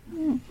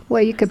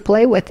Well, you could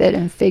play with it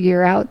and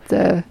figure out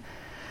the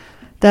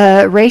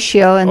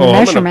ratio and the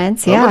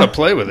measurements. I'm going to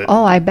play with it.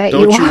 Oh, I bet you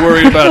are. Don't you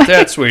worry about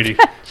that, sweetie.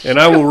 And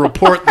I will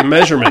report the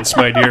measurements,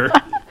 my dear.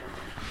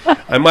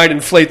 I might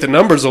inflate the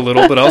numbers a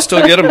little, but I'll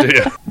still get them to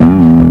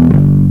you.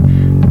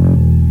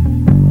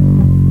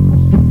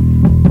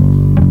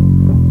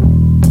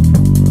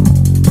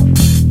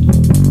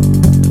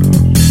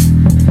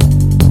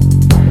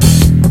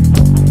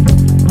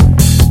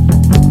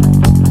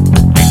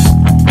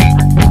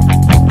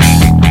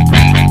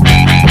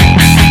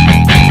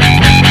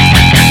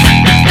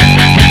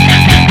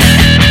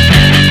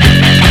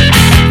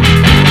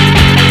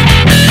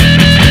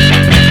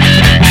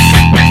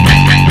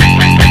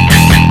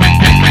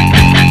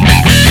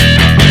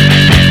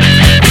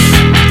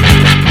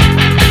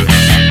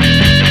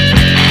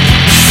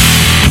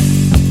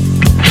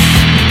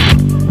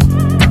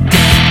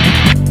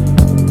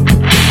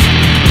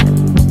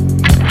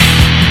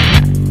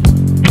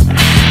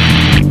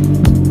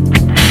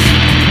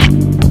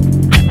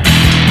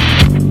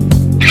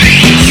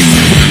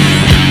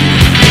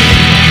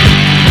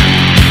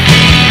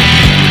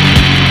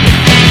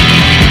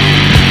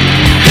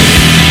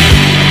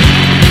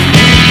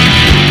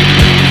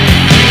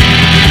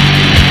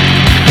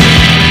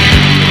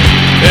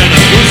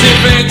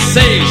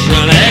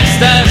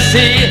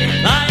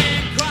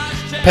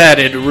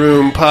 Padded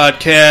Room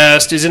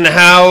Podcast is in the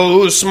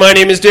house. My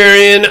name is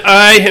Darian.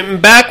 I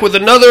am back with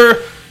another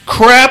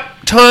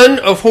crap ton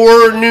of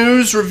horror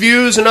news,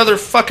 reviews, and other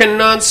fucking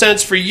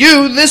nonsense for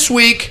you this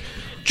week.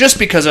 Just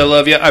because I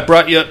love you, I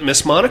brought you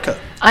Miss Monica.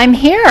 I'm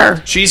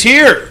here. She's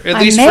here, at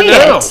I least made for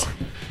now. it.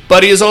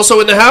 Buddy is also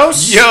in the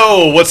house.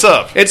 Yo, what's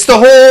up? It's the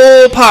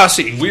whole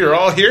posse. We are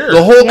all here.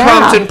 The whole Yeah.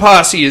 Compton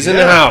posse is in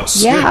the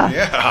house.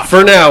 Yeah.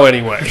 For now,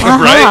 anyway.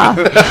 Uh-huh.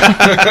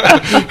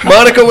 Right?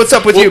 Monica, what's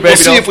up with you, baby? We'll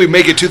see if we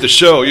make it to the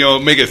show,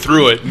 make it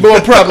through it. Well,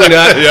 probably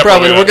not. Yeah,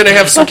 probably. probably We're going to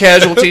have some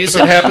casualties.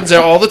 It happens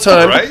all the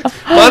time. Right?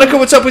 Monica,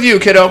 what's up with you,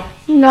 kiddo?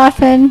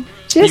 Nothing.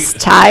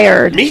 Just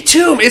tired. Me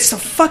too. It's the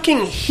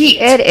fucking heat.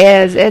 It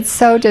is. It's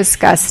so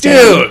disgusting.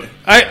 Dude,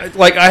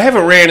 I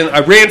haven't ran. I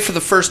ran for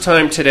the first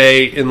time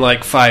today in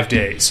like 5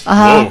 days.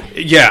 Uh-huh.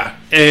 Yeah,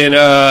 and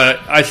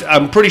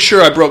I'm pretty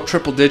sure I broke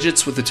triple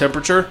digits with the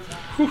temperature.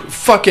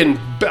 Fucking,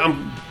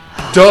 I'm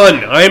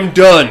done. I am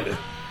done.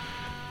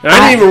 And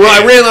I didn't even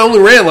run. I only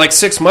ran like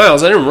 6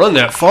 miles. I didn't run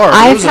that far.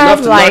 It was enough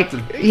to knock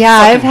the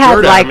I've had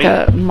dirt out of like me.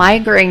 a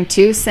migraine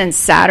too since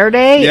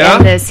Saturday, Yeah?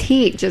 and this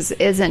heat just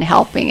isn't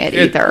helping it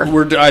either.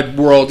 We're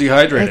all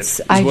dehydrated. It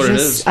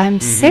is. I'm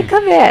sick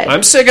of it.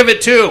 I'm sick of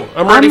it too.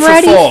 I'm I'm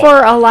ready for fall.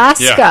 for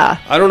Alaska. Yeah.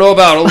 I don't know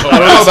about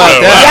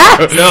that.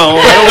 Yes. No,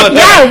 I don't want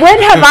that. Yeah,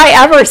 when have I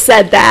ever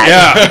said that?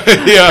 Yeah.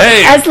 Yeah.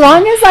 Hey, As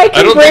long as I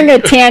can don't bring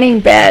think- a tanning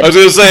bed. I was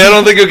going to say, I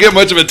don't think you'll get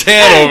much of a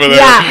tan over there.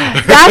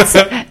 Yeah,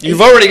 that's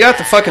you've already got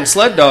the fucking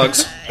sled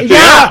dogs.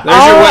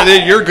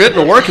 yeah. You're good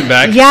and working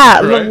back.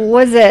 Yeah, Right.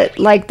 was it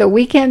like the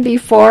weekend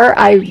before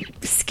I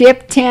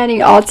skipped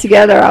tanning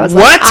altogether? I was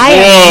What? like, I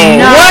am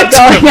not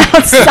going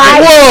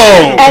outside.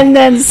 Whoa. And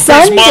then Miss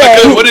Sunday,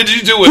 Monica, what did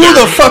you do with Who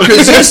her? the fuck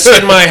is this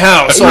in my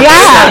house?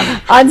 yeah,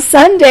 on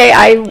Sunday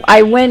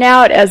I went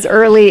out as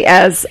early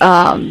as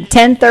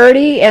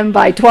 10:30, and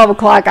by 12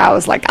 o'clock I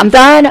was like, I'm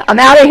done. I'm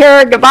out of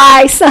here.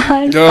 Goodbye,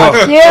 son.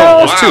 Fuck you.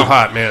 It's too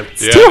hot, man.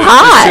 It's too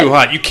hot. It's too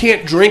hot. You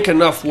can't drink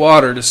enough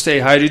water to stay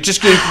hydrated. It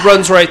just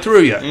runs right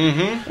through you.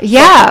 Mm-hmm.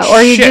 Yeah,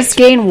 or you Shit. just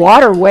gain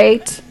water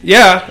weight.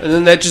 Yeah, and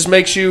then that just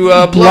makes you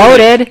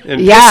Bloated.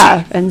 and Yeah,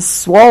 pissy. and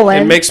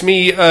swollen. It makes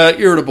me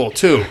irritable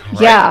too.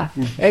 Yeah,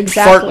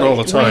 exactly. Farting all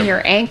the time. When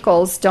your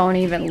ankles don't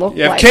even look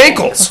You have like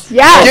cankles.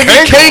 Yeah, Give me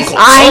cankles.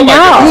 I Oh my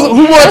God. know.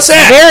 Who wants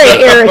that?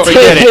 Very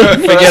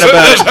irritating. Forget about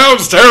That it.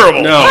 sounds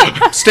terrible.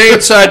 No, stay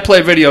inside,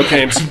 play video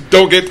games.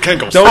 Don't get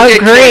cankles. Don't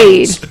get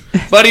Agreed.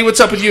 cankles. Buddy, what's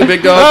up with you,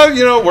 big dog?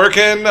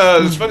 Working.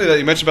 It's funny that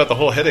you mentioned about the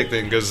whole headache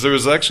thing, because there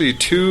was actually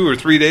 2 or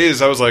 3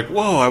 days I was like,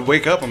 whoa, I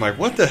wake up, I'm like,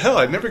 what the hell?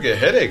 I never get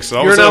headaches. So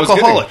all You're of an a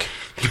sudden I was alcoholic.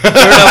 You're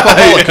an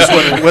alcoholic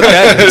is what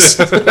that is.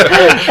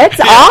 It's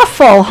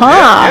awful, huh?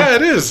 Yeah,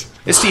 it is.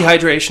 It's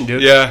dehydration,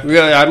 dude. Yeah.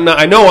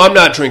 I know I'm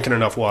not drinking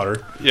enough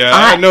water. Yeah,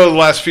 I know the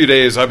last few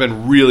days I've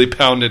been really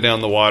pounding down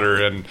the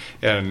water, and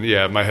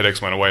yeah, my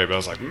headaches went away, but I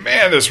was like,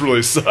 man, this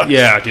really sucks.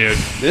 Yeah, dude.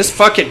 This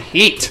fucking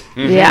heat.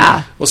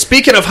 Yeah. Well,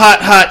 speaking of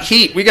hot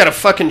heat, we got a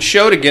fucking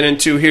show to get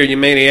into here, you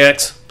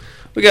maniacs.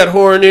 We got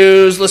horror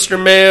news, listener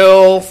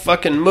mail,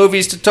 fucking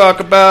movies to talk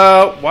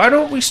about. Why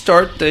don't we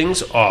start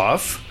things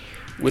off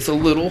with a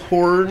little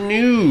horror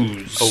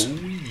news? Oh,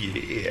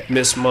 yeah.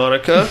 Miss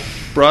Monica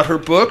brought her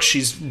book.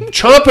 She's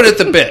chomping at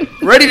the bit,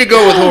 ready to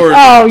go with horror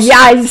Oh, news. yeah,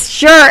 I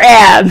sure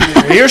am.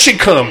 Here she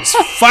comes,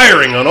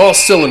 firing on all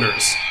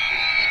cylinders.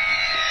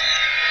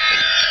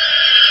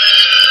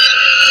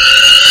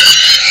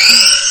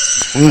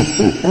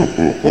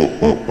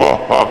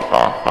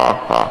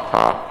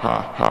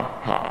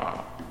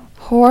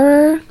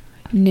 Horror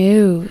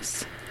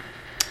news.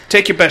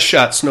 Take your best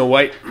shot, Snow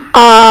White.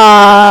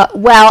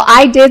 Well,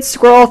 I did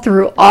scroll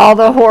through all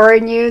the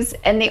horror news,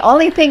 and the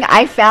only thing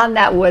I found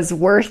that was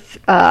worth,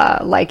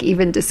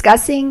 even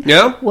discussing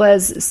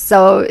was,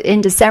 so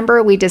in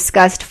December we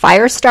discussed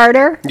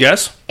Firestarter.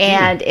 Yes.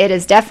 And it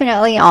is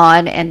definitely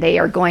on, and they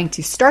are going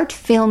to start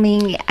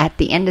filming at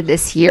the end of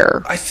this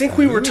year. I think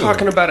we were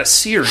talking about a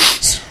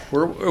series.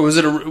 Was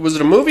it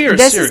a movie or a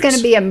this series? This is going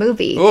to be a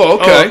movie.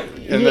 Oh, okay.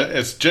 And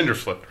it's gender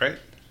flipped, right?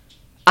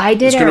 I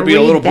didn't read that. It's going to be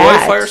a little boy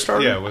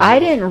Firestarter? Yeah. I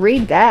didn't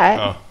read that.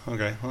 Oh,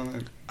 okay.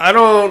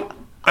 Well,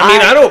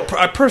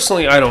 I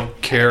personally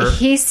don't care.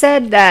 He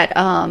said that,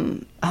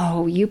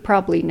 you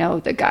probably know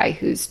the guy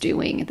who's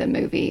doing the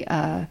movie,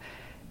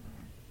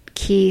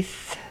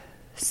 Keith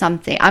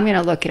something. I'm going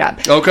to look it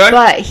up. Okay.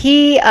 But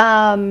he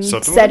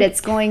said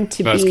it's going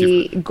to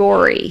be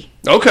gory.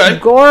 Okay.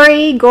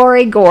 Gory.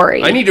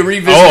 I need to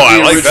revisit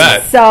I like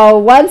that. So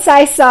once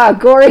I saw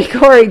gory,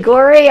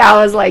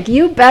 I was like,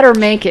 you better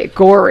make it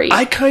gory.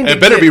 It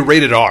better be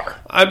rated R.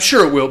 I'm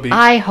sure it will be.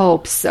 I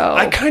hope so.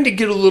 I kind of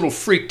get a little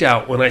freaked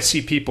out when I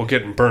see people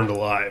getting burned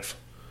alive.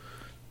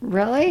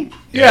 Really?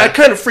 Yeah, it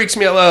kind of freaks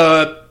me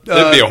out.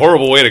 That'd be a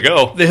horrible way to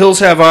go. The Hills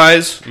Have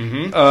Eyes.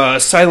 Mm-hmm.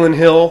 Silent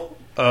Hill.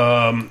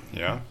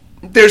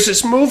 There's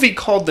this movie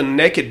called The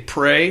Naked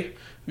Prey. Have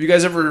you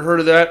guys ever heard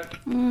of that?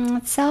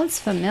 It sounds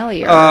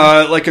familiar.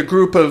 Like a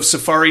group of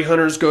safari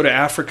hunters go to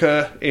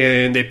Africa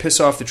and they piss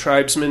off the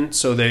tribesmen,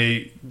 so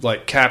they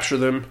capture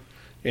them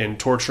and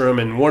torture them.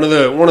 And one of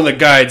the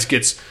guides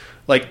gets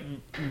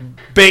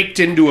baked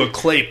into a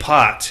clay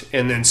pot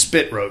and then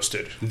spit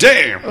roasted.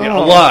 Damn,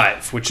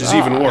 alive, which is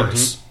even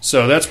worse. Mm-hmm.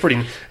 So that's pretty.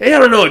 I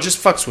don't know. It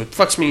just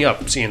fucks me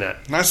up seeing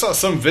that. And I saw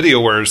some video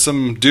where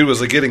some dude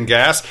was getting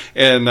gas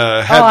and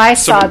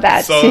saw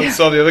that.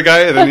 Saw the other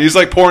guy, and then he's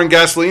pouring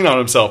gasoline on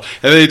himself,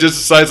 and then he just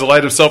decides to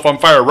light himself on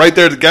fire right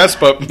there at the gas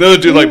pump. The other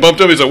dude bumped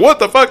him. He's like, "What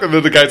the fuck?" And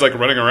then the guy's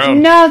running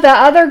around. No, the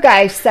other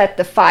guy set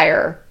the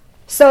fire.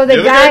 So the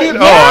guy did?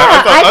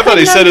 I thought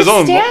he set his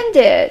own. Understand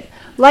it.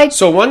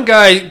 So one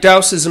guy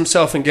douses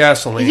himself in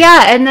gasoline.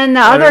 Yeah, and then the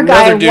other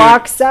guy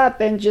walks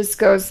up and just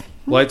goes...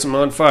 Lights him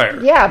on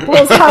fire. Yeah,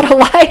 pulls out a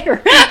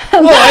lighter.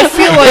 Well, I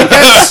feel like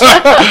that's...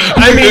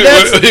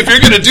 if you're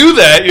going to do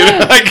that,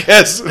 I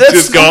guess that's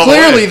just go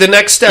clearly the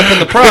next step in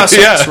the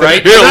process,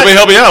 right? Here, let me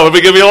help you out. Let me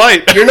give you a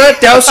light. You're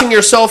not dousing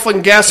yourself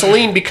in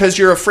gasoline because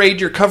you're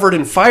afraid you're covered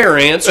in fire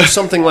ants or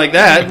something like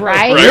that.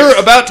 Right. You're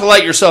about to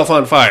light yourself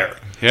on fire.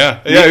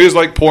 Yeah, he was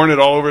pouring it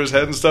all over his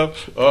head and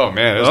stuff. Oh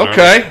man.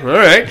 Okay, all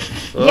right.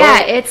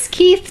 Yeah, it's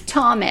Keith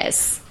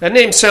Thomas. That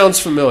name sounds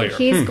familiar.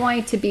 He's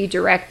going to be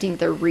directing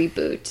the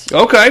reboot.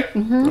 Okay,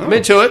 I'm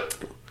into it.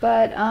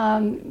 But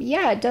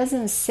it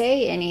doesn't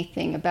say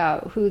anything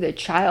about who the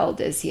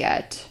child is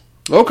yet.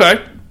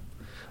 Okay.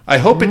 I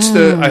hope it's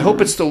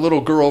the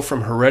little girl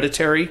from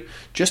Hereditary,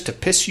 just to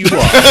piss you off.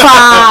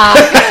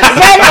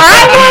 Then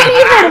I wouldn't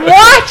even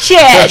watch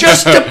it.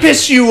 Just to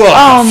piss you off.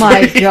 Oh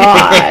my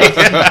god.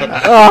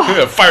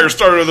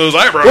 Firestarter those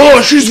eyebrows.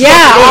 Oh, she's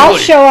I'll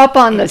show up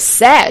on the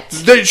set.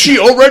 Did she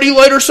already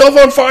light herself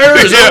on fire?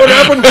 Is that what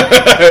happened?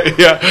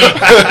 Yeah.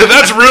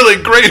 That's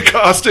really great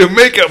costume,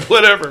 makeup,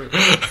 whatever.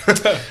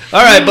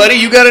 All right, buddy,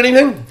 you got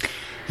anything?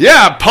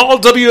 Yeah, Paul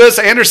W.S.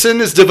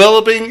 Anderson is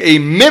developing a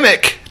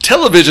Mimic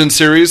television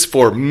series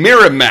for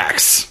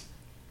Miramax.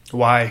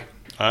 Why?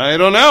 I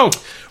don't know.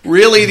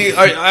 Really?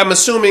 I'm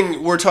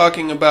assuming we're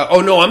talking about...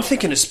 Oh, no, I'm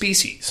thinking of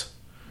Species.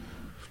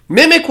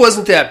 Mimic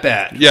wasn't that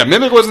bad. Yeah,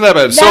 Mimic wasn't that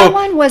bad. That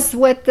one was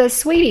with the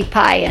sweetie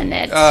pie in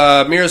it.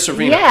 Mira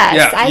Sorvino.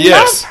 Yes, I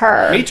love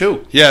her. Me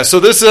too. Yeah, so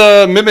this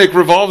Mimic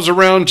revolves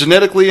around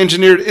genetically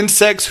engineered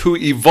insects who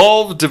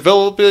evolve,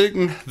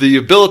 developing the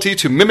ability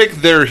to mimic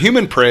their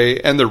human prey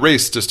and the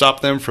race to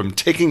stop them from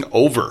taking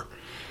over.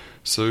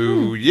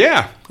 So,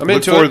 yeah, I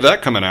look forward to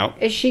that coming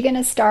out. Is she going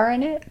to star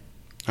in it?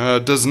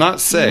 Does not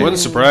say.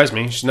 Wouldn't surprise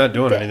me. She's not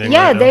doing anything.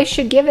 Yeah, they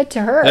should give it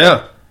to her.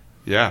 Yeah.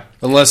 Yeah.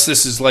 Unless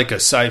this is like a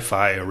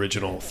sci-fi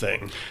original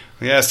thing.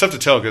 Yeah, it's tough to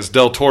tell because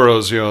Del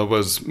Toro's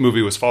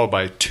movie was followed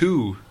by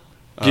two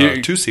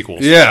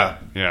sequels. Yeah.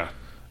 Yeah.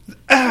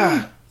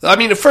 I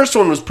mean, the first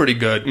one was pretty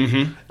good.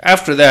 Mm-hmm.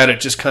 After that, it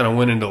just kind of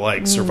went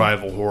into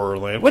survival horror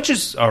land, which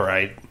is all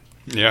right.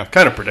 Yeah.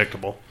 Kind of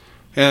predictable.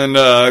 And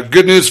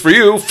good news for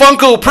you,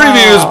 Funko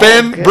previews,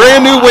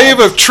 brand new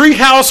wave of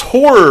Treehouse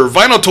horror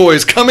vinyl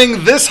toys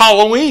coming this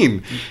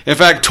Halloween. In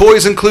fact,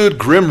 toys include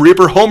Grim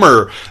Reaper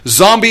Homer,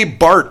 Zombie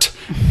Bart,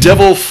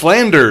 Devil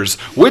Flanders,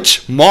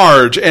 Witch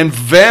Marge, and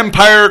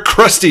Vampire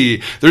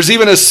Krusty. There's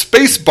even a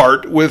Space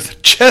Bart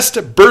with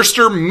Chest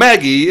Burster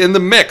Maggie in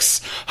the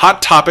mix.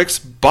 Hot Topics,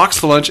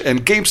 Box Lunch,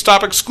 and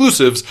GameStop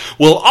exclusives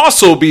will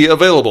also be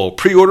available.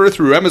 Pre-order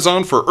through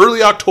Amazon for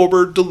early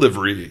October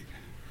delivery.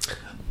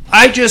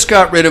 I just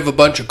got rid of a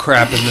bunch of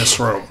crap in this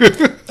room.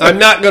 I'm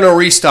not going to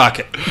restock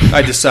it.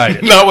 I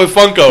decided. Not with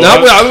Funko.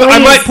 I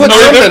might put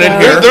something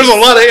in here. There's a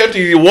lot of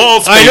empty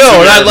wall space. I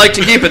know, and I'd like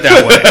to keep it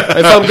that way.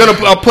 If I'm going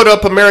to, I'll put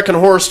up American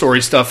Horror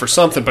Story stuff or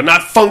something, but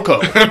not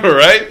Funko.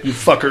 Right? You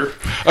fucker.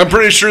 I'm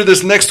pretty sure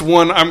this next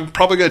one, I'm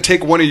probably going to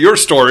take one of your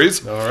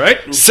stories. All right.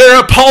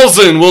 Sarah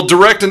Paulson will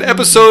direct an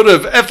episode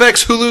of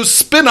FX Hulu's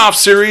spin-off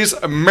series,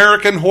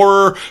 American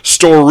Horror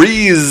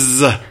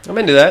Stories. I'm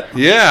into that.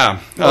 Yeah.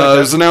 It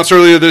was announced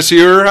earlier this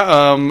year.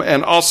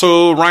 And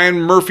also,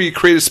 Ryan Murphy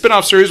created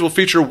spin-off series will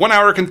feature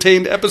 1-hour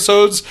contained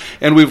episodes.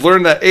 And we've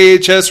learned that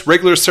AHS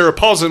regular Sarah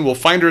Paulson will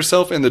find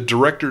herself in the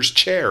director's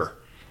chair.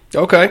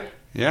 Okay.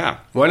 Yeah.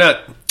 Why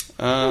not?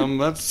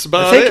 That's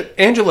about I think it.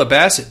 Angela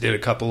Bassett did a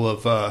couple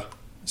of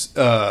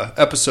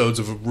episodes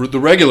of the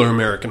regular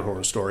American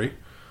Horror Story.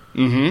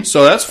 Mm-hmm.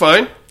 So that's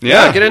fine.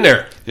 Yeah, get in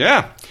there.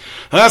 Yeah.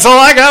 That's all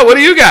I got. What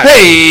do you got?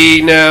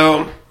 Hey,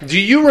 now, do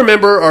you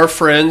remember our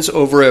friends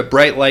over at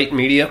Bright Light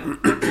Media?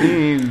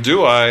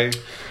 Do I?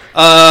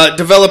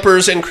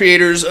 Developers and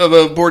creators of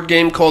a board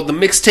game called the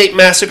Mixtape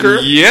Massacre.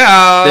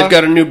 Yeah. They've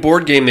got a new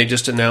board game they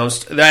just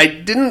announced.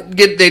 They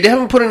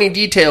haven't put any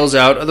details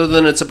out other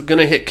than it's going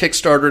to hit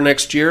Kickstarter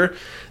next year.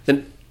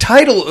 The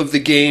title of the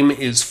game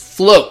is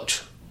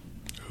Float.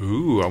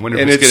 Ooh, I wonder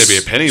if it's going to be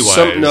a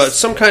Pennywise. It's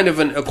some kind of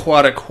an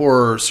aquatic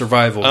horror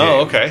survival game.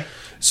 Oh, okay.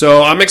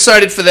 So I'm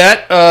excited for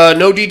that.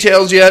 No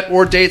details yet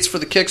or dates for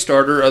the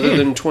Kickstarter other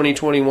than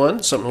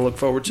 2021. Something to look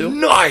forward to.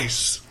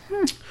 Nice.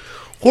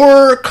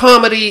 Horror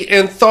comedy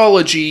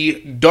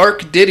anthology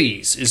Dark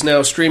Ditties is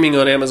now streaming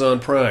on Amazon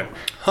Prime.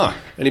 Huh.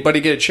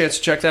 Anybody get a chance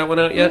to check that one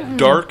out yet?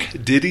 Dark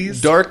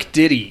Ditties? Dark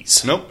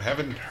Ditties. Nope,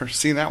 haven't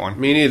seen that one.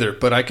 Me neither,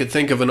 but I could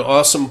think of an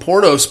awesome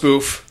porno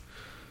spoof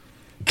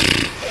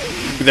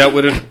that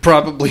would have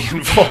probably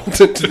involved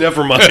it.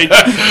 Never mind.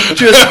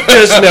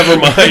 just never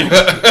mind.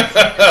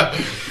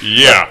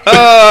 Yeah.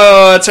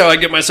 Oh, that's how I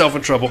get myself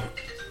in trouble.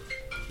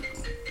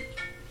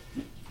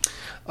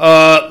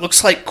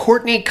 Looks like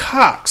Courtney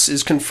Cox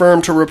is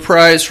confirmed to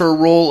reprise her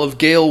role of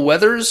Gale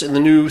Weathers in the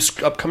new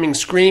upcoming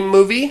Scream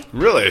movie.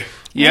 Really?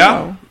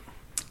 Yeah.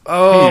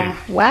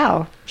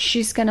 Wow.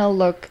 She's going to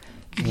look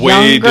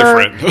way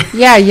younger. Different.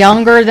 Yeah,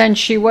 younger than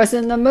she was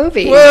in the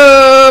movie.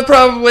 Well,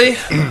 probably.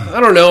 I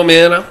don't know,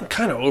 man. I'm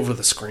kind of over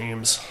the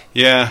Screams.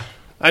 Yeah.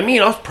 I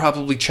mean, I'll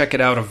probably check it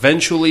out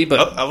eventually,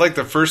 but I like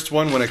the first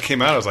one when it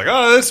came out. I was like,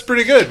 oh, that's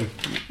pretty good.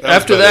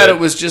 After that, it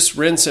was just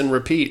rinse and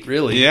repeat,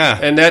 really. Yeah.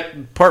 And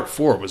that part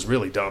 4 was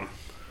really dumb.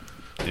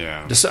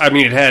 Yeah. I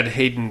mean, it had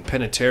Hayden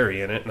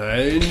Panettiere in it, and I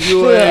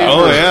enjoyed it.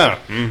 Oh, yeah.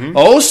 Mm-hmm.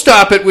 Oh,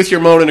 stop it with your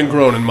moaning and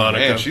groaning,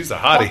 Monica. Man, she's a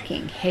hottie. I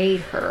fucking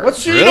hate her.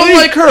 You don't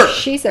like her?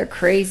 She's a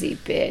crazy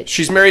bitch.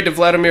 She's married to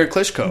Vladimir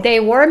Klitschko. They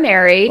were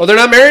married. Oh, they're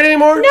not married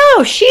anymore?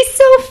 No, she's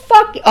so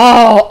fucking...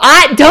 Oh,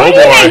 don't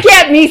even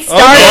get me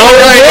started. All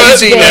right,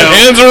 easy now.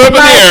 Hands are up in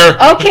the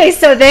air. Okay,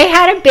 so they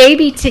had a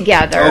baby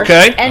together.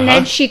 Okay. And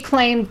then she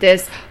claimed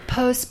this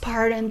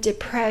postpartum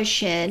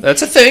depression.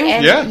 That's a thing.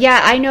 And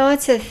yeah, I know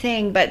it's a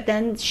thing, but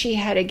then she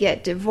had to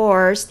get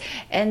divorced,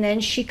 and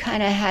then she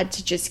kind of had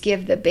to just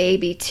give the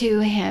baby to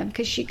him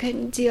because she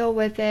couldn't deal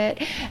with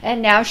it.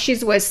 And now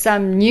she's with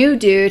some new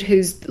dude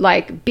who's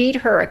like beat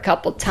her a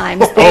couple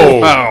times.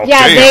 Wow.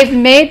 Yeah, damn. they've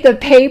made the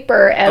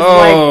paper as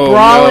like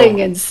brawling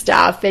and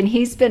stuff, and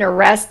he's been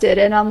arrested.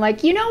 And I'm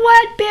like, you know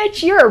what,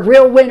 bitch, you're a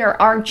real winner,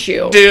 aren't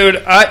you?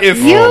 Dude,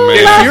 if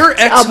your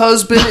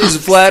ex-husband is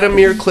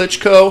Vladimir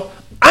Klitschko,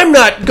 I'm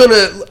not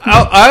gonna.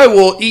 I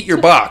will eat your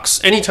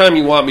box anytime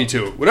you want me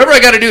to. Whatever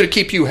I got to do to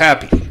keep you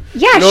happy.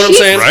 Yeah, you know what I'm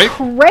saying? Right?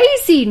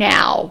 Crazy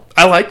now.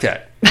 I like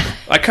that.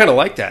 I kind of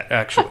like that,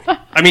 actually.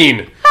 I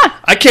mean,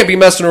 I can't be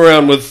messing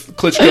around with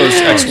Klitschko's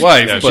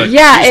ex-wife, but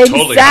yeah,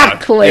 totally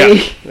exactly.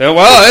 Yeah,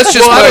 well, that's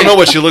just. I don't know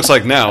what she looks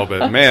like now,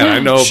 but man, I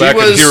know she back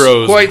was in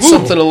Heroes, quite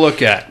something to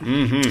look at.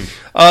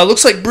 Mm-hmm.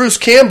 Looks like Bruce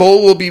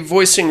Campbell will be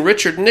voicing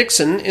Richard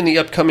Nixon in the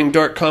upcoming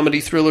dark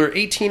comedy thriller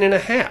 18 and a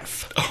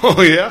Half.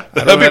 Oh, yeah?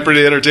 That'd be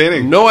pretty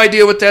entertaining. No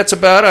idea what that's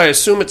about. I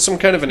assume it's some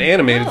kind of an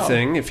animated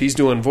thing if he's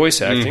doing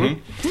voice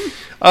acting.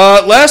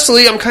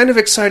 Lastly, I'm kind of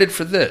excited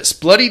for this.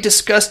 Bloody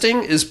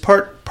Disgusting is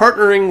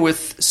partnering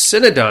with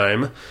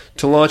Cinedigm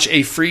to launch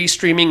a free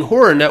streaming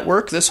horror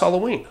network this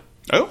Halloween.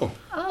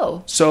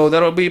 Oh. So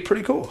that'll be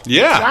pretty cool.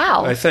 Yeah.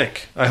 Wow. I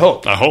think. I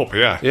hope,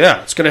 yeah.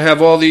 Yeah, it's going to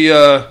have all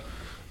the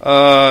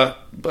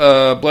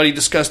Bloody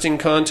Disgusting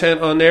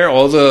content on there,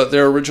 all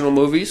their original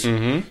movies.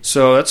 Mm-hmm.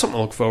 So that's something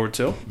to look forward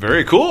to.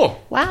 Very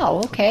cool.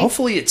 Wow, okay.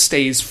 Hopefully it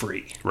stays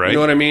free. Right. You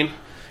know what I mean?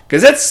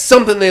 Because that's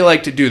something they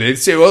like to do. They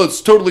say, well,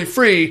 it's totally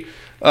free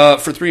for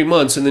 3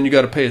 months, and then you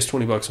got to pay us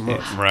 $20 a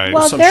month. Right.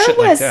 Well, some there shit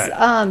was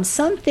like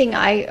something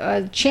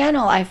a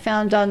channel I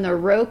found on the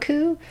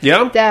Roku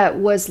Yeah? that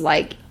was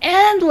like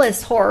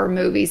endless horror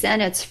movies,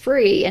 and it's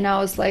free. And I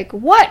was like,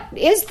 what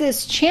is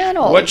this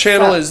channel? What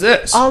channel is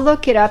this? I'll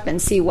look it up and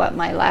see what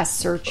my last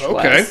search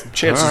was. Okay.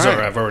 Chances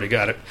are I've already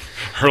got it.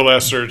 Her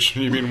last search.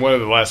 You mean one of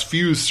the last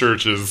few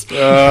searches?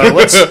 I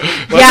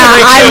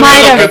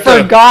might have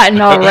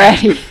forgotten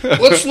already.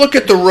 Let's look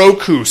at the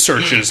Roku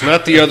searches,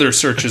 not the other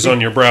searches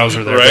on your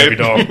browser there, right? Baby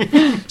doll.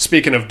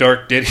 Speaking of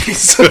dark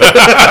ditties. All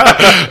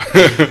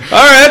right,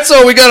 that's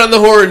all we got on the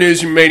horror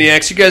news, you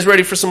maniacs. You guys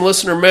ready for some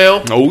listener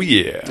mail? Oh,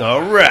 yeah.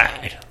 All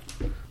right.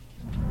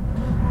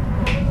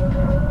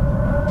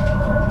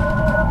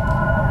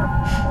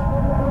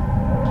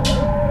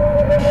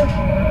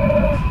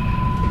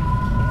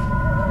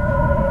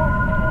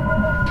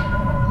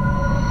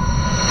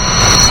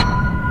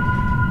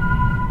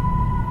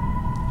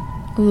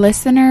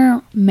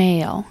 Listener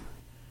mail.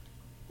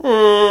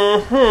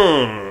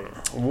 Why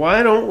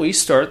don't we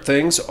start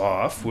things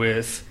off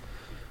with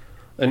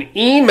an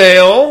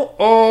email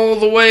all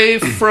the way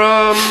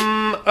from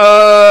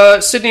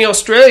Sydney,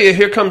 Australia.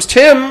 Here comes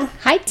Tim.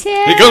 Hi,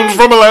 Tim. He comes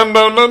from a land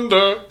down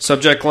under.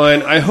 Subject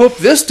line, I hope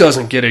this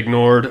doesn't get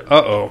ignored.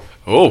 Uh-oh.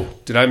 Oh.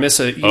 Did I miss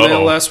an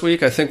email last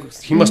week? I think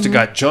he must have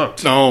got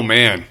junked. Oh,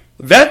 man.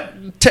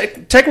 That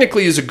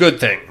technically is a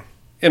good thing.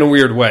 In a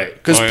weird way.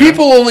 Because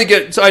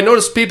I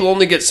notice people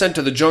only get sent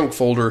to the junk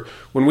folder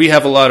when we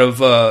have a lot of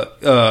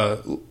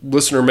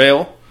listener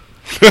mail.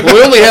 When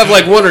we only have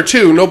like one or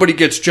two, nobody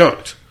gets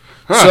junked.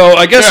 Huh. So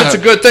I guess it's a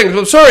good thing.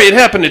 I'm sorry it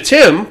happened to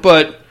Tim,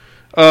 but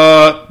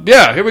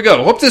here we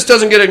go. Hope this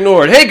doesn't get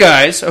ignored. Hey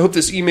guys, I hope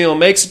this email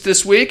makes it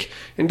this week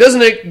and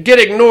doesn't get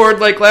ignored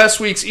like last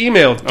week's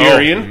email,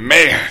 Darian. Oh,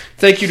 man.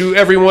 Thank you to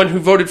everyone who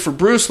voted for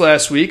Bruce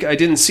last week. I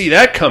didn't see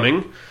that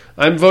coming.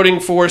 I'm voting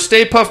for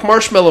Stay Puft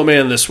Marshmallow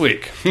Man this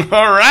week.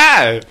 All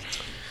right.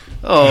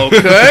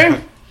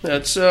 Okay.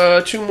 That's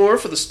two more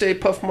for the Stay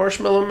Puft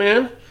Marshmallow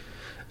Man.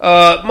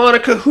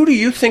 Monica, who do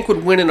you think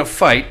would win in a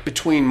fight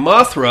between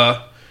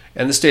Mothra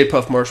and the Stay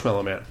Puft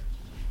Marshmallow Man?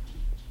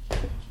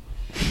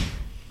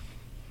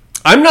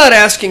 I'm not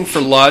asking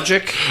for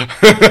logic.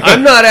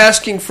 I'm not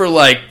asking for,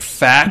 like,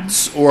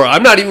 facts, or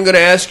I'm not even going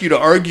to ask you to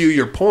argue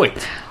your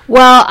point.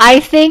 Well, I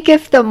think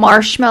if the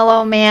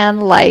Marshmallow Man,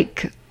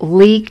 like,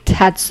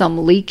 had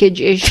some leakage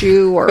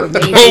issue, or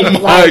maybe,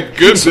 oh my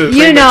goodness,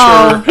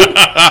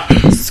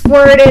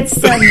 squirted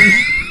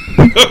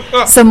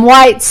some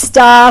white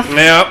stuff.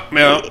 Yeah.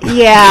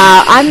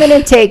 Yeah, I'm going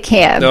to take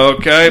him.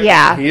 Okay.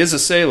 Yeah. He is a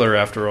sailor,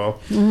 after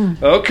all.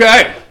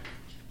 Okay.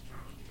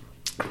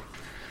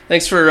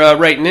 Thanks for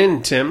writing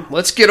in, Tim.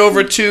 Let's get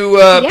over to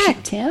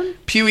Tim.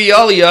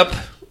 Puyallup,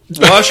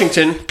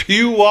 Washington.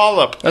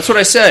 Puyallup. That's what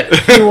I said.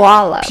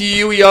 Puyallup.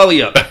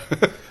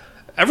 Puyallup.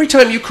 Every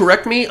time you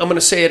correct me, I'm going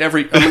to say it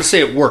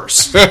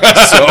worse. So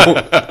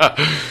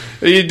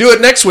you do it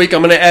next week,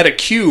 I'm going to add a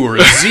Q or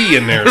a Z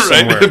in there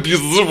somewhere.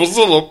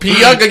 Puyallup.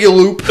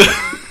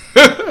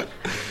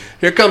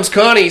 Here comes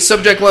Connie.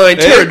 Subject line,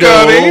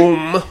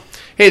 Pterodome.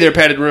 Hey there,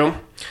 padded room.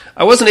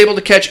 I wasn't able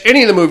to catch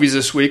any of the movies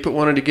this week, but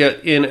wanted to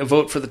get in a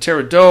vote for the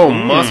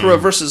Pterodome. Mothra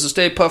versus the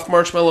Stay Puft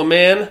Marshmallow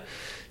Man.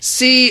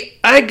 See,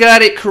 I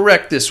got it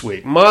correct this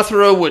week.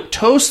 Mothra would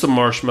toast the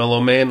Marshmallow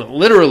Man,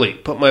 literally.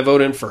 Put my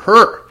vote in for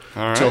her.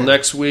 Right. Till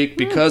next week,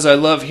 because I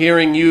love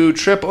hearing you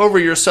trip over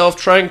yourself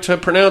trying to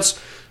pronounce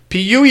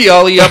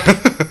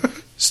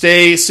Puyallup.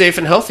 Stay safe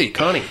and healthy,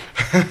 Connie.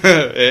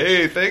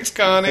 Hey, thanks,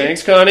 Connie.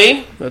 Thanks,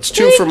 Connie. That's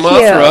two for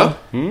Mothra.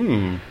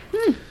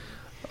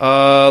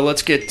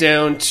 Let's get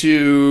down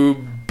to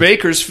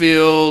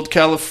Bakersfield,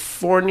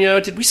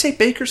 California. Did we say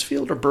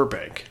Bakersfield or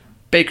Burbank?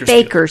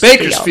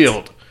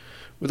 Bakersfield.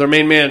 With our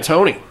main man,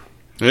 Tony.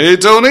 Hey,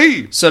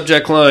 Tony.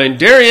 Subject line,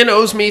 Darian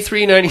owes me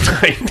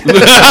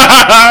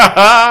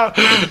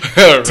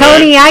 $3.99.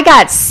 Tony, I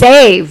got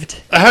saved.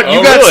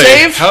 You got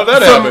saved? How'd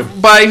that happen?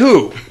 By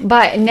who?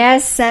 But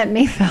Nez sent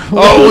me the link.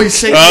 Oh, he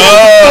sent me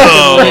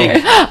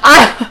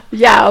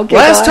yeah, okay.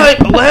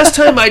 Last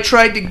time I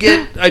tried to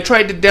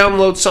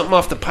download something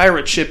off the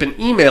pirate ship and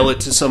email it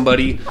to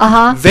somebody.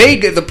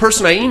 The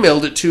person I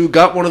emailed it to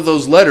got one of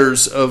those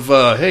letters of,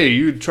 hey,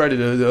 you tried to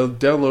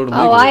download illegally.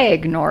 Oh, I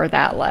ignore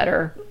that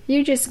letter.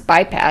 You just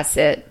bypass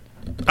it.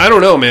 I don't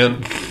know,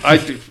 man.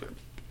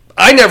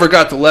 I never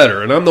got the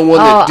letter, and I'm the one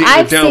that downloaded.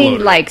 I've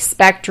seen like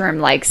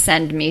Spectrum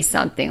send me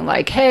something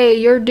like, "Hey,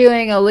 you're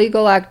doing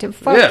illegal active."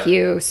 Fuck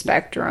you,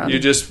 Spectrum. You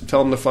just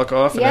tell them to fuck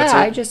off. And yeah, that's it?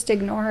 I just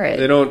ignore it.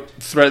 They don't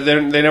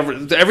threaten. They never.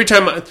 Every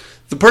time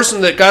the person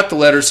that got the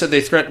letter said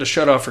they threatened to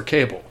shut off her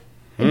cable.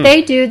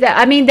 They do that.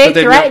 I mean, they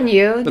threaten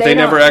you. But they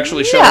never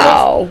actually shut it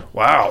off.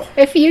 Wow.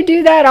 If you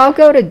do that, I'll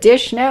go to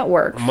Dish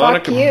Network.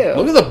 Monica, fuck you.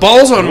 Look at the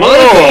balls on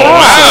Monica.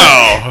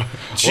 Wow.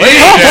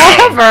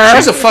 Whatever.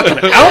 She's a fucking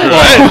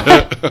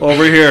outlaw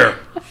over here.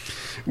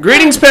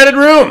 Greetings, padded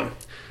room.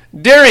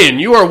 Darian,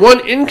 you are one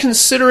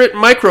inconsiderate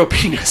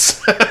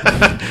micro-penis.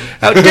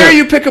 How dare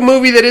you pick a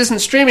movie that isn't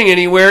streaming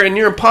anywhere and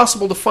you're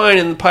impossible to find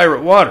in the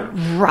pirate water?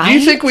 Right. Do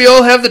you think we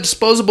all have the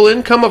disposable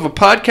income of a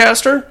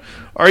podcaster?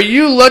 Are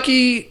you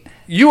lucky...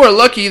 You are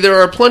lucky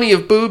there are plenty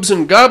of boobs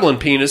and goblin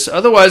penis.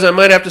 Otherwise, I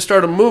might have to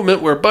start a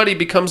movement where Buddy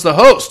becomes the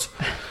host.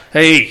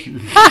 Hey,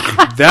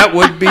 that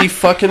would be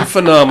fucking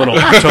phenomenal,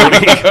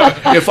 Tony.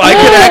 If I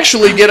could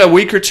actually get a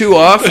week or two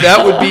off,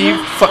 that would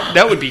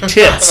be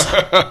tits.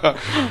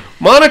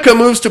 Monica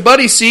moves to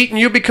Buddy's seat, and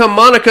you become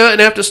Monica and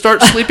have to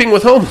start sleeping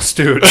with homeless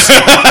dudes.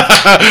 Well,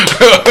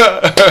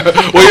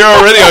 you're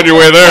already on your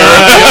way there.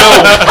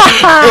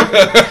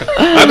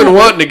 I've been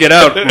wanting to get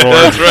out more.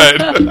 That's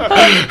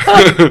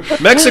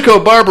right.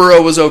 Mexico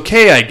Barbaro was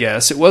okay, I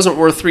guess. It wasn't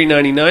worth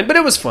 $3.99, but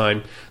it was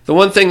fine. The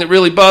one thing that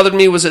really bothered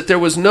me was that there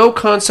was no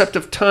concept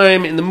of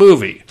time in the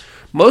movie.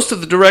 Most of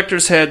the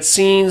directors had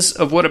scenes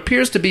of what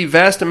appears to be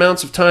vast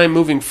amounts of time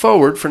moving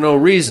forward for no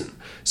reason.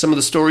 Some of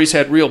the stories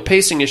had real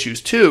pacing issues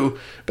too,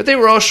 but they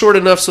were all short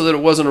enough so that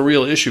it wasn't a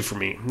real issue for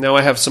me. Now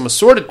I have some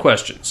assorted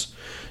questions.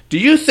 Do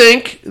you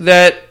think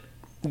that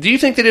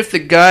if the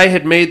guy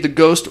had made the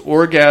ghost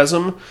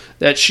orgasm,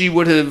 that she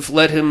would have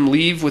let him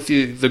leave with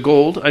the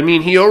gold? I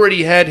mean, he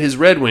already had his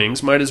Red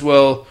Wings. Might as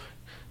well.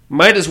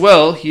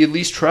 He at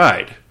least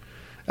tried.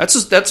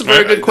 That's a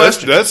very good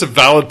question. That's a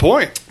valid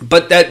point.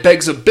 But that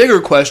begs a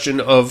bigger question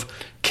of,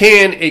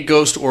 can a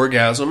ghost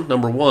orgasm,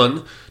 number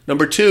one?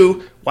 Number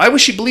two, why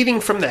was she bleeding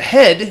from the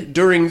head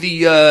during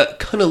the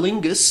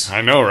cunnilingus?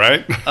 I know,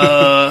 right?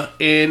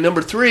 And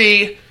number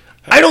three,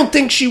 I don't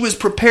think she was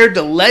prepared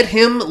to let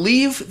him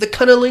leave the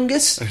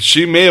cunnilingus.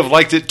 She may have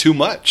liked it too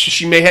much.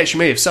 She may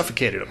have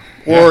suffocated him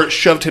or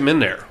shoved him in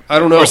there. I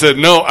don't know. Or said,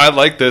 "No, I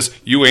like this.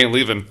 You ain't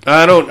leaving."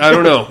 I don't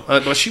know.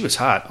 Well, she was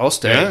hot. I'll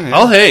stay. Yeah.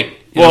 I'll hang.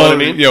 You know what I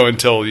mean?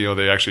 Until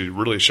they actually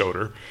really showed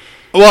her.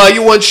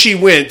 Well, once she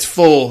went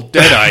full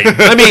deadite.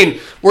 I mean,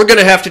 we're going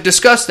to have to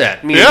discuss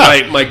that, me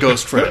and my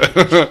ghost friend.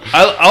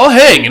 I'll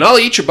hang, and I'll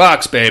eat your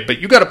box, babe, but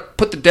you got to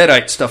put the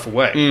deadite stuff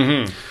away.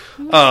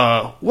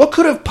 Mm-hmm. What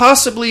could have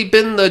possibly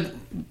been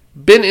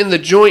in the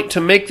joint to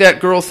make that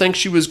girl think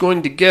she was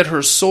going to get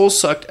her soul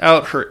sucked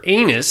out her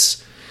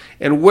anus,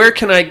 and where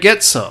can I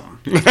get some?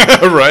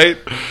 Right?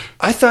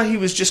 I thought he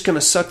was just going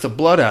to suck the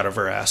blood out of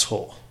her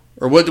asshole.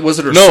 Or what was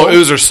it her soul? No, it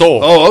was her soul.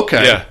 Oh,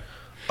 okay. Yeah.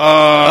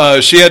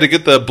 She had to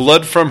get the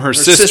blood from her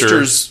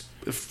sister's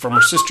cooter.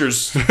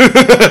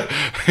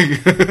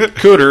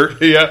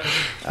 Yeah.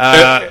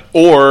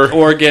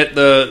 Or get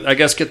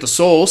the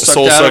soul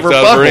sucked out of her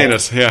butthole.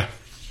 Anus. Yeah.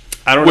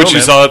 I don't know. Which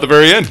you saw at the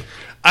very end.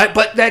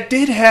 But that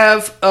did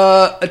have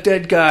a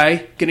dead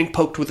guy getting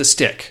poked with a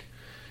stick.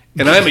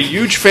 And I'm a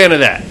huge fan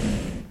of that.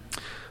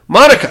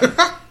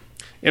 Monica,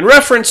 in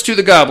reference to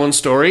the goblin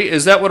story,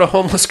 is that what a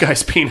homeless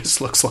guy's penis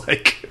looks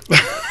like?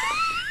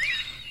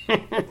 How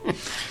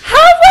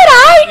would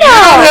I know? You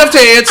don't have to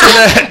answer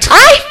that.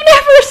 I've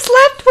never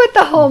slept with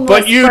a homeless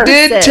But you person.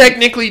 did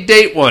technically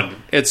date one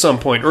at some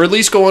point, or at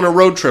least go on a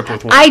road trip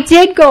with one. I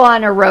did go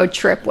on a road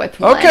trip with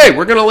one. Okay,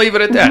 we're going to leave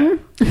it at that.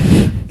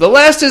 Mm-hmm. The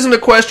last isn't a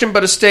question,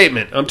 but a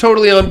statement. I'm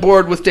totally on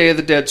board with Day of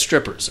the Dead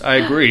strippers. I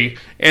agree.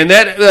 And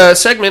that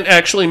segment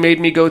actually made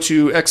me go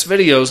to X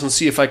videos and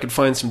see if I could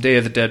find some Day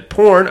of the Dead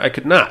porn. I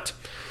could not.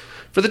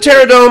 For the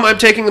Pterodome, I'm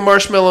taking the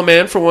Marshmallow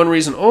Man for one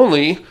reason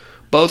only.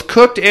 Both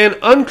cooked and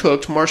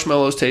uncooked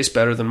marshmallows taste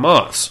better than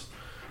moths.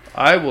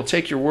 I will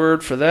take your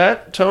word for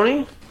that,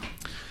 Tony.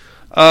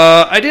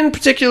 I didn't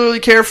particularly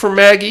care for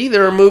Maggie.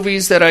 There are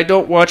movies that I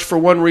don't watch for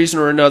one reason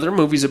or another.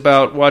 Movies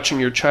about watching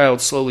your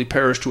child slowly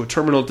perish to a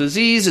terminal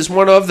disease is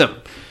one of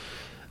them.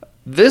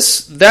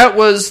 That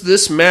was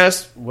this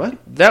masked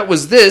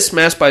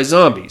by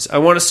zombies. I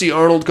want to see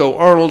Arnold go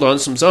Arnold on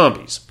some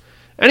zombies.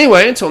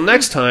 Anyway, until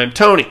next time,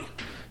 Tony.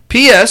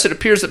 P.S. It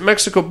appears that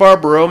Mexico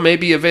Barbaro may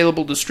be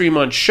available to stream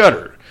on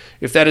Shudder.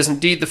 If that is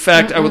indeed the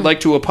fact, I would like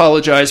to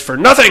apologize for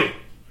nothing.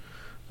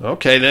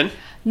 Okay, then.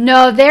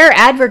 No, they're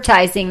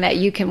advertising that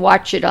you can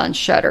watch it on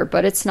Shudder,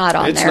 but it's not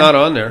on there. It's not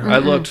on there.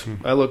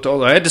 Mm-hmm. I looked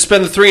all. I had to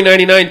spend the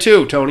 $3.99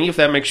 too, Tony. If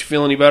that makes you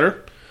feel any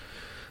better.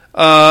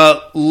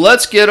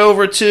 Let's get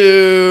over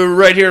to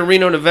right here in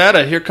Reno,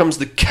 Nevada. Here comes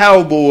the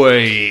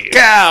cowboy.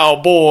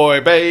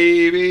 Cowboy,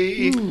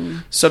 baby.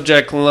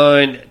 Subject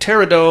line: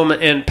 Pterodome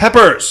and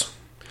peppers.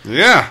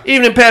 Yeah.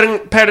 Evening,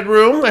 padded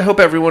room. I hope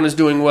everyone is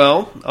doing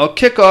well. I'll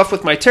kick off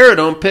with my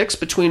Pterodome picks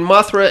between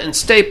Mothra and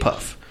Stay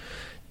Puft.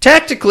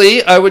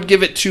 Tactically, I would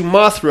give it to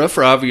Mothra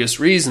for obvious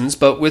reasons,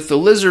 but with the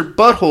lizard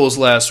buttholes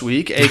last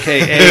week,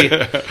 a.k.a.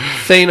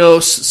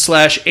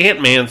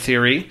 Thanos/Ant-Man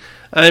theory,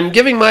 I'm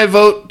giving my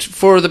vote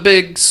for the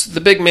big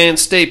man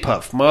Stay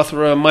Puft.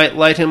 Mothra might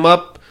light him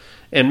up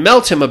and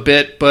melt him a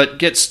bit, but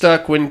get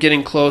stuck when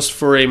getting close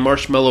for a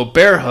marshmallow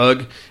bear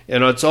hug,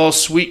 and it's all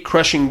sweet,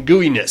 crushing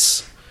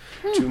gooiness.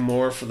 2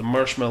 more for the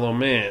Marshmallow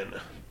Man.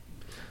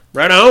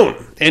 Right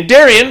on. And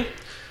Darian,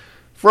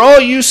 for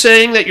all you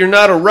saying that you're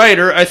not a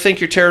writer, I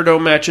think your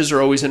Pterodome matches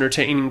are always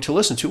entertaining to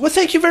listen to. Well,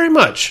 thank you very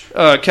much,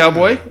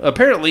 Cowboy.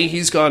 Apparently,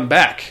 he's gone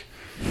back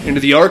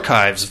into the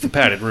archives of the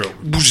padded room.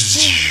 You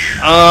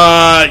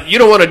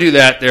don't want to do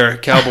that there,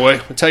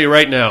 Cowboy. I'll tell you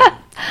right now.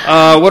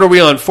 What are we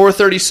on,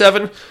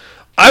 437?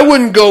 I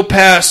wouldn't go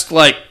past,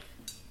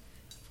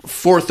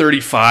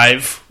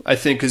 435. I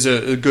think is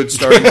a good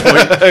starting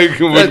point.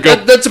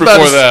 That's about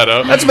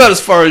as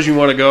far as you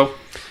want to go.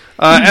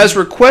 As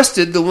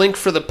requested, the link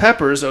for the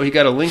peppers. Oh, he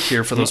got a link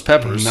here for those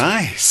peppers.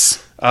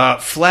 Nice.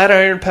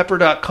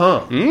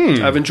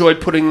 Flatironpepper.com. I've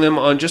enjoyed putting them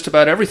on just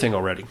about everything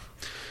already.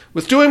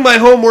 With doing my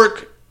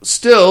homework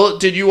Still,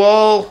 did you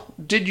all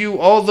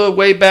the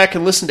way back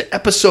and listen to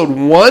episode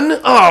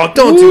 1? Oh,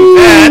 don't do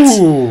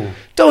that.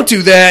 Don't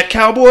do that,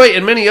 Cowboy,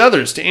 and many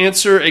others, to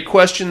answer a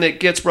question that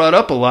gets brought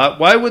up a lot.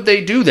 Why would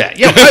they do that?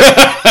 Yeah,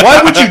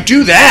 why would you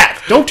do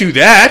that? Don't do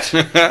that.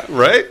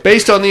 Right?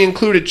 Based on the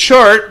included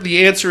chart,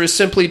 the answer is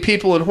simply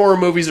people in horror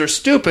movies are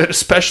stupid,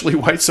 especially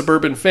white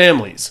suburban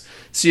families.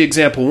 See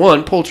example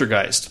 1,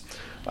 Poltergeist.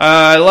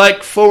 I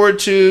look forward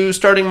to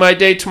starting my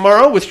day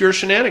tomorrow with your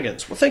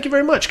shenanigans. Well, thank you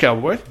very much,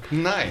 Cowboy.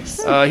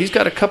 Nice. He's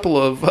got a couple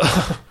of...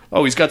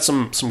 he's got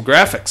some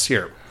graphics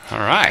here. All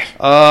right.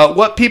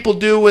 What people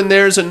do when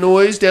there's a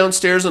noise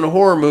downstairs in a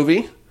horror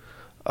movie.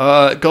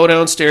 Go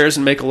downstairs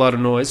and make a lot of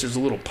noise. There's a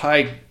little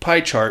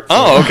pie chart.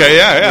 Oh, okay,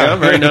 yeah.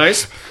 Very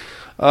nice.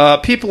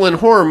 People in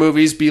horror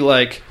movies be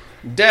like,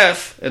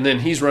 death, and then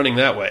he's running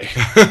that way.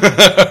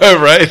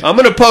 Right. I'm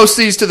going to post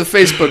these to the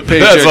Facebook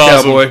page That's there,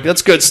 awesome. Cowboy.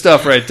 That's good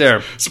stuff right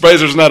there.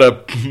 Surprised there's not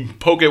a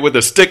poke it with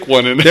a stick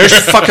one in there.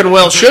 There's fucking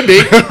well should be.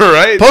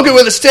 Right. Poke it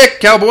with a stick,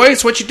 Cowboy.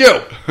 It's what you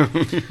do.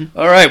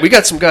 All right, we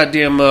got some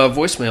goddamn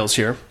voicemails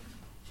here.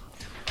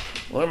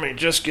 Let me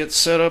just get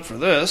set up for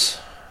this.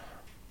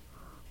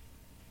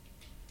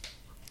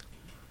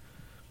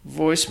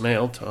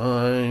 Voicemail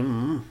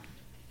time.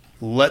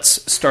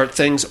 Let's start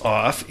things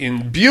off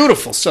in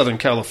beautiful Southern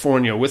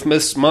California with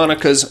Miss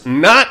Monica's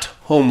not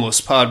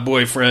homeless pod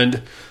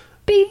boyfriend,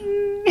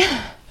 Bing.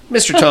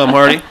 Mr. Tom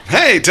Hardy.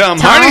 Hey, Tom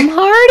Hardy. Tom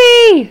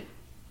Hardy.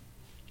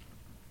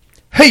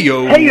 Hey,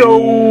 yo. Hey,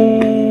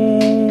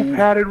 yo.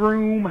 Padded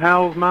room.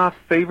 How's my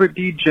favorite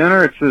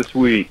degenerates this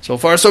week? So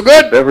far, so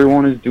good. Hope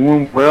everyone is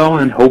doing well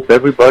and hope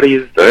everybody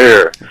is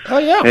there. Oh,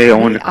 yeah. Hey, I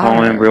wanted to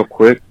call in real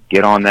quick,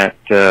 get on that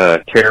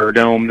Terror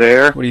Dome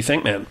there. What do you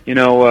think, man? You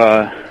know,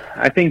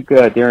 I think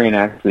Darian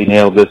actually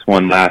nailed this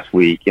one last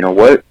week. You know,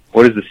 what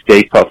has the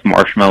Stay Puft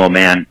Marshmallow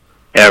Man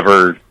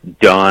ever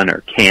done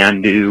or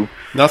can do?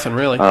 Nothing,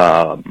 really.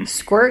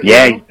 Squirt.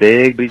 Yeah, he's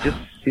big, but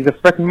he's a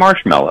freaking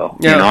marshmallow.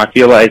 Yeah. You know, I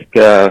feel like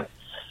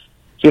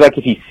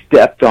if he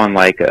stepped on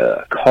like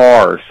a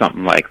car or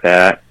something like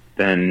that,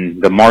 then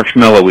the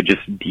marshmallow would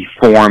just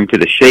deform to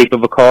the shape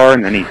of a car,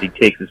 and then he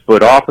takes his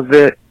foot off of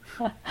it,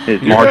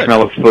 his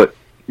marshmallow foot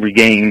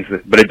regains,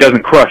 but it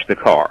doesn't crush the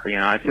car. You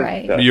know, it's just,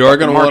 right. You're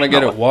going to want to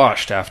get it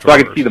washed afterwards. So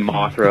I could see the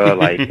Mothra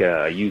like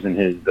using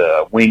his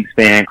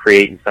wingspan,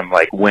 creating some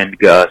like wind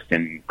gust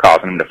and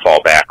causing him to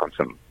fall back on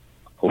some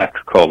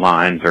electrical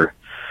lines or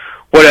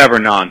whatever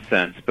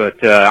nonsense.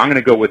 But I'm going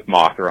to go with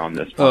Mothra on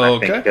this one. Oh,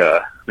 okay.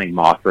 I think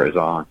Mothra is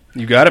on.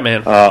 You got it,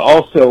 man.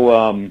 Also,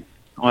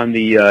 on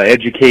the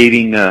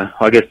educating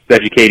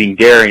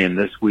Darian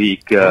this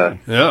week.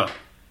 Yeah.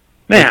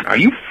 Man, are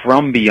you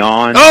from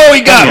beyond? Oh,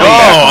 he got it.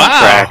 On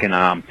track, and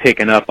I'm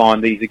picking up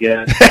on these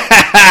again.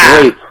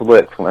 Great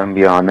flick, From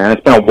Beyond, man.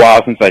 It's been a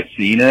while since I've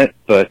seen it,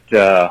 but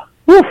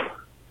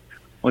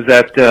was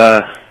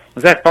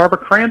that Barbara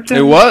Crampton?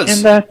 It was.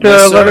 In that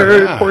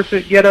leather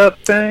corset get-up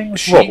thing?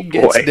 She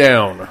gets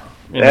down.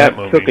 That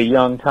took a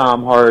young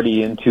Tom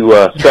Hardy into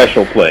a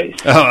special place.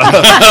 Oh,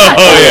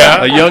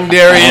 yeah. A young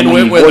Darian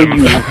went with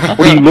him. What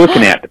are you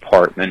looking at,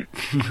 department?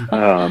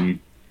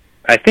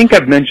 I think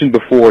I've mentioned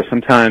before,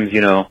 sometimes,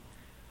 you know,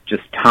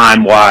 just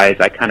time-wise,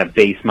 I kind of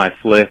base my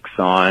flicks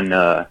on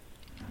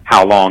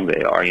how long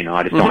they are. You know,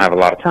 I just don't have a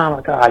lot of time.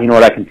 Like, you know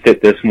what, I can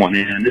fit this one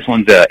in. This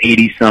one's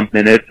 80-something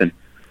minutes, and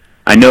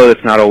I know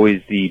that's not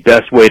always the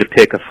best way to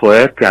pick a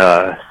flick.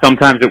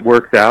 Sometimes it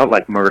works out,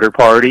 like Murder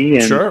Party,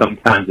 and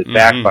sometimes it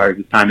backfires.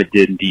 This time it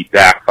did indeed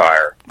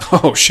backfire.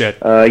 Oh, shit.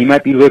 You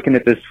might be looking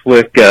at this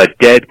flick,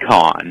 Dead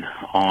Con,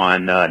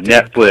 on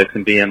Netflix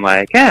and being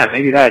like, yeah,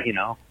 maybe that, you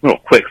know, little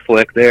quick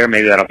flick there,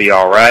 maybe that'll be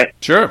all right.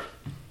 Sure.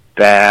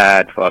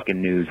 Bad fucking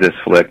news, this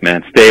flick,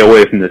 man. Stay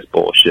away from this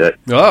bullshit.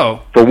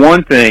 Oh. For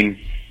one thing,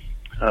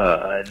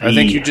 I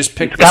think you just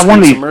picked it's got one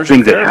of these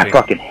things that I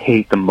fucking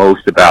hate the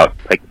most about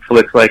like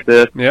flicks like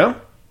this. Yeah?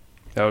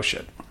 Oh,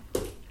 shit.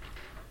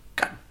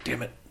 God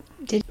damn it.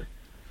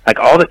 Like,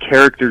 all the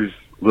characters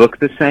look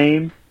the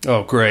same.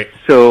 Oh, great.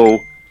 So,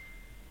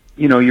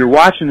 you know, you're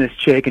watching this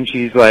chick and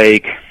she's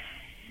like,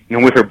 you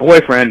know, with her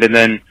boyfriend, and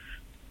then,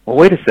 well,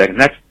 wait a second,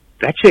 that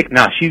chick,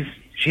 no, she's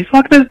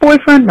fucking his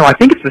boyfriend? No, I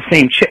think it's the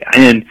same chick.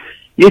 And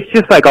it's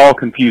just like all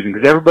confusing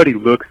because everybody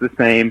looks the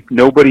same.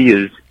 Nobody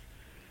is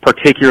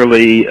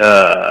particularly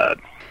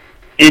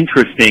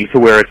interesting to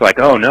where it's like,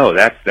 oh no,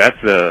 that's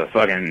a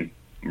fucking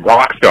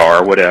rock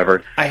star or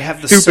whatever. I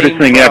have the stupidest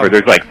thing ever.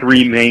 There's like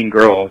 3 main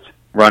girls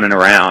running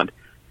around.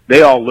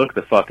 They all look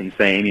the fucking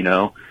same, you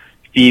know.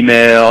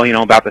 Female, you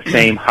know, about the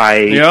same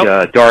height,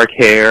 dark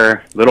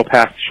hair, little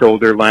past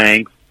shoulder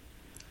length.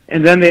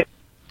 And then they...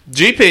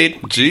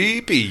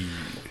 GP.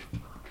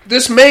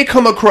 This may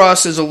come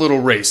across as a little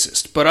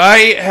racist, but I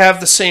have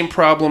the same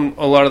problem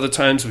a lot of the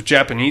times with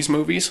Japanese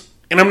movies.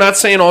 And I'm not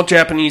saying all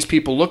Japanese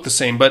people look the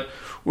same, but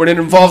when it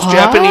involves when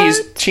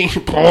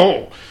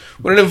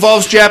it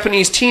involves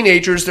Japanese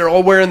teenagers, they're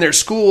all wearing their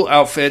school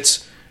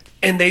outfits,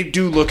 and they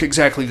do look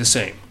exactly the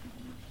same.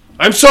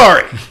 I'm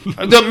sorry.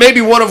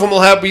 Maybe one of them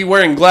will be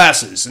wearing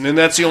glasses, and then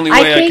that's the only way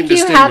I can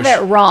distinguish. I think you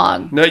have it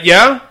wrong. No,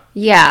 yeah?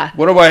 Yeah.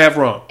 What do I have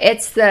wrong?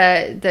 It's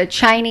the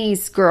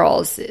Chinese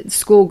girls,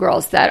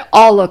 schoolgirls, that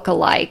all look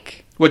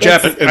alike. What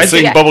Japanese? And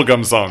sing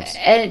bubblegum songs.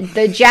 And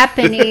the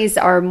Japanese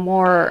are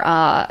more...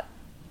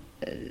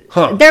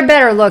 They're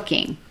better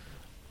looking.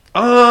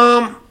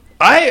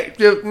 I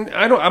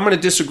don't. I'm going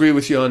to disagree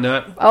with you on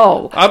that.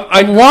 Oh,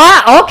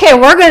 what? Okay,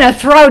 we're going to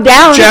throw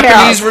down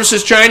Japanese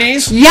versus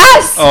Chinese.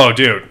 Yes. Oh,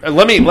 dude,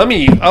 let me.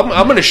 I'm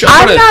going to show.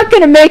 I'm not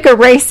going to make a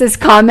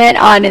racist comment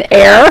on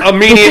air.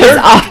 Me neither.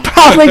 I'll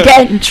probably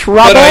get in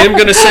trouble. But I am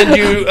going to send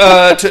you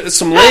to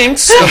some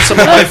links of some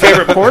of my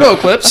favorite porno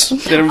clips.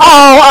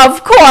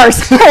 Of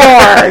course,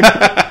 porn.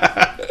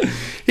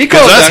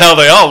 Because that's how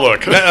they all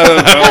look.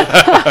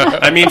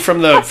 I mean,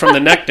 from the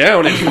neck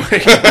down, anyway.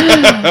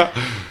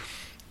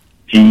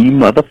 G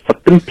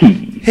motherfucking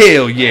P.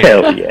 Hell yeah.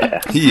 Hell yeah.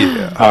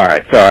 Yeah. All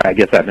right, sorry, I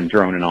guess I've been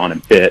droning on a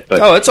bit.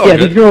 But it's all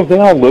good. These girls, they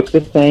all look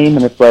the same,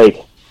 and it's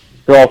like,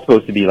 they're all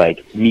supposed to be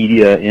like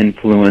media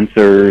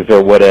influencers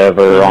or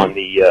whatever on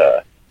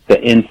the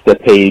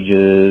Insta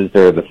pages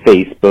or the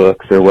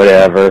Facebooks or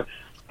whatever,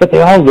 but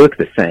they all look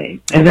the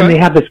same. And then they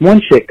have this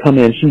one chick come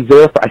in, she's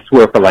there for, I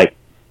swear, for like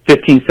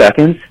 15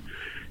 seconds.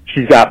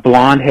 She's got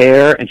blonde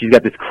hair, and she's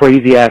got this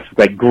crazy-ass,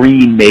 like,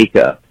 green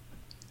makeup.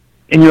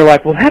 And you're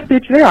like, well, that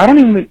bitch there, I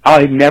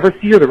never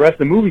see her the rest of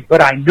the movie, but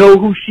I know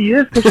who she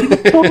is because she's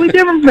totally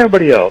different from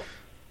everybody else.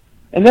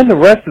 And then the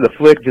rest of the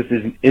flick just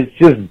is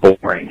just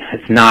boring.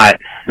 It's not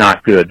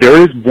good. There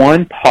is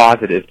one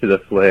positive to the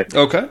flick.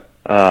 Okay.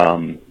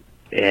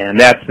 And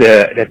that's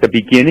at the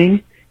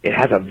beginning, it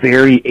has a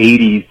very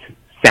 80s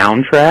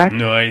soundtrack.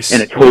 Nice.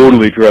 And it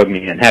totally drug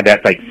me in. Had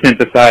that, like,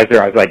 synthesizer.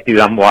 I was like, dude,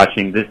 I'm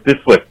watching this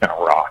flick's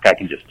gonna rock. I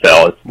can just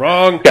tell. It's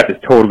got this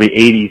totally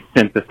 80s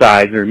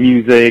synthesizer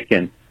music,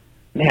 and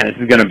man, this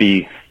is going to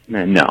be,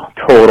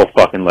 total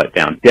fucking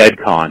letdown. Dead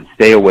con.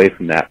 Stay away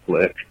from that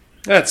flick.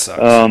 That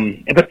sucks.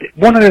 But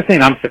one other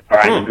thing, I'm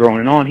sorry, I'm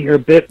droning on here a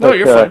bit. No,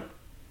 you're fine.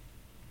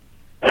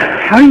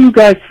 How do you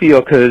guys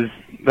feel? Because,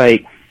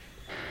 like,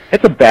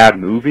 it's a bad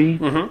movie,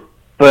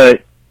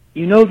 but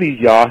these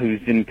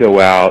yahoos didn't go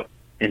out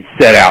and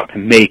set out to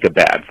make a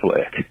bad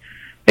flick.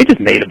 They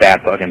just made a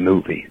bad fucking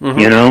movie,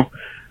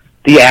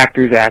 The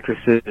actors,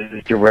 actresses,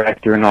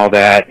 director, and all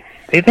that.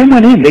 They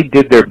went in, they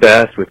did their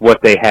best with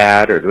what they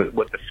had or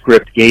what the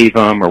script gave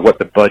them or what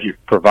the budget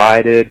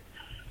provided.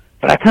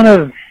 But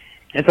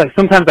it's like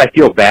sometimes I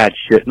feel bad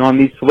shitting on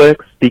these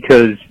flicks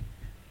because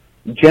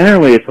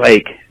generally it's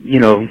like,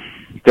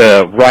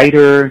 the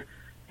writer,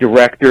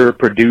 director,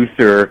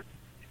 producer,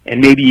 and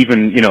maybe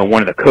even,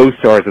 one of the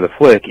co-stars of the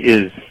flick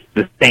is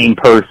the same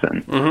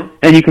person.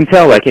 And you can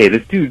tell, like, hey,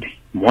 this dude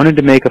wanted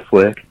to make a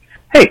flick.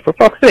 Hey, for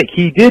fuck's sake,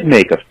 he did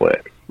make a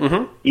flick.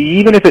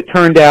 Even if it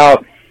turned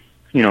out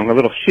a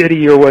little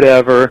shitty or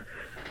whatever,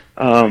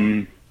 or,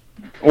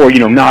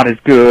 not as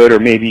good, or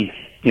maybe,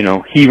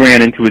 he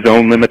ran into his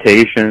own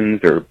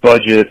limitations or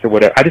budgets or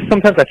whatever.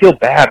 Sometimes I feel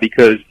bad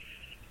because,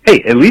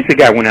 hey, at least the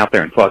guy went out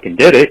there and fucking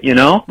did it,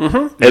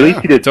 At least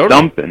he did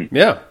something.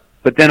 Yeah.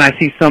 But then I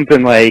see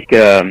something like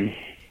Alone,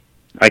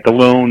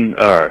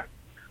 or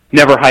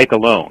Never Hike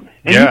Alone.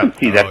 And you can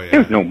see that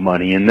there's no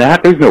money in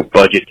that. There's no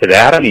budget to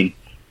that. I mean,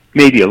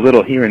 maybe a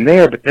little here and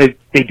there, but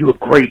they do a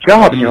great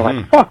job. And you're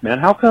like, fuck, man,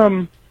 how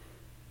come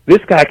this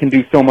guy can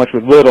do so much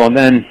with little? And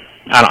then,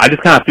 I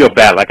just kind of feel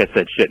bad, like I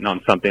said, shitting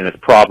on something that's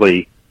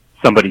probably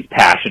somebody's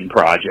passion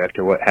project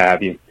or what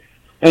have you.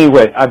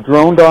 Anyway, I've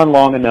droned on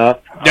long enough.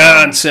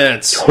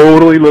 Nonsense.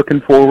 Totally looking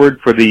forward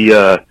for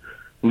the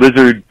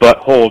lizard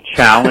butthole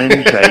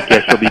challenge. I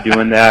guess you'll be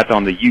doing that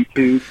on the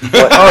YouTube.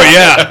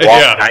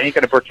 I ain't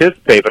going to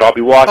participate, but I'll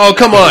be watching. Oh,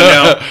 come on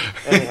now.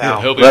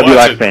 Anyhow, love you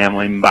like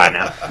family. Bye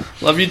now.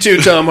 Love you too,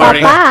 Tom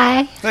Hardy.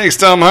 Bye. Thanks,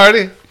 Tom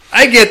Hardy.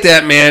 I get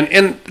that, man.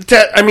 And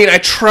I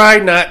try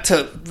not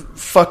to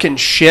fucking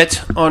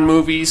shit on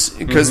movies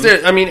because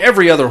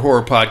every other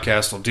horror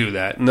podcast will do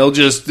that, and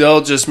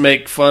they'll just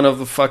make fun of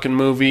the fucking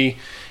movie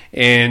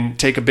and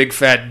take a big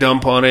fat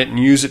dump on it and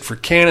use it for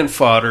cannon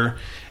fodder.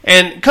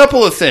 And a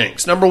couple of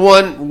things. Number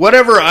one,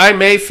 whatever I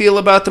may feel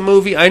about the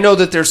movie, I know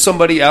that there's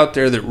somebody out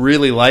there that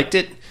really liked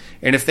it,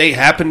 and if they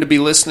happen to be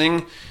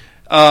listening,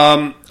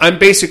 I'm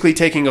basically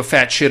taking a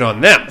fat shit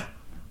on them.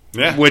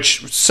 Yeah.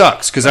 Which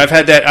sucks because I've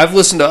had that. I've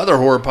listened to other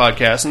horror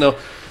podcasts, and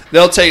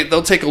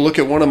they'll take a look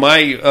at one of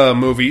my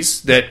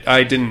movies that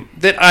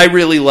I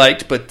really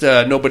liked, but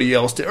nobody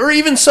else did, or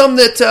even some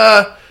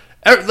that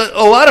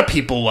a lot of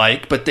people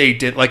like, but they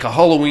did, like a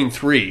Halloween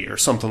 3 or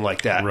something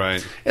like that.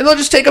 Right. And they'll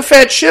just take a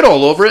fat shit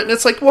all over it, and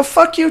it's like, well,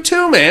 fuck you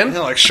too, man. Yeah,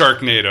 like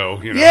Sharknado,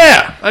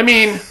 Yeah, I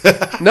mean,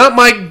 not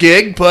my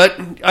gig, but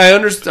I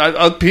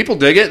understand. People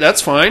dig it.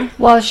 That's fine.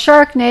 Well,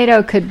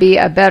 Sharknado could be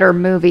a better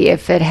movie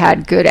if it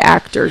had good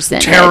actors in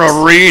it.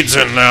 Tara Reid's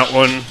in that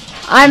one.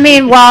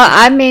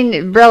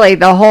 Really,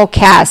 the whole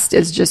cast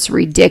is just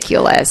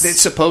ridiculous. It's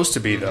supposed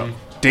to be, though.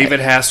 David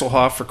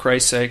Hasselhoff, for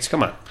Christ's sakes.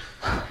 Come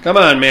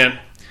on, man.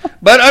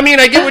 But, I mean,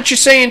 I get what you're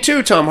saying,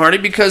 too, Tom Hardy,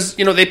 because,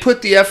 they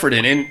put the effort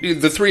in.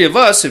 And the three of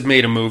us have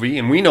made a movie,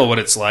 and we know what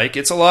it's like.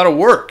 It's a lot of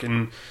work.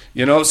 And,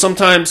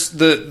 sometimes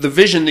the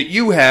vision that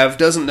you have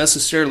doesn't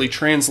necessarily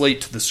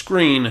translate to the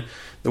screen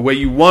the way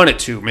you want it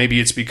to. Maybe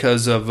it's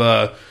because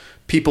of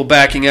people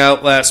backing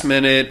out last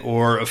minute,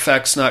 or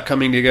effects not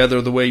coming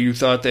together the way you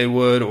thought they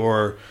would,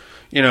 or,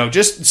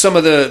 just some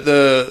of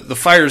the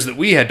fires that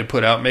we had to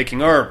put out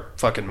making our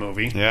fucking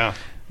movie. Yeah.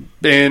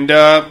 And,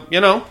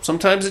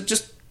 sometimes it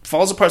just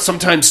falls apart.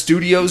 Sometimes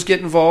studios get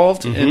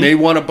involved, and they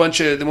want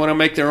to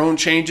make their own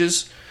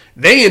changes.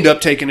 They end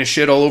up taking a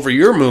shit all over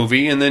your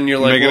movie, and then you're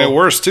like, making it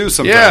worse too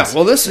sometimes. Yeah,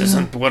 well, this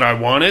isn't what I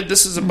wanted.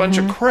 This is a bunch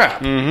of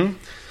crap.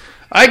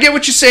 I get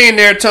what you're saying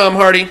there, Tom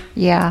Hardy.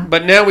 Yeah.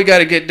 But now we got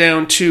to get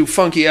down to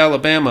funky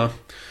Alabama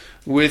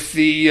with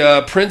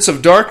the Prince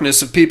of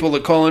Darkness of people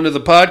that call into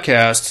the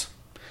podcast.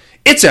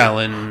 It's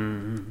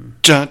Alan.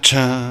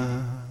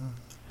 Cha-cha.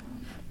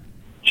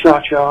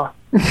 Cha-cha.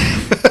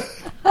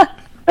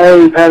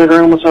 Hey, Patty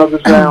Room, what's up?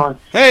 This is Alan.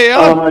 Hey,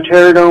 Alan.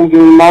 Pterodome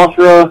game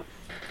Mothra.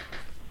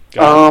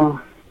 I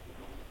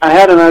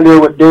had an idea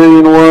what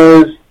Darien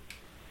was.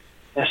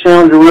 It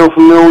sounds real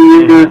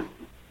familiar,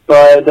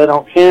 but that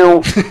don't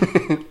count.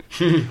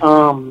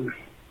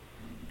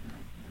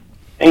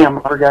 Damn,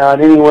 I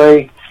forgot.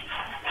 Anyway,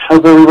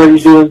 hope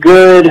everybody's doing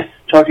good.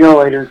 Talk to y'all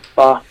later.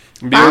 Bye.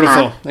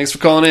 Beautiful. Bye. Thanks for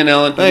calling in,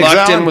 Alan. Thanks,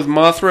 Locked Alan. in with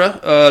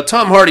Mothra.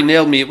 Tom Hardy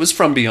nailed me. It was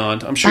From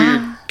Beyond. I'm sure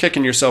you're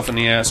kicking yourself in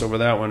the ass over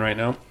that one right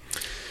now.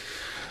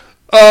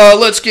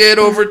 Let's get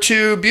over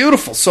to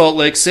beautiful Salt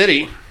Lake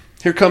City.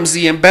 Here comes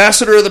the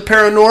ambassador of the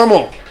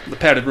paranormal, the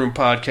Padded Room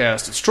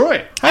Podcast. It's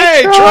Troy.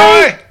 Hey,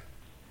 Troy.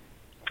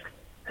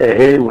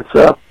 Hey, what's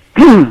up?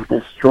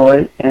 It's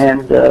Troy,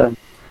 and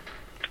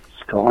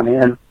just calling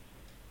in.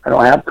 I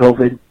don't have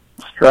COVID.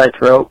 It's dry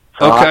throat.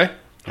 It's Okay.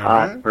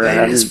 hot. We're It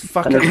at is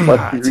fucking 100+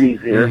 hot.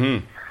 degrees here.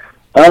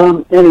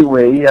 Mm-hmm.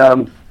 Anyway,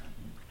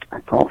 I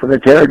call for the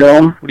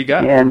Pterodome. What do you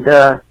got? And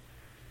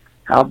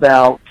how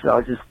about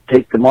I'll just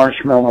take the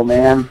Marshmallow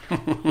Man.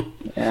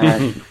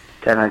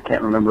 And I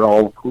can't remember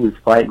all who was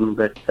fighting,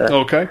 but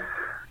Okay.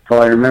 that's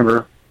all I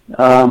remember.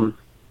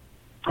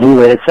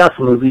 Anyway, it's South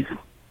movies.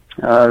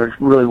 There's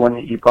really one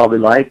that you probably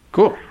like.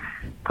 Cool.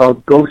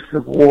 Called Ghosts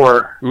of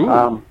War. Ooh.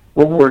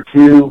 World War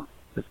II.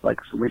 It's like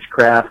some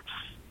witchcraft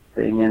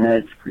thing in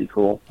it. It's pretty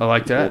cool. I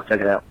like that. Cool.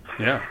 Check it out.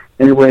 Yeah.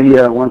 Anyway,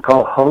 one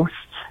called Host.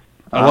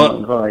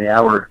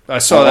 I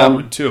saw that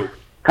one too.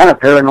 Kind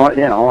of paranoid,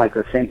 like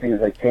the same thing as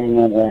like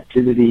Paranormal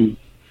Activity,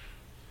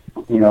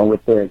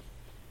 with the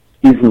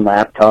using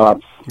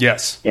laptops,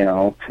 Yes.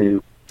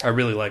 to I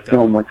really like that.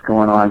 film what's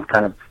going on.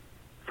 Kind of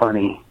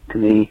funny to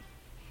me,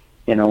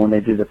 when they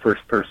do the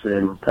first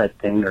person type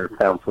thing or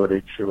found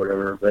footage or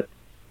whatever. But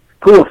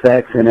cool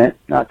effects in it.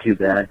 Not too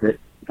bad, but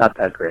not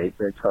that great,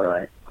 but it's all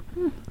right.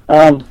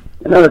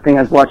 Another thing,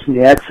 I was watching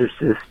The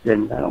Exorcist,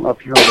 and I don't know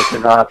if you know this or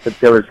not, but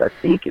there was, I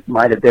think it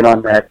might have been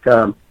on that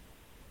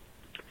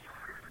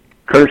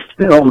Cursed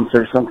Films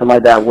or something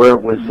like that, where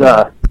it was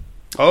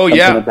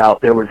something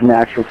about there was an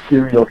actual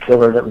serial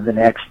killer that was an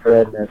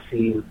extra in the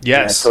scene.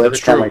 Yes, so every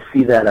that's time true. I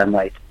see that, I'm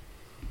like,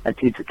 that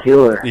dude's a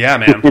killer. Yeah,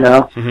 man.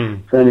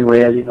 Mm-hmm. So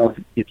anyway, I didn't know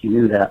if you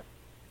knew that.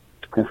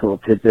 That's a little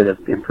tidbit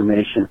of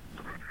information.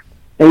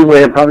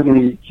 Anyway, I'm probably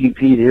going to use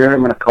GP here. I'm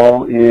going to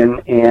call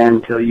in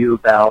and tell you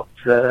about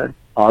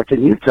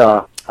Ogden,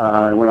 Utah.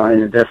 I went on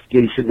an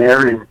investigation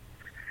there in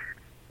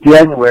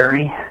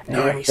January.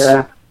 Nice.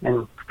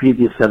 And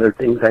previous other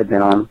things I've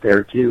been on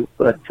there too,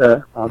 but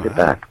I'll get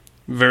back.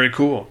 Very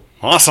cool.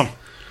 Awesome.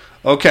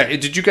 Okay.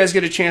 Did you guys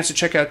get a chance to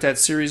check out that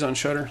series on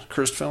Shudder,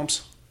 Cursed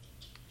Films?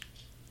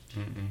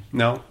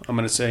 No? I'm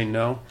going to say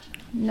no.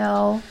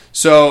 No.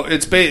 So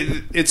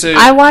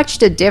I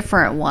watched a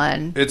different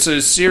one. It's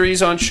a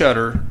series on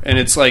Shudder, and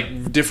it's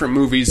like different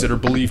movies that are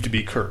believed to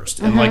be cursed,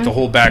 and like the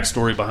whole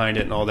backstory behind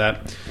it and all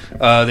that.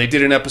 They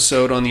did an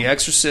episode on The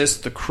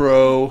Exorcist, The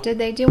Crow. Did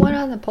they do one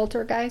on the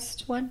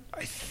Poltergeist one?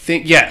 I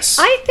think yes.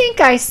 I think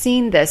I've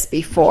seen this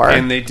before.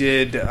 And they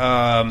did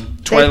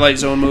Twilight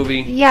Zone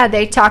movie. Yeah,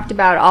 they talked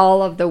about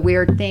all of the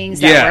weird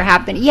things that were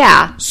happening.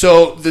 Yeah.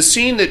 So the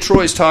scene that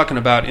Troy's talking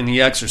about in The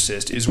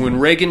Exorcist is when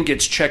Reagan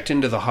gets checked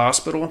into the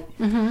hospital.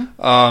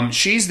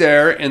 She's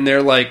there, and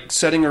they're like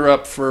setting her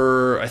up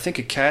for, I think,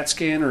 a CAT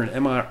scan or an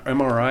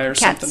MRI or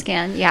something. CAT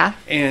scan, yeah.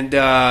 And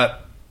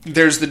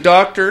there's the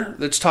doctor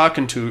that's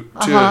talking to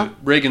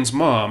Reagan's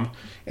mom,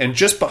 and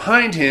just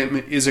behind him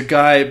is a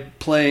guy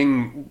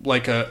playing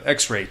like a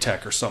X-ray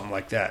tech or something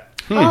like that.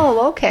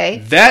 Oh, okay.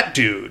 That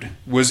dude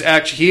was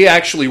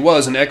actually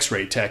was an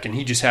X-ray tech, and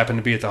he just happened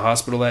to be at the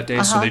hospital that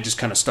day, so they just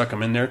kind of stuck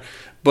him in there.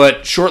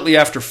 But shortly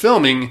after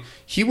filming,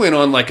 he went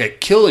on like a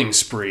killing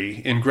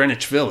spree in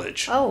Greenwich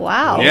Village. Oh,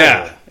 wow.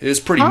 Yeah, it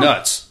was pretty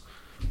nuts.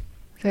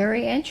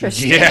 Very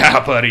interesting.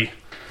 Yeah, buddy.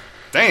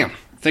 Damn.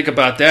 Think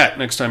about that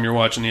next time you're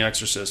watching The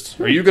Exorcist.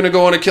 Are you going to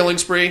go on a killing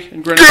spree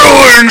in Greenwich?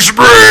 Killing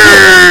spree!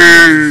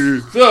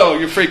 Oh,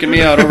 you're freaking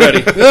me out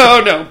already.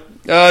 Oh,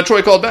 no.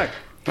 Troy called back.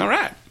 All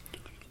right.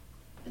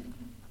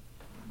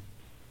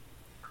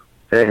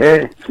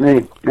 Hey, it's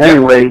me.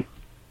 Anyway,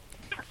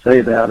 tell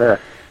you about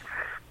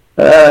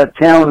a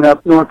town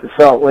up north of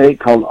Salt Lake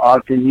called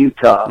Ogden,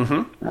 Utah.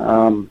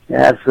 Mm-hmm. It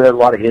has a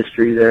lot of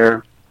history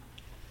there.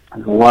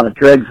 There's a lot of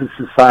dregs of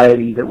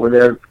society that were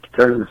there at the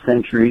turn of the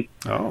century.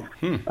 Oh.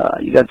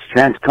 You got the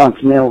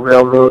Transcontinental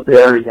Railroad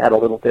there. You had a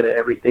little bit of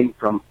everything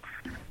from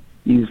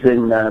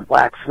using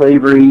black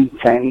slavery,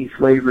 Chinese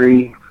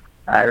slavery,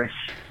 Irish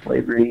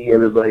slavery,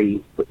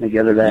 everybody putting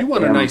together that you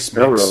want a nice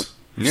railroad.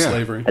 Mix.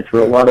 Slavery. That's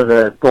where a lot of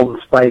the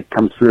Golden Spike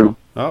comes through.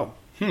 Oh.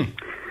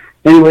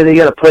 Anyway, they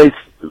got a place,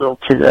 a little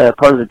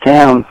part of the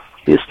town,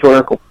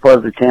 historical part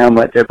of the town,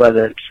 right there by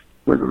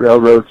where the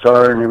railroads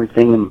are and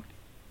everything. And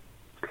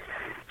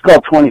it's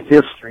called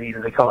 25th Street,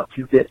 or they call it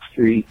 2-Bit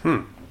Street.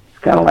 It's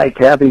kind of like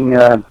having,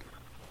 I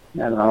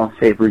don't know,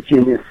 say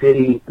Virginia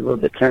City, a little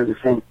bit turn of the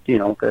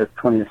the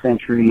 20th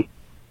century.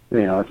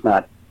 It's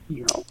not,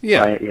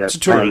 Yeah, it's a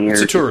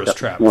tourist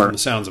trap from the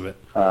sounds of it.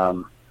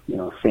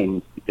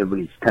 Same,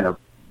 everybody's kind of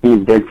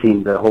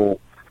reinventing the whole,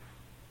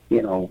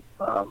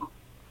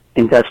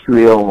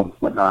 industrial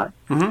whatnot.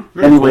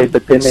 Anyway,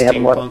 but then they have a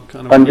lot of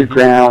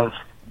underground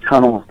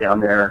tunnels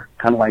down there,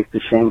 kind of like the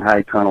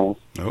Shanghai tunnels.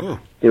 Oh.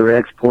 They were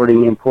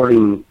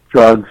importing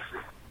drugs,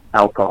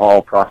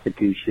 alcohol,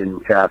 prostitution,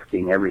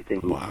 trafficking,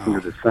 everything under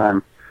the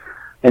sun.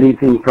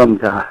 Anything from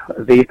to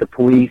evade the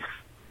police,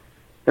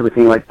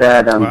 everything like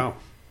that. Wow.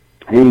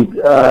 And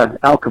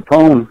Al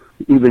Capone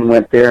even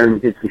went there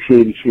and did some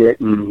shady shit,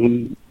 and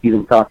he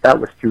even thought that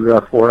was too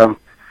rough for him.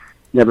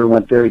 Never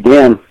went there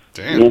again.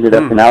 Damn. He ended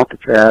up in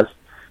Alcatraz.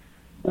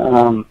 I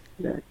don't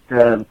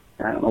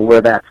know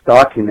where that's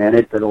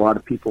documented, but a lot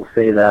of people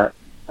say that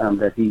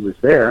he was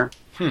there.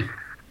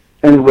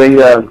 Anyway,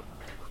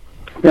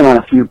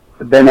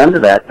 been under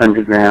that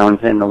underground,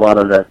 and a lot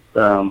of the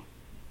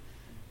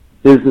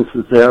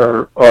businesses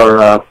there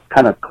are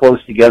kind of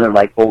close together,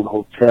 like old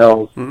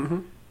hotels,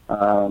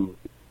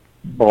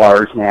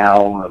 bars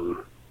now,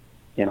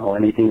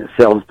 anything that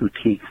sells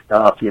boutique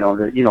stuff,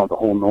 the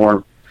whole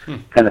norm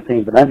kind of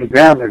thing. But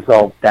underground, there's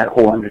that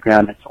whole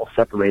underground that's all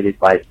separated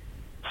by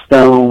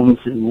stones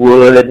and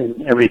wood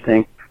and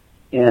everything.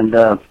 And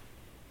so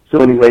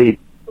anyway,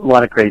 a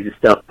lot of crazy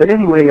stuff. But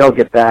anyway, I'll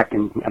get back,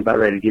 and I'm about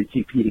ready to get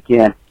GP'd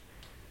again.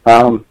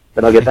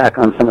 But I'll get back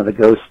on some of the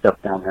ghost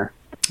stuff down there.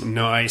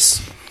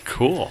 Nice.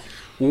 Cool.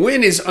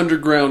 When is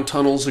underground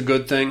tunnels a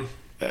good thing?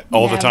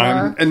 All the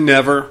time? And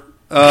never.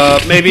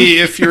 Maybe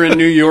if you're in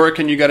New York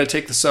and you got to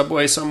take the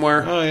subway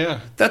somewhere. Oh, yeah.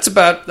 That's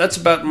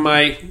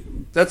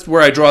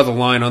where I draw the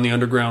line on the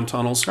underground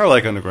tunnels. I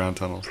like underground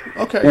tunnels.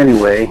 Okay.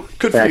 Anyway,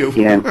 good back for you.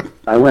 Again,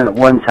 I went at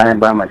one time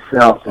by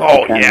myself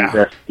to kind of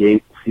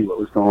investigate, see what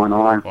was going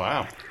on.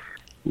 Wow.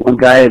 One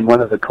guy in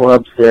one of the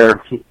clubs there,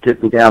 he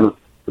took me down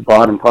the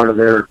bottom part of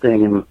their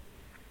thing and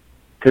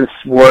could have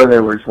swore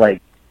there was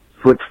like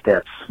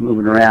footsteps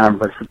moving around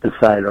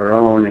beside our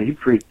own, and he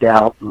freaked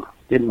out and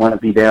didn't want to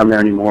be down there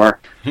anymore.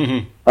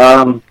 Anyway,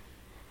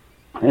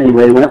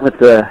 went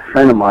with a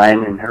friend of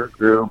mine and her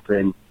group,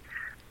 and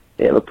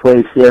they have a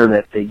place there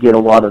that they get a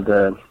lot of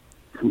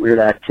some weird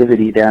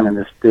activity down in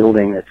this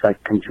building that's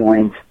like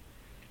conjoined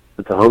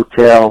with the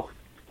hotel.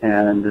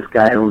 And this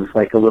guy owns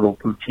like a little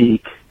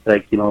boutique,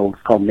 like,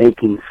 it's called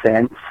Making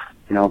Sense,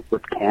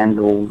 with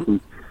candles. And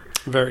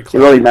very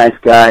cool. A really nice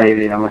guy,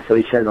 so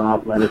he shut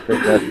off, let us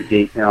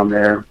investigate down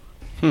there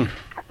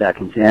back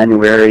in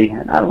January.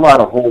 Not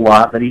a whole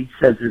lot, but he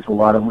says there's a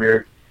lot of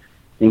weird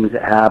things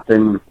that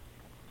happen.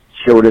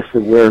 Showed us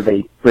where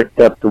they bricked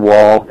up the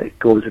wall that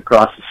goes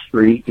across the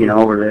street,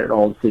 where it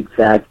all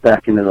zigzags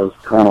back into those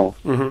tunnels.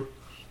 It's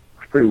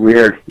pretty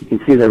weird. You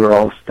can see they were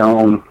all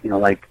stone,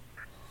 like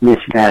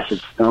mishmash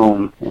of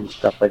stone and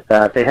stuff like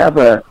that. They have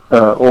a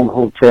old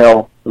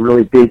hotel, a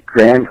really big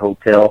grand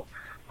hotel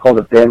called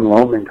the Ben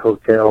Lomond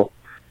Hotel.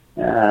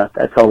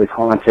 That's always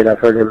haunted. I've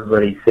heard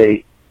everybody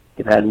say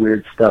they've had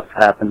weird stuff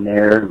happen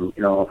there. And,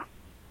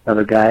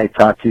 another guy I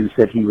talked to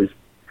said he was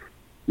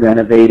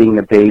renovating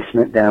the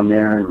basement down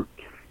there, and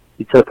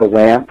he took a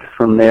lamp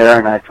from there,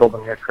 and I told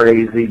him they're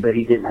crazy, but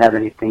he didn't have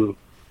anything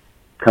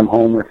come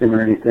home with him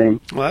or anything.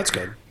 Well, that's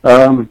good.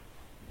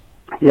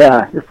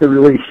 Yeah, just a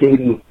really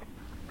shady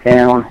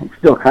town. It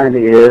still kind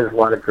of is. A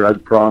lot of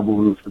drug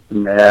problems with the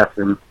meth,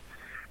 and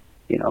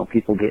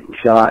people getting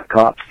shot,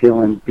 cops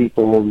killing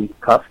people,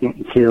 and cops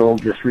getting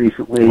killed just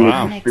recently.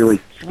 Wow. It's really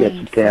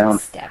sketchy town.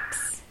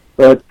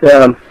 But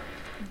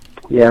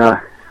yeah,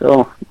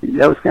 so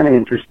that was kind of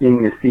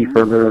interesting to see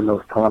further in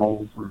those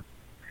tunnels, and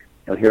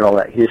hear all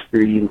that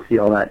history and see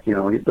all that.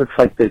 It looks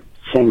like the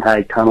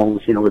Shanghai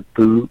tunnels, with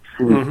boots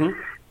and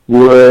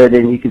wood,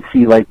 and you can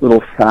see like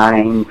little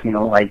signs,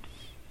 like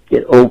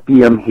get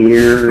opium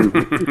here, and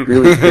it's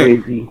really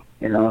crazy,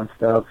 and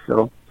stuff.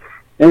 So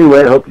anyway,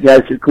 I hope you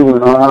guys are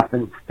cooling off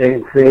and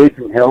staying safe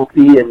and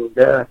healthy, and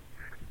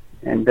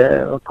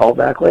I'll call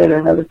back later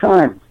another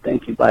time.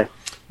 Thank you. Bye.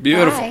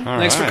 Beautiful.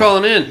 Thanks for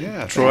calling in,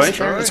 Troy. There's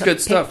That's good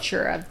stuff.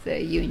 Picture of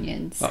the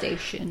Union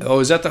Station. Oh,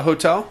 is that the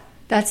hotel?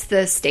 That's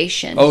the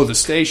station. Oh, the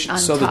station.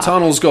 So top. The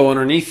tunnels go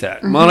underneath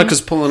that. Mm-hmm.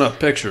 Monica's pulling up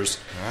pictures,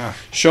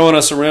 showing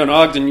us around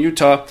Ogden,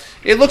 Utah.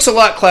 It looks a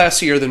lot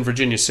classier than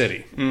Virginia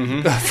City.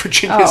 Mm-hmm.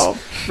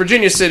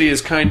 Virginia City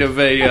is kind of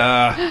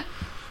a,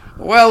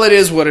 well, it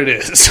is what it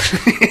is.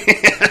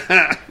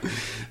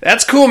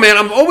 That's cool, man.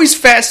 I'm always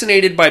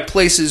fascinated by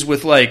places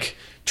with, like,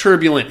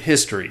 turbulent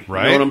history.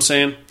 Right. You know what I'm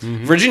saying?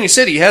 Mm-hmm. Virginia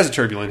City has a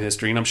turbulent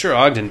history, and I'm sure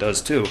Ogden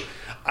does, too.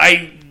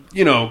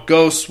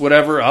 Ghosts,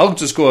 whatever, I'll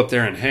just go up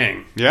there and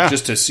hang. Yeah.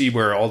 Just to see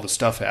where all the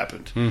stuff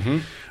happened. Mm-hmm.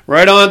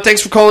 Right on.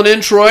 Thanks for calling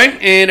in, Troy.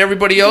 And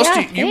everybody else,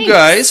 you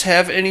guys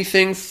have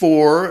anything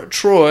for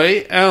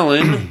Troy,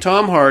 Alan,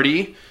 Tom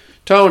Hardy,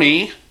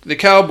 Tony, the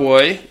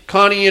Cowboy,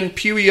 Connie and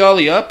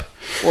Puyallup,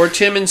 or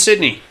Tim and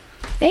Sydney?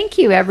 Thank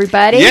you,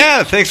 everybody.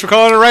 Yeah, thanks for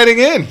calling and writing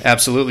in.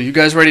 Absolutely. You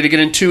guys ready to get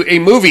into a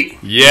movie?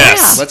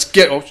 Yes. Let's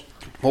get... Oh,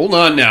 hold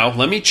on now.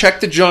 Let me check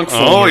the junk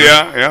folder. Oh,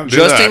 yeah.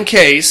 Just in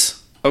case...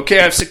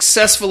 Okay, I've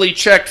successfully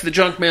checked the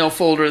junk mail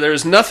folder.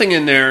 There's nothing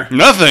in there.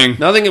 Nothing?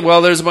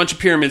 Well, there's a bunch of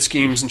pyramid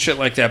schemes and shit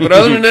like that. But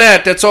other than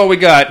that, that's all we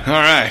got. All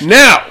right.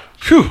 Now,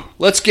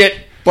 let's get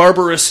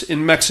barbarous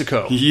in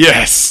Mexico.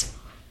 Yes.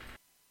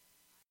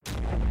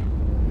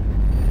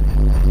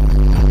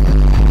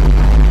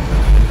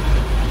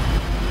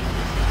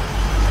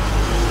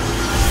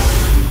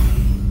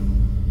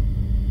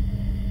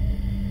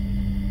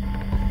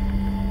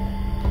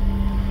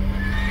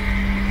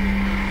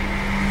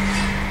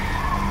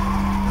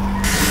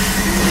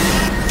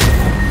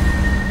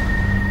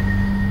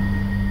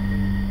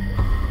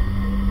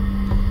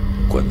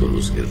 Cuando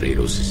los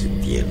guerreros se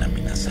sentían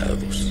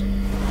amenazados,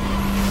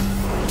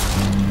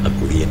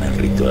 acudían al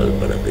ritual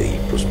para pedir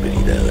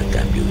prosperidad a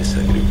cambio de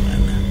sangre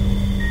humana.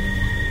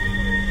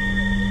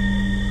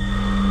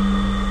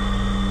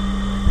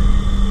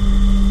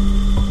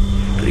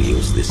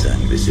 Ríos de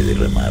sangre se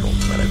derramaron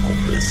para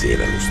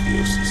complacer a los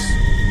dioses.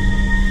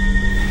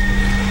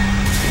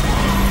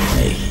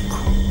 México.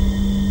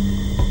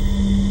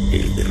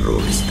 El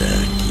terror está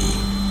aquí.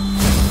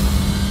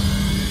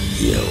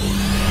 Y ahora.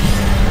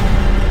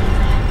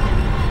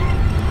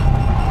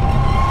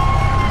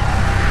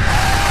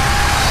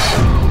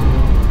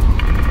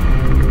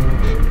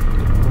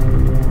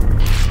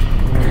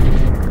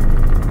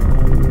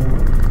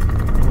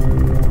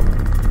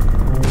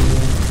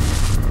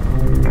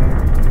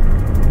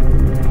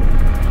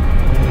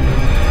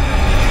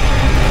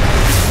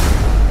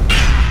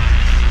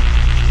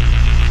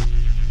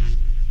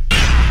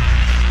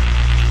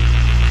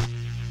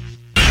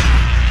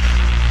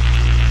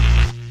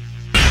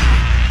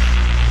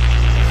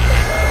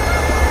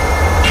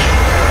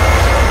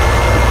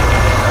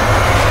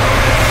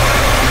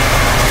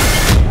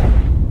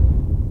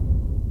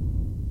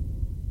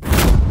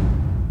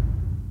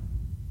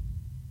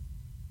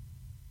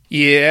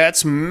 Yeah,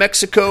 it's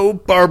Mexico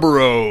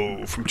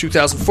Barbaro from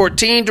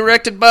 2014,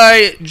 directed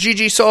by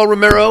Gigi Saul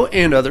Romero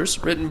and others,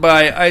 written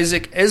by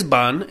Isaac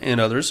Esban and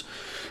others.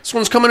 This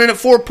one's coming in at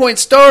 4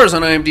 stars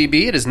on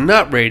IMDb. It is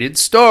not rated.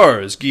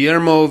 Stars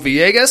Guillermo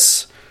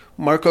Villegas,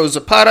 Marco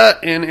Zapata,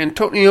 and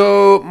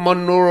Antonio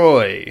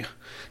Monroy.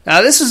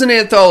 Now, this is an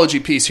anthology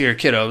piece here,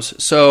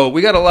 kiddos, so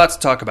we got a lot to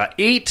talk about.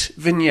 8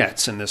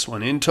 vignettes in this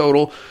one in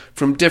total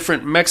from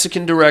different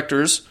Mexican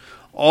directors.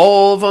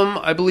 All of them,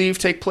 I believe,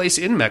 take place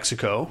in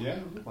Mexico. Yeah,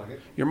 like it.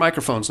 Your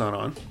microphone's not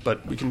on,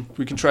 but we can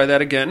try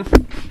that again.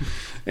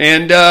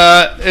 And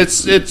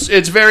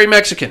it's very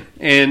Mexican,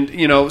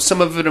 and some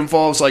of it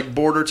involves like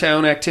border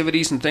town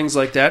activities and things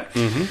like that.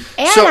 Mm-hmm.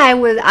 And so, I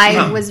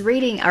was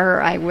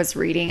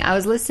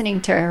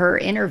listening to her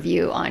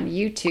interview on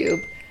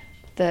YouTube.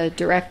 The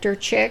director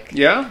chick.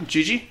 Yeah,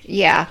 Gigi?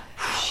 Yeah.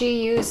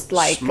 She used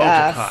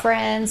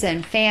friends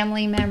and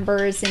family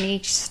members in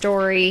each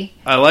story.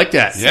 I like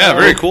that. Yeah,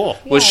 very cool.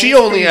 Well, she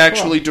only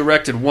actually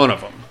directed one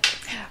of them.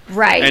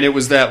 Right. And it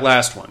was that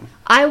last one.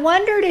 I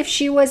wondered if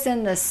she was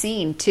in the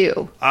scene,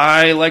 too.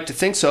 I like to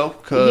think so.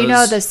 You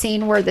know the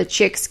scene where the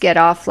chicks get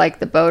off like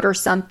the boat or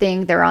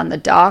something? They're on the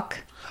dock?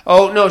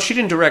 Oh, no, she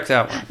didn't direct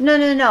that one.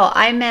 No.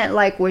 I meant,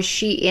 was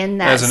she in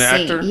that scene? As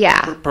an actor?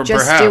 Yeah,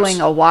 just perhaps. doing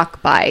a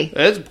walk by.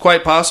 It's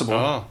quite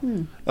possible.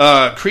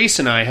 Oh. Crease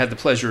and I had the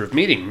pleasure of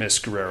meeting Miss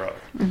Guerrero.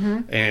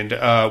 Mm-hmm.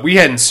 And we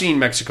hadn't seen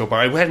Mexico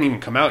Barbaro. It hadn't even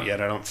come out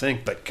yet, I don't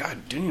think. But, God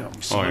damn.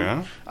 Oh,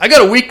 yeah? I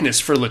got a weakness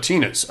for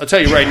Latinas. I'll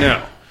tell you right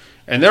now.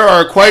 And there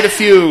are quite a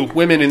few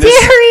women in this.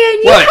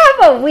 Darian, you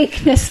have a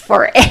weakness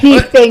for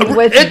anything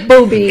with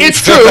boobies.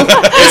 It's true.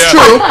 It's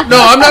true.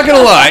 No, I'm not going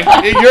to lie.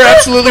 You're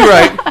absolutely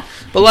right.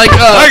 But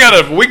I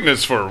got a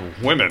weakness for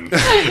women. Yeah,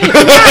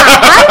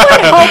 I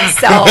would hope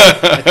so.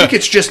 I think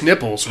it's just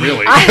nipples,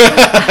 really.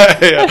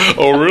 Yeah.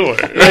 Oh, really?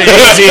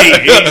 Easy.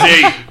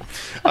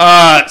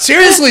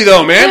 Seriously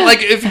though, man,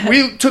 if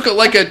we took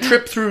a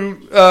trip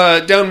through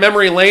down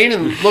memory lane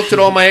and looked at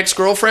all my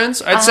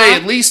ex-girlfriends, I'd say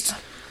at least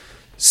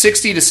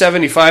 60 to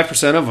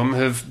 75% of them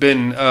have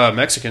been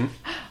Mexican.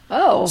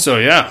 Oh. So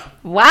yeah.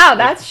 Wow,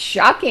 that's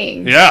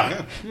shocking.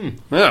 Yeah.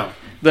 Yeah.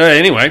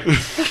 Anyway.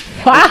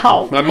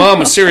 Wow. My mom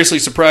was seriously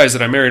surprised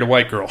that I married a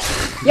white girl.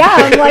 Yeah,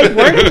 I'm like,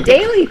 where did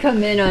Daly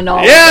come in on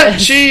all yeah,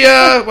 this? she,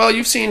 well,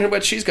 you've seen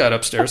what she's got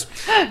upstairs.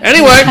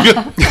 Anyway.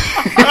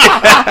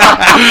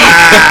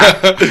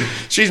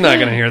 She's not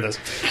going to hear this.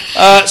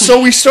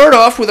 So we start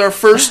off with our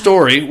first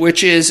story,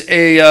 which is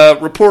a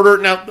reporter.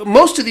 Now,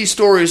 most of these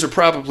stories are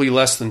probably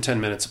less than 10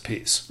 minutes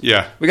apiece.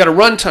 Yeah. We got a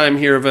runtime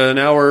here of an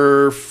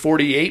hour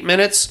 48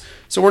 minutes,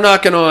 so we're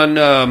knocking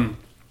on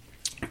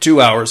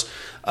 2 hours.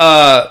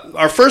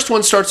 Our first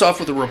one starts off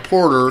with a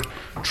reporter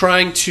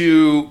trying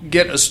to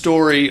get a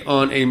story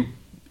on a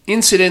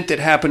incident that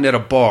happened at a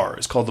bar.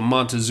 It's called the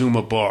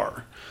Montezuma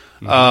Bar.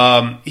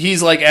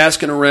 He's like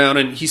asking around,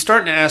 and he's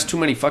starting to ask too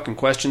many fucking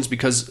questions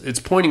because it's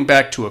pointing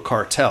back to a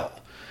cartel.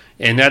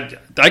 And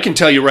that I can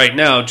tell you right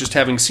now, just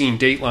having seen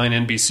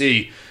Dateline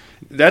NBC,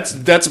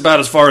 that's about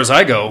as far as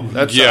I go.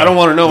 I don't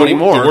want to know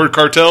anymore. The word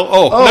cartel?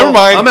 Oh, never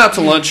mind. I'm out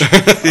to lunch.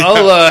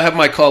 I'll have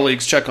my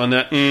colleagues check on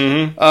that.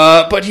 Mm-hmm.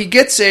 But he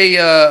gets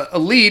a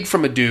lead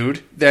from a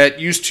dude that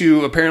used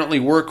to apparently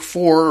work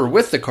for or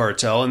with the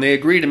cartel, and they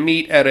agree to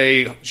meet at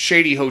a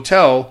shady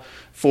hotel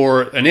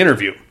for an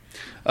interview.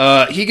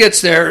 He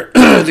gets there,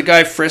 the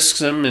guy frisks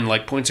him and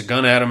like points a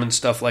gun at him and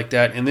stuff like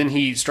that, and then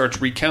he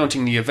starts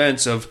recounting the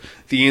events of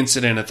the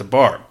incident at the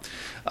bar.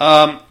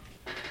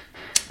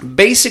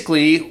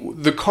 Basically,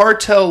 the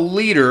cartel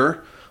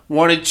leader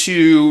wanted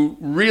to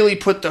really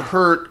put the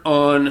hurt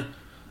on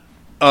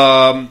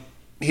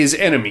his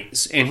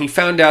enemies, and he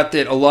found out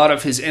that a lot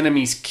of his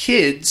enemies'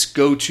 kids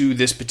go to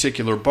this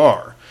particular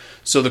bar.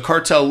 So the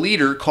cartel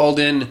leader called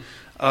in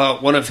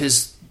one of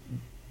his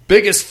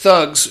biggest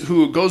thugs,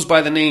 who goes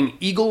by the name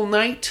Eagle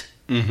Knight,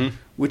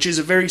 which is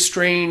a very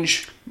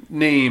strange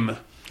name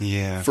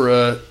for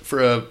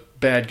a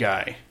bad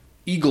guy.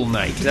 Eagle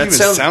Knight. That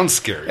sounds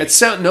scary. It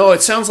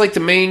sounds like the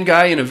main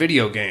guy in a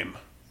video game.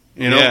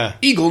 You know, Yeah.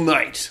 Eagle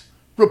Knight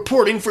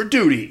reporting for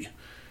duty.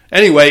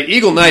 Anyway,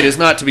 Eagle Knight is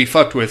not to be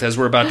fucked with, as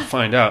we're about to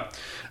find out.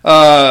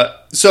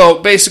 So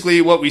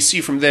basically, what we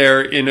see from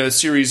there in a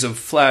series of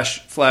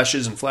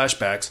flashes and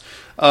flashbacks,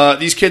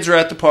 these kids are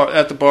at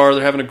the bar.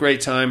 They're having a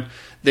great time.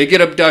 They get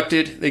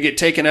abducted. They get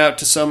taken out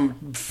to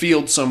some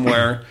field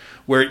somewhere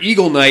where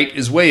Eagle Knight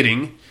is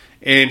waiting,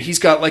 and he's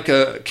got like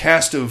a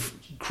cast of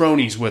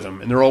cronies with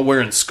him, and they're all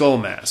wearing skull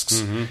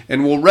masks.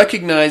 And we'll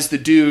recognize the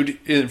dude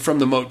from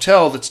the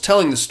motel that's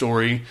telling the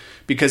story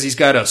because he's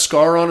got a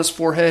scar on his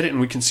forehead, and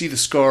we can see the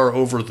scar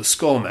over the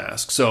skull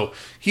mask. So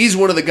he's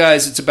one of the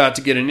guys that's about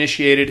to get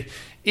initiated.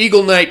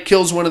 Eagle Knight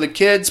kills one of the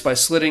kids by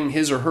slitting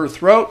his or her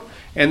throat,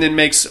 and then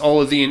makes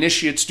all of the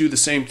initiates do the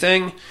same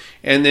thing.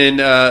 And then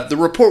at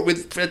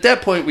that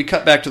point, we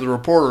cut back to the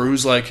reporter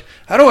who's like,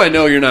 how do I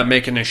know you're not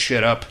making this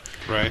shit up?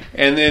 Right.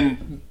 And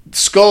then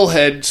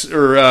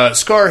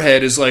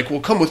Scarhead is like, well,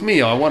 come with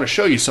me. I want to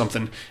show you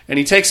something. And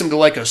he takes him to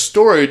like a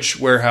storage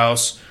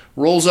warehouse,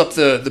 rolls up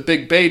the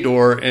big bay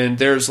door, and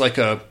there's like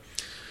a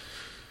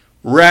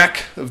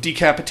rack of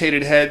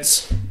decapitated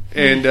heads.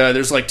 And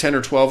there's like 10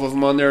 or 12 of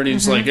them on there. And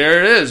he's like,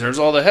 there it is. There's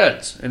all the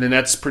heads. And then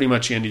that's pretty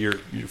much the end of your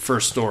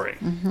first story.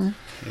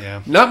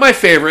 Yeah. Not my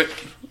favorite.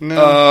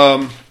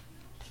 No.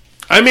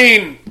 I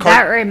mean...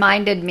 that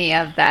reminded me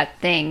of that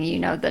thing,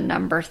 the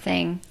number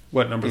thing.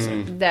 What number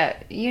thing?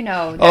 That,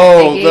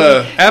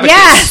 the abacus.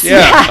 Yes, Yeah.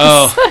 yes.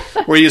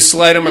 Oh, where you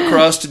slide them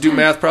across to do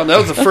math problems. That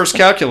was the first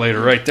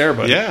calculator right there,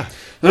 buddy. Yeah.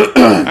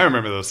 I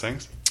remember those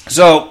things.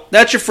 So,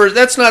 that's your first...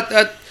 That's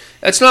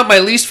not my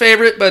least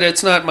favorite, but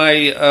it's not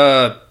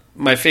my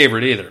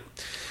favorite either.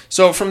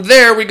 So, from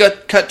there, we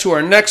got cut to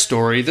our next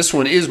story. This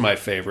one is my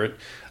favorite.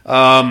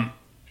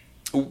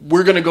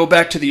 We're going to go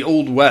back to the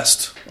Old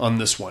West on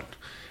this one.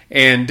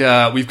 And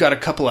we've got a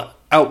couple of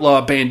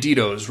outlaw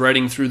banditos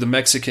riding through the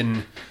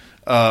Mexican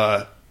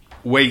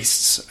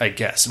wastes, I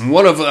guess. And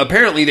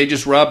apparently they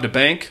just robbed a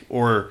bank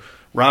or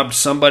robbed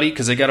somebody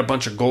because they got a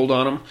bunch of gold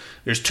on them.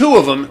 There's two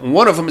of them, and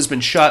one of them has been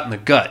shot in the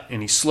gut,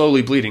 and he's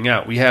slowly bleeding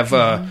out. We have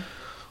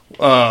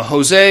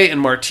Jose and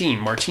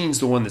Martin. Martin's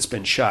the one that's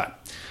been shot.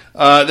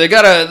 They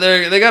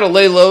gotta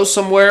lay low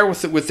somewhere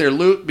with their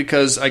loot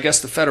because I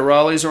guess the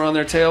federales are on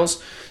their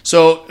tails.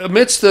 So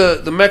amidst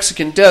the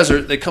Mexican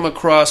desert, they come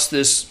across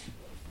this,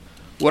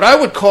 what I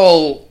would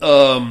call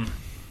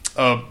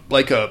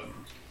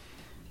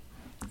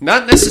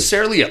not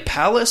necessarily a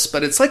palace,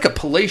 but it's like a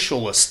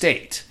palatial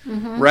estate,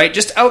 right?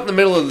 Just out in the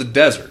middle of the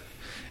desert,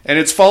 and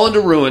it's fallen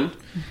to ruin.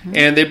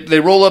 And they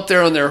roll up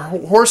there on their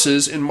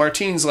horses, and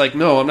Martin's like,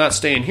 "No, I'm not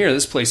staying here.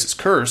 This place is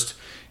cursed."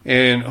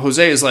 And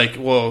Jose is like,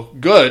 well,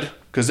 good,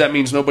 because that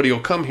means nobody will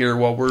come here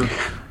while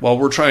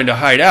we're trying to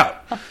hide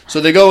out. So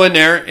they go in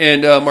there,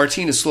 and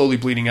Martin is slowly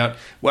bleeding out.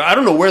 Well, I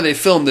don't know where they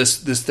filmed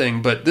this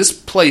thing, but this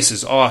place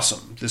is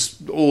awesome. This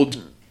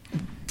old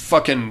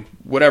fucking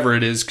whatever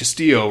it is,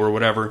 Castillo or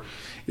whatever.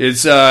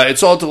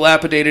 It's all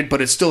dilapidated,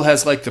 but it still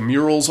has like the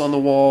murals on the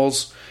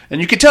walls,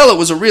 and you could tell it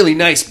was a really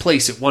nice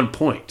place at one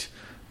point.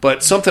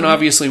 But something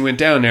obviously went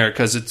down there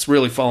because it's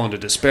really fallen to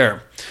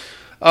despair.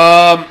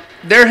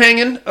 They're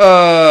hanging.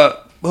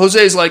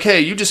 Jose's like,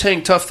 hey, you just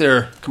hang tough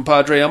there,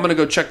 compadre. I'm going to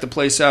go check the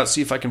place out,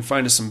 see if I can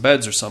find us some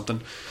beds or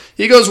something.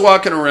 He goes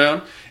walking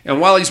around, and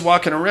while he's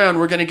walking around,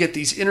 we're going to get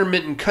these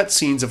intermittent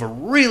cutscenes of a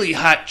really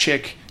hot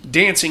chick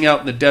dancing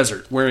out in the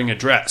desert wearing a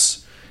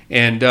dress.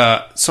 And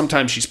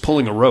sometimes she's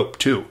pulling a rope,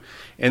 too.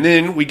 And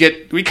then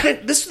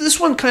this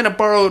one kind of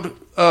borrowed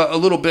a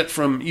little bit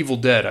from Evil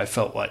Dead, I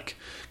felt like.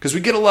 Because we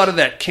get a lot of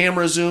that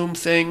camera zoom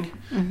thing,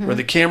 where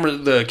the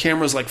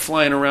camera's like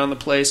flying around the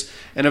place,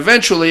 and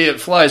eventually it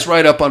flies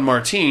right up on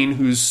Martine,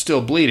 who's still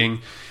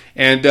bleeding,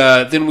 and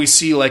then we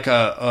see like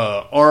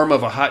a arm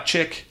of a hot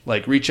chick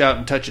like reach out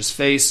and touch his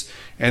face,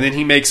 and then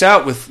he makes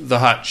out with the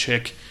hot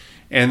chick,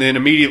 and then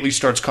immediately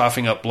starts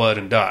coughing up blood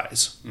and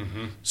dies.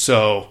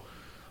 So,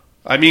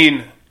 I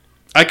mean,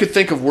 I could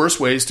think of worse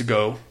ways to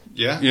go.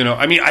 Yeah.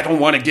 I mean, I don't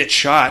want to get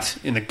shot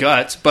in the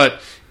gut,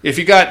 but if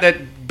you got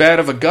that bad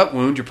of a gut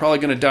wound, you're probably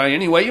going to die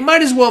anyway. You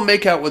might as well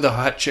make out with a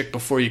hot chick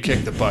before you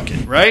kick the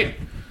bucket, right?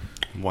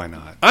 Why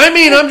not? I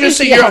mean, I'm just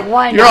saying,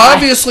 you're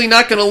obviously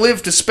not going to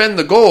live to spend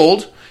the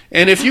gold,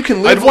 and if you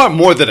can live... I'd want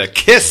more than a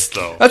kiss,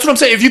 though. That's what I'm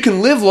saying. If you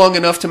can live long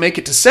enough to make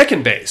it to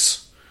second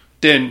base,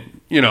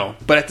 then,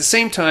 but at the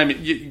same time,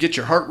 you get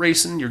your heart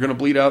racing, you're going to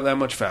bleed out that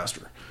much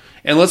faster.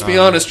 And let's be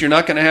honest, you're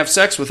not going to have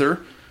sex with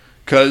her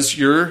because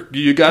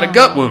you got a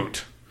gut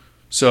wound.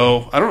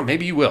 So, I don't know.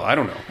 Maybe you will. I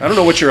don't know. I don't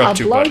know what you're up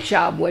to. A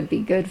blowjob would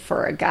be good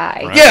for a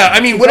guy. Right. Yeah, I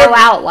mean, whatever. Go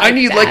out like I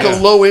need that. like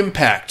a low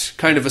impact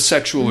kind of a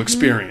sexual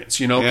experience,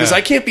 because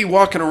I can't be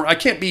walking around. I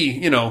can't be,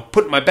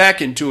 putting my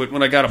back into it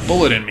when I got a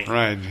bullet in me.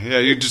 Right. Yeah,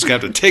 you just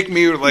have to take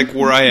me like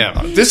where I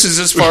am. This is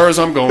as far as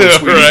I'm going,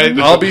 sweetie. Right.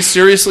 I'll be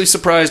seriously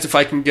surprised if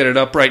I can get it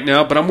up right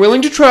now, but I'm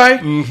willing to try.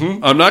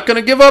 I'm not going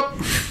to give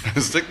up.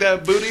 Stick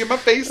that booty in my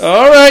face.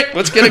 All right,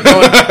 let's get it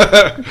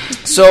going.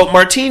 So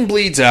Martine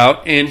bleeds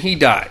out and he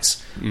dies.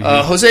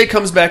 Jose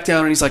comes back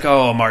down and he's like,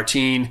 oh,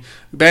 Martine,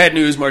 bad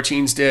news,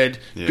 Martine's dead.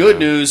 Yeah. Good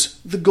news,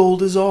 the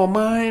gold is all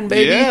mine,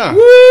 baby. Yeah. Woo!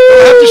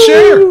 I have to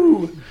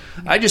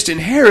share. I just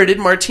inherited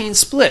Martine's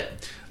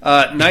split.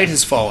 Night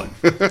has fallen.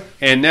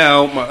 And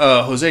now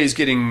Jose's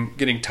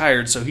getting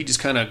tired, so he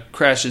just kind of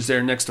crashes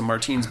there next to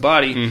Martine's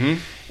body.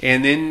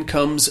 And then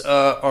comes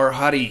our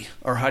hottie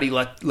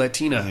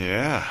Latina,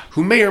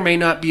 who may or may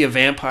not be a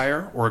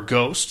vampire or a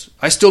ghost.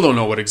 I still don't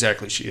know what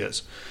exactly she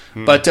is.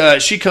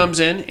 But she comes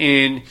in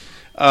and...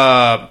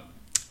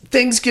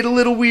 things get a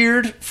little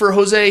weird for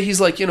Jose. He's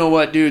like, you know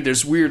what, dude,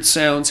 there's weird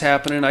sounds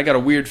happening. I got a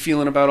weird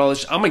feeling about all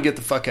this. I'm going to get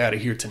the fuck out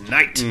of here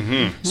tonight.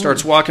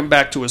 Starts walking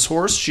back to his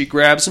horse. She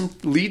grabs him,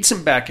 leads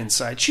him back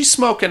inside. She's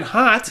smoking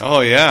hot.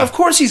 Oh, yeah. Of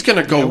course he's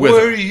going to go with her.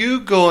 Where are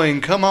you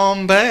going? Come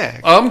on back.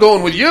 I'm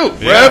going with you.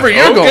 Wherever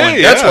you're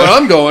going. That's where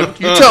I'm going.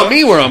 You tell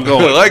me where I'm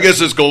going. Well, I guess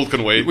this gold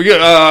can wait. We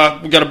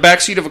got a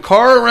backseat of a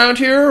car around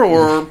here,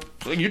 or...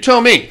 You tell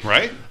me.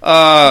 Right.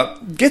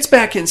 Gets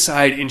back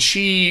inside, and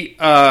she...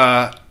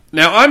 now,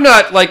 I'm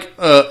not, like,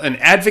 an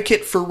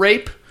advocate for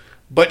rape,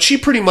 but she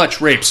pretty much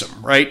rapes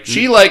him, right?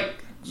 She, like,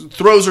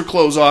 throws her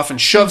clothes off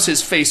and shoves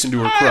his face into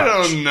her crotch. I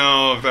don't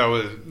know if that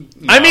was...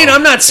 No. I mean,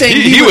 I'm not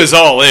saying... He was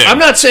all in. I'm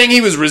not saying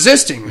he was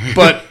resisting,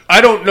 but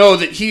I don't know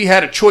that he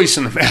had a choice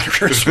in the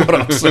matter, is what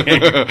I'm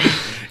saying.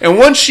 And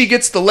once she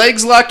gets the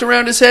legs locked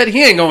around his head,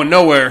 he ain't going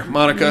nowhere,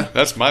 Monica.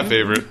 That's my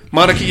favorite.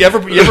 Monica, you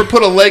ever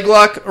put a leg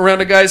lock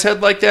around a guy's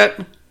head like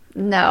that?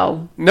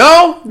 No.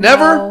 No?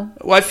 Never? No.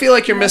 Well, I feel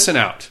like you're missing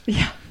out.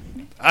 Yeah.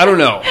 I don't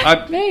know.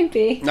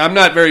 Maybe. I'm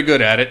not very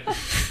good at it,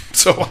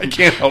 so I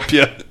can't help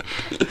you.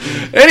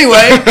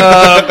 Anyway.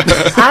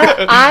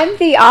 I'm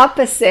the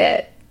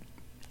opposite.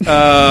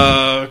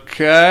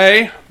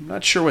 Okay. I'm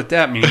not sure what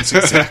that means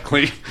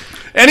exactly.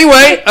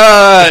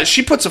 Anyway,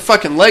 she puts a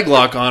fucking leg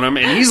lock on him,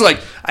 and he's like,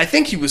 I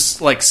think he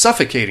was like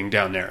suffocating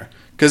down there.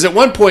 Because at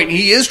one point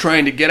he is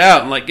trying to get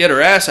out and like get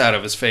her ass out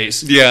of his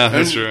face. Yeah,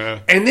 that's true. Yeah.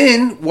 And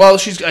then while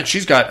she's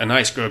got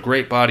a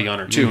great body on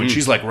her too, and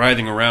she's like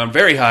writhing around,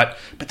 very hot.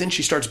 But then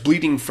she starts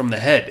bleeding from the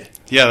head.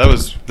 Yeah, that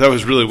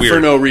was really weird for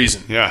no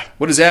reason. Yeah,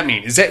 what does that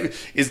mean? Is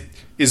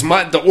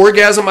the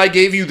orgasm I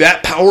gave you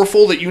that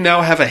powerful that you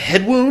now have a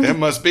head wound? It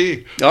must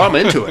be. Oh, I'm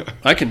into it.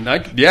 I can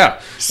yeah.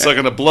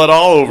 Sucking the blood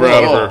all over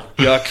out of her.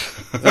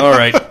 Yuck. All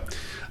right.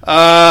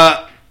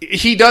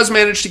 He does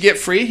manage to get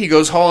free. He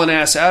goes hauling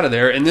ass out of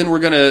there, and then we're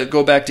going to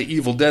go back to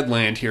Evil Dead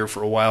land here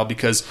for a while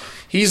because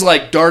he's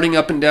like darting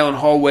up and down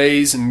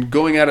hallways and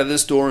going out of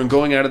this door and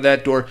going out of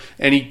that door,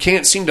 and he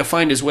can't seem to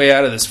find his way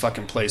out of this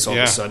fucking place all of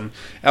a sudden.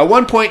 At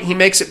one point, he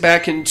makes it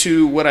back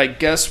into what I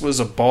guess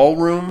was a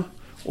ballroom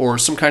or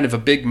some kind of a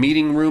big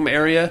meeting room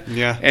area,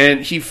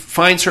 and he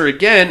finds her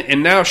again,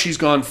 and now she's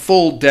gone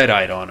full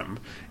dead-eyed on him.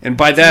 And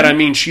by that, I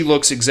mean she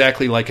looks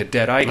exactly like a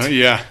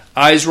deadite.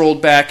 Eyes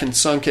rolled back and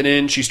sunken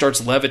in. She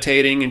starts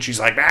levitating, and she's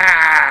like,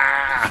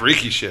 ah!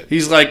 Freaky shit.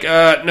 He's like,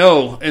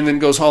 no, and then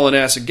goes hauling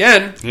ass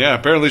again. Yeah,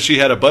 apparently she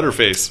had a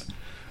butterface.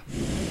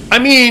 I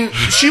mean,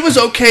 she was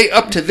okay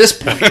up to this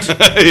point.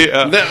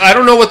 I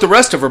don't know what the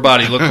rest of her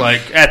body looked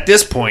like at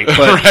this point,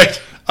 but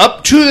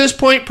up to this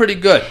point, pretty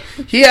good.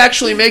 He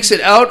actually makes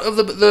it out of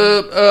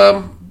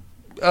the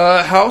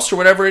house or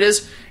whatever it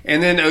is.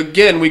 And then,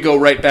 again, we go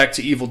right back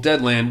to Evil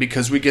Dead land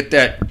because we get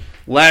that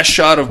last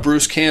shot of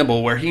Bruce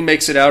Campbell where he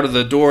makes it out of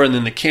the door and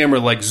then the camera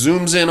like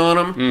zooms in on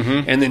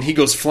him and then he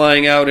goes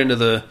flying out into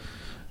the,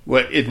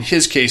 what in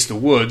his case the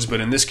woods, but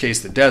in this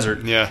case the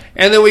desert. Yeah.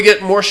 And then we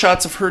get more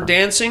shots of her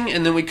dancing,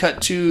 and then we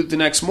cut to the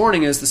next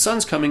morning as the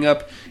sun's coming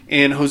up,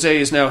 and Jose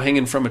is now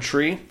hanging from a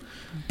tree,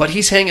 but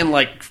he's hanging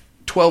like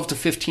 12 to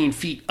 15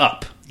 feet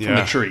up from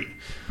the tree.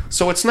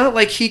 So it's not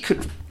like he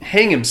could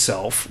hang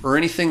himself or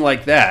anything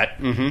like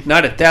that,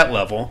 not at that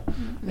level,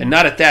 and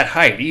not at that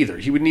height either.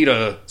 He would need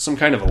some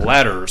kind of a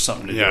ladder or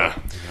something to do it.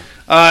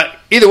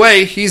 Either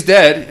way, he's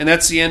dead, and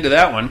that's the end of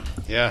that one.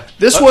 Yeah.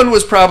 This one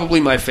was probably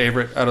my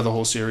favorite out of the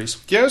whole series.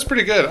 Yeah, it was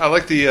pretty good. I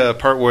like the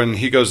part when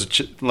he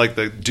goes, like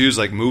the dude's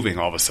like moving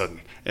all of a sudden.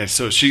 And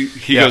so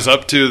he goes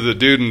up to the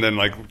dude and then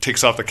like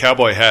takes off the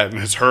cowboy hat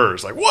and it's her.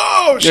 It's like,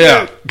 whoa,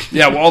 shit.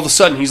 Yeah, well, all of a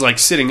sudden he's like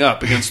sitting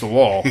up against the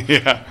wall.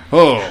 Yeah.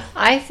 Oh.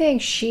 I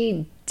think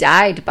she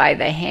died by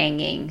the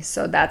hanging,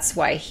 so that's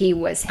why he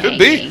was hanging. Could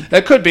be.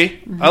 That could be.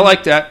 I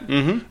like that.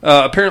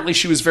 Apparently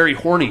she was very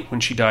horny when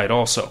she died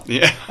also.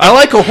 Yeah. I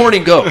like a horny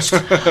ghost.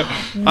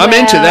 I'm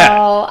into that.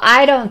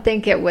 I don't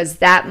think it was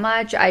that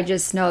much. I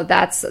just know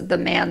that's the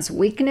man's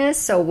weakness,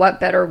 so what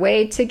better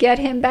way to get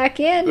him back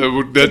in?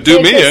 That'd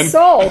do me in.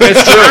 Soul.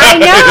 It's true. I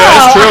know.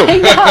 That's true. I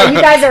know. You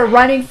guys are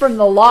running from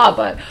the law,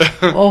 but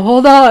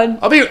hold on.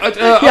 I'm going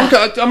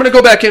to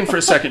go back in for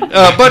a second.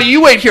 Buddy,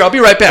 you wait here. I'll be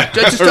right back.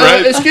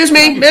 Excuse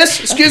me,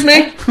 miss. Excuse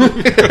me.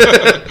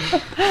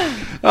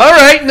 All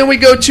right, and then we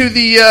go to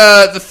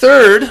the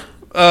third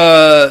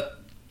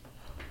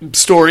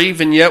story,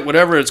 vignette,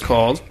 whatever it's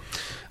called.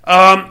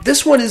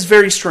 This one is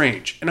very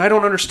strange, and I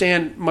don't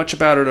understand much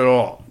about it at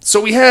all.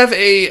 So we have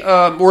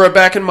we're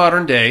back in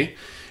modern day,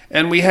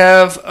 and we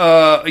have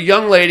a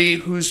young lady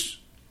who's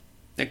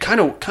kind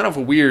of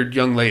a weird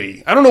young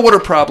lady. I don't know what her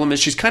problem is.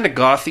 She's kind of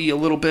gothy a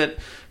little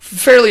bit,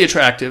 fairly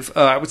attractive.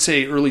 I would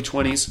say early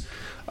 20s.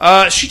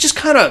 She just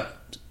kind of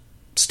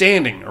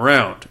standing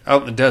around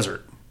out in the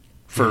desert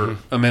for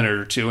a minute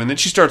or two, and then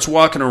she starts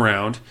walking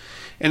around,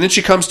 and then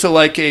she comes to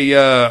like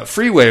a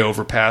freeway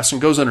overpass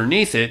and goes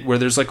underneath it where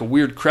there's like a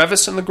weird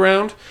crevice in the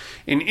ground,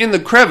 and in the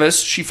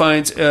crevice she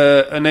finds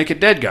a naked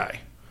dead guy.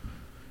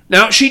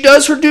 Now, she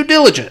does her due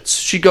diligence.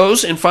 She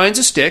goes and finds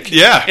a stick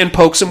and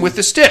pokes him with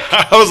the stick.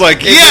 I was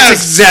like, yes!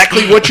 That's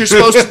exactly what you're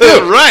supposed to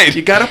do. Right.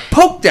 You gotta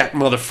poke that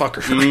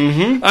motherfucker.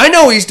 I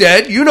know he's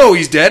dead. You know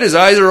he's dead. His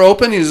eyes are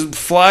open. His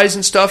flies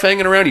and stuff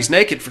hanging around. He's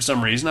naked for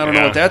some reason. I don't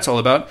know what that's all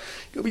about.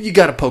 You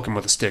gotta poke him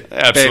with a stick.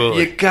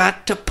 Absolutely. Babe. You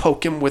got to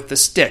poke him with the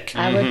stick.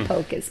 I would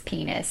poke his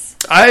penis.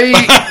 All right.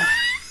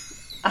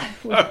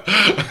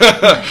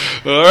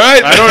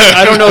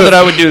 I don't know that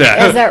I would do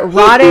that. Is it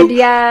rotted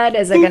yet?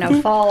 Is it going to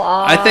fall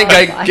off? I think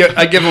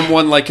I give him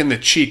one like in the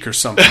cheek or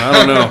something. I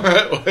don't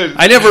know.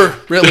 I never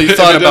really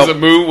thought about. Does it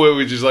move where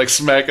we just like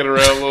smack it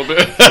around a little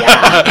bit?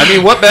 Yeah. I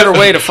mean, what better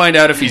way to find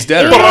out if he's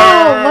dead or not?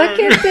 Oh, look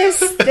at this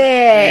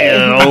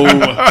thing.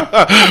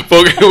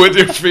 Poke it with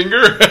your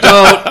finger?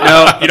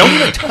 No, you don't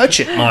want to touch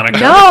it, Monica.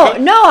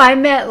 No, I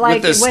meant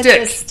like with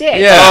the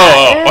stick.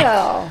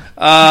 Yeah.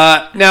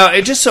 Now,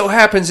 it just so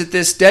happens that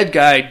this dead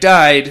guy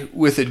died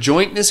with a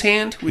joint in his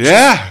hand, which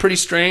is pretty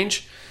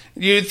strange.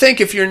 You'd think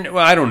if you're...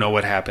 Well, I don't know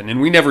what happened,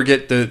 and we never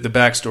get the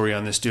backstory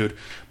on this dude.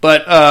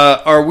 But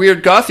our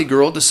weird gothy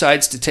girl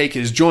decides to take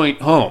his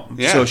joint home.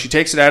 Yeah. So she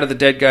takes it out of the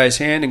dead guy's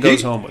hand and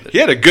goes home with it. He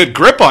had a good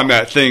grip on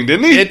that thing,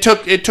 didn't he? It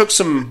took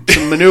some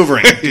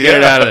maneuvering to get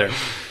it out of there.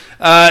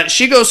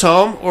 She goes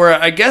home, or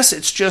I guess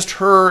it's just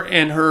her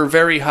and her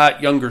very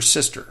hot younger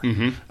sister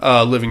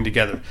living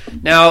together.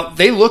 Now,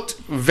 they looked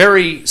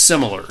very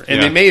similar,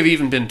 and they may have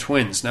even been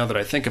twins now that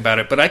I think about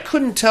it, but I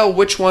couldn't tell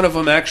which one of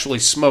them actually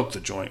smoked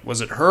the joint.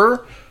 Was it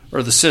her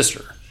or the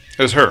sister?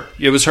 It was her.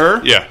 It was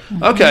her? Yeah.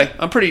 Okay,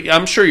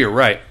 I'm sure you're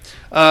right.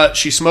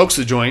 She smokes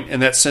the joint,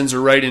 and that sends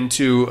her right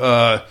into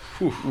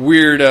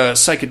weird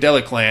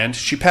psychedelic land.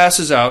 She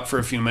passes out for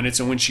a few minutes,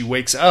 and when she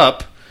wakes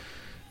up,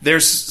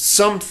 there's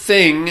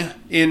something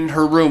in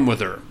her room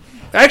with her.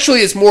 Actually,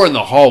 it's more in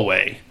the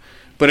hallway,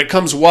 but it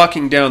comes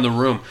walking down the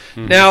room.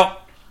 Now,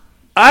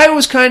 I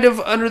was kind of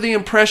under the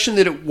impression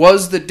that it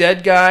was the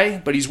dead guy,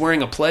 but he's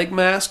wearing a plague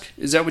mask.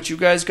 Is that what you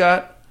guys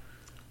got?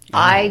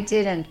 I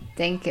didn't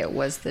think it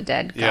was the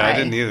dead guy. Yeah, I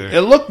didn't either.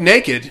 It looked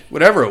naked,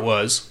 whatever it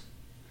was.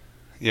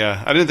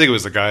 Yeah, I didn't think it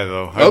was the guy,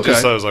 though. I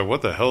just thought, I was like,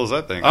 what the hell is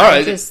that thing? All right.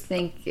 I just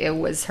think it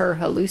was her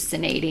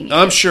hallucinating.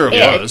 I'm sure it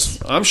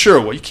was. I'm sure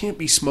it was. You can't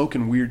be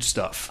smoking weird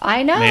stuff.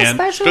 I know, man.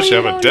 especially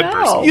have a dead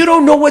person. You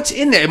don't know what's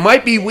in there. It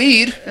might be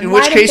weed, in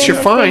which case you're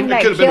fine.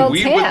 It could have been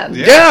weed with,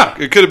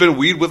 it could have been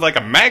weed with like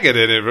a maggot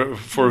in it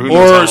for who knows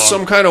how long. Or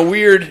some kind of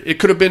weird, it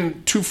could have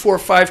been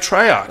 2,4,5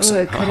 trioxin. Ooh,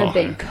 it could have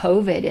been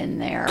COVID in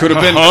there. Could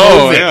have been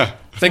COVID. Yeah.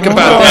 Think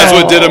about that.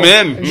 That's what did him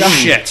in.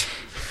 Shit.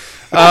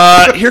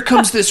 Here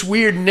comes this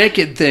weird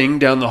naked thing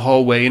down the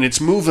hallway, and it's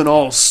moving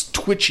all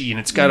twitchy, and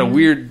it's got a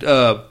weird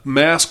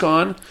mask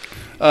on.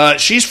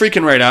 She's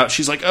freaking right out.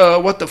 She's like,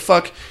 what the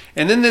fuck?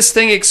 And then this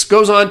thing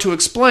goes on to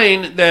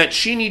explain that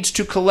she needs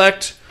to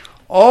collect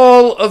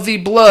all of the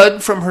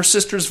blood from her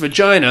sister's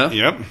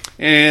vagina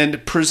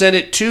and present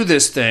it to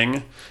this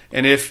thing.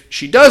 And if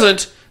she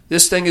doesn't,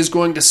 this thing is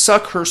going to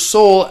suck her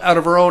soul out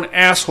of her own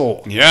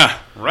asshole. Yeah,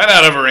 right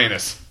out of her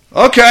anus.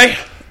 Okay.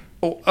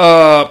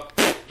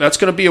 That's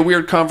going to be a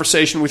weird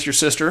conversation with your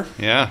sister.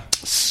 Yeah.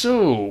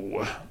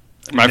 So,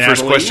 my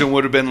first question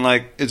would have been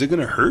like, is it going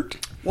to hurt?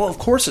 Well, of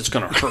course it's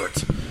going to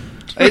hurt.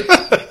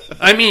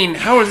 I mean,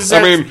 how is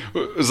that? I mean,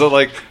 is it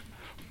like...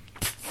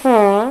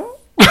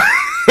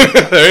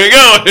 There you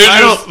go.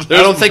 I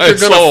don't think you're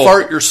going to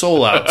fart your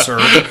soul out, sir.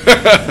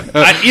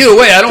 Either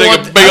way, I don't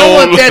want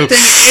that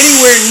thing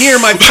anywhere near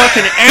my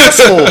fucking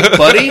asshole,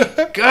 buddy.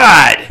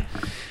 God.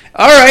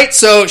 All right,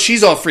 so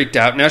she's all freaked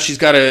out. Now she's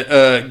got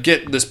to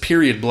get this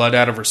period blood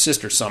out of her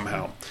sister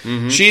somehow.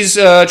 Mm-hmm. She's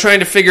trying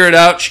to figure it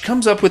out. She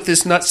comes up with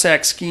this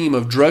nutsack scheme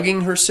of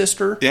drugging her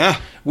sister. Yeah.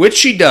 Which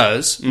she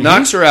does.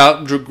 Knocks her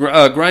out,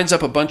 grinds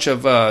up a bunch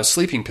of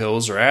sleeping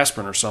pills or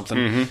aspirin or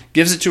something.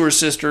 Gives it to her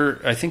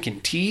sister, I think in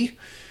tea.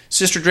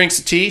 Sister drinks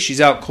the tea.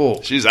 She's out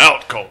cold. She's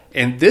out cold.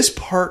 And this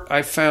part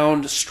I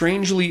found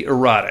strangely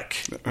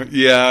erotic.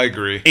 Yeah, I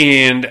agree.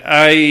 And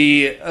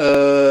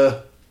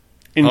I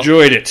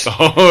enjoyed it.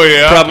 Oh,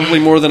 yeah? Probably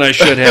more than I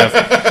should have.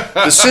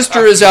 The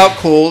sister is out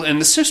cold, and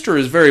the sister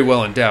is very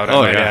well endowed,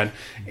 I might add.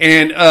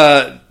 And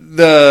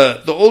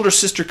the older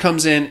sister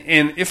comes in,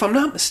 and if I'm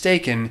not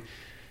mistaken...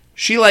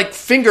 She, like,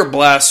 finger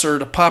blasts her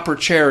to pop her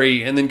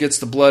cherry and then gets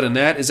the blood in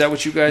that. Is that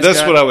what you guys got?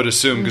 That's what I would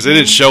assume, because they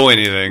didn't show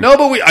anything. No,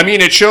 but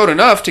it showed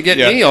enough to get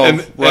me all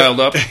riled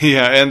up.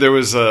 Yeah, and there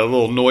was a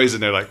little noise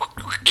in there, like...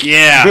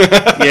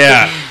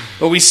 Yeah.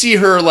 But we see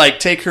her, like,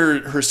 take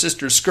her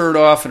sister's skirt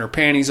off and her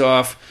panties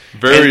off.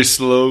 Very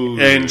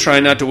slowly. And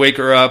try not to wake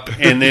her up.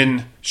 And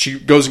then she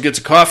goes and gets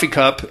a coffee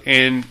cup,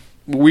 and...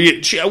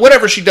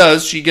 whatever she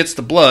does, she gets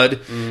the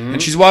blood.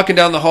 And she's walking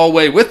down the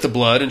hallway with the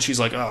blood, and she's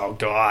like, oh,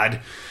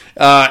 God...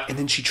 and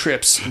then she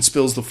trips and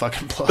spills the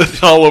fucking blood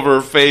all over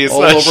her face.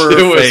 All over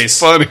her face.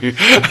 Funny.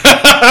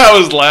 I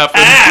was laughing.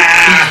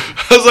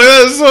 I was like,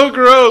 "That's so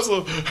gross."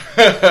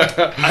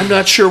 I'm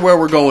not sure where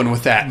we're going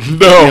with that. No, to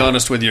be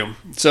honest with you.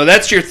 So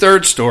that's your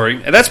third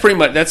story, and that's pretty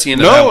much the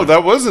end of that. No,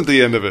 that wasn't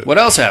the end of it. What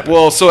else happened?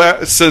 Well,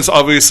 so since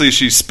obviously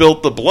she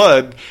spilt the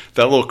blood,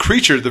 that little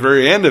creature at the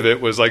very end of it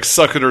was like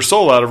sucking her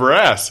soul out of her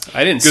ass.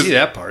 I didn't see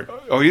that part.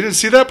 Oh, you didn't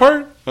see that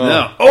part? Oh.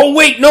 No. Oh,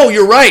 wait, no,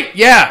 you're right.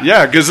 Yeah.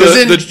 Yeah, because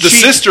the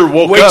sister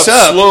wakes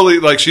up slowly,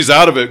 like she's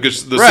out of it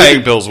because the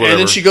sleeping pills, whatever. And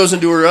then she goes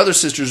into her other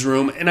sister's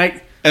room, and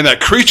that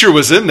creature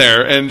was in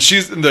there, and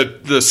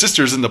the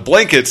sister's in the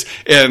blankets,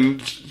 and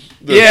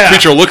the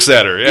creature looks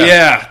at her.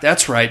 Yeah,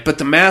 that's right. But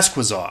the mask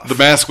was off. The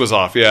mask was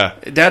off. Yeah,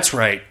 that's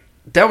right.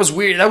 That was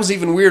weird. That was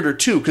even weirder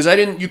too, because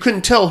you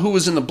couldn't tell who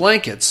was in the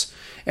blankets,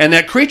 and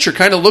that creature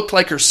kind of looked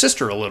like her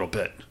sister a little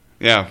bit.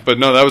 Yeah, but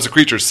no, that was a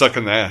creature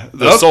sucking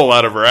the soul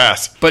out of her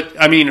ass. But,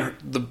 I mean,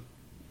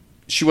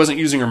 she wasn't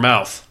using her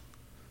mouth.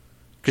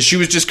 Because she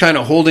was just kind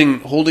of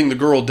holding the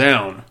girl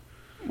down.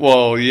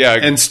 Well, yeah.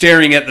 And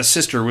staring at the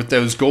sister with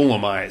those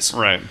golem eyes.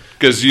 Right.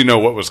 Because you know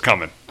what was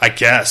coming. I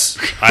guess.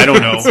 I don't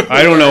know.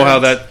 I don't know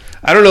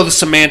I don't know the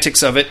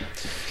semantics of it.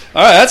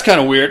 All right, that's kind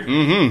of weird.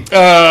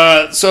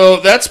 Mm-hmm. So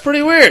that's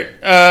pretty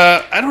weird.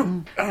 I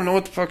don't know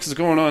what the fuck is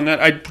going on. That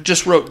I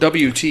just wrote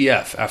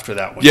WTF after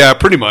that one. Yeah,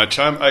 pretty much.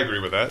 I agree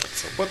with that.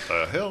 So what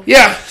the hell?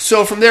 Yeah.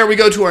 So from there we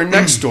go to our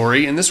next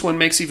story, and this one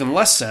makes even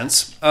less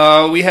sense.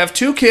 We have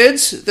two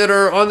kids that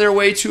are on their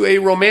way to a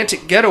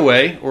romantic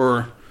getaway,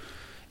 or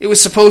it was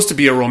supposed to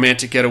be a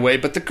romantic getaway,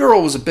 but the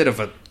girl was a bit of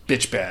a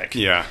bitch bag.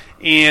 Yeah.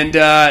 And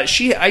I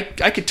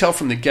could tell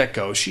from the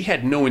get-go, she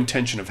had no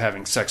intention of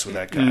having sex with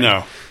that guy.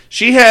 No.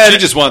 She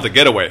just wanted the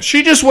getaway.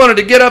 She just wanted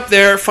to get up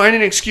there, find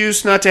an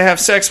excuse not to have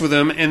sex with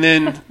him, and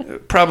then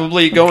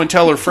probably go and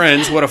tell her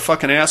friends what a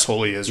fucking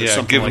asshole he is or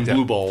something like that. Give him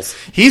blue balls.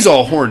 He's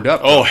all horned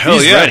up. Oh, hell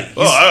he's yeah. ready.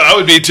 I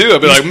would be too.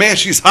 I'd be like, man,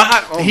 she's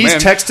hot. Oh, he's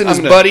texting his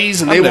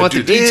buddies, and they want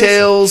the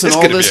details and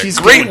all this. He's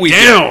great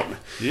weekend. Down.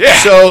 Yeah.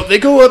 So they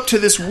go up to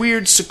this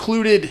weird,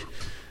 secluded...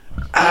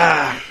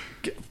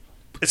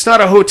 it's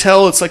not a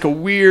hotel. It's like a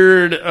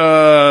weird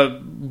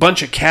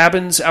bunch of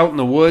cabins out in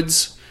the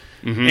woods.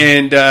 Mm-hmm.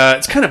 And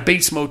it's kind of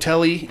Bates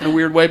Motel-y in a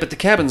weird way, but the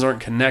cabins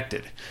aren't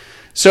connected.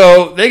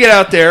 So they get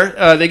out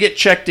there. They get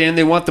checked in.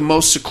 They want the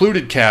most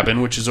secluded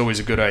cabin, which is always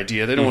a good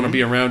idea. They don't want to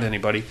be around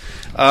anybody.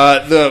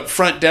 The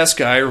front desk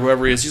guy or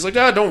whoever he is, he's like,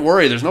 don't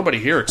worry. There's nobody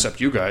here except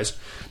you guys.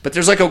 But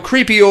there's like a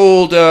creepy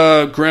old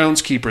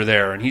groundskeeper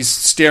there, and he's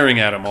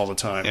staring at him all the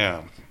time.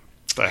 Yeah.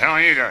 The hell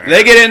are you doing?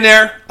 They get in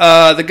there.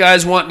 The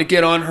guy's wanting to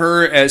get on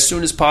her as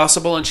soon as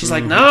possible, and she's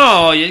like,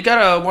 "No, you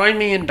gotta wine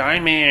me and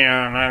dine me."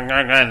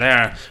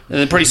 And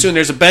then pretty soon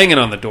there's a banging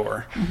on the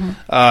door.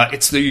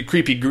 It's the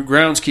creepy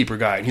groundskeeper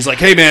guy, and he's like,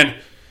 "Hey, man,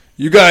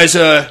 you guys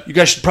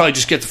should probably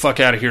just get the fuck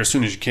out of here as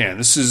soon as you can.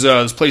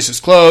 This place is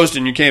closed,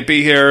 and you can't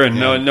be here, and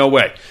no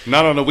way.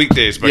 Not on the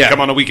weekdays, but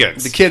come on the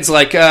weekends." The kid's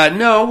like,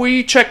 "No,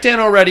 we checked in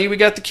already. We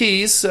got the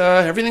keys.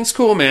 Everything's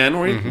cool, man.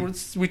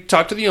 We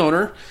talked to the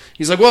owner."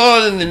 He's like,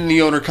 well, and then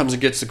the owner comes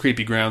and gets the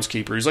creepy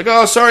groundskeeper. He's like,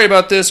 oh, sorry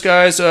about this,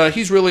 guys.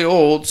 He's really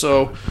old,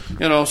 so,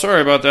 sorry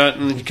about that.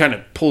 And he kind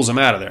of pulls him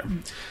out of there.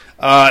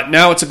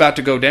 Now it's about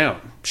to go down.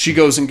 She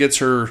goes and gets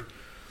her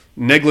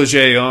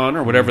negligee on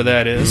or whatever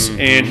that is,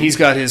 and he's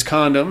got his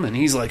condom, and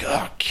he's like,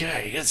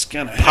 okay, it's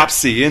gonna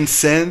pops the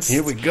incense.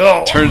 Here we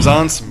go. Turns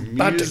on some music.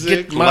 About to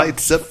get my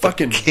lights up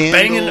fucking candle.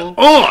 banging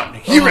on.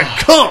 Here it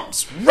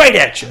comes, right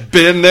at you.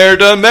 Been there,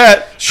 done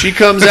that. She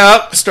comes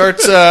out,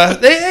 starts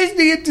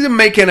they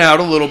making out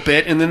a little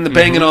bit, and then the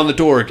banging on the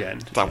door again.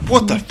 It's like,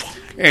 what the fuck?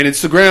 And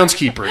it's the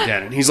groundskeeper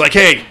again, and he's like,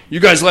 hey,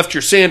 you guys left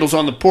your sandals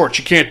on the porch.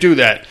 You can't do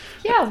that.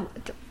 Yeah.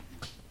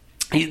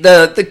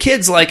 The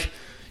kid's like,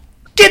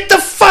 get the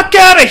fuck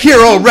out of here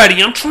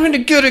already. I'm trying to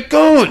get it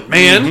going,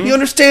 man. You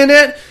understand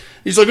that?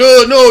 He's like,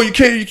 oh, no, you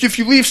can't. If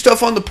you leave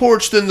stuff on the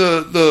porch, then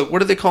the what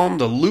do they call them?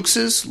 The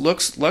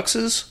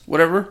luxes,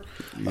 whatever.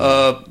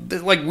 They're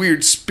like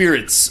weird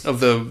spirits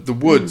of the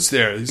woods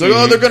there. He's like,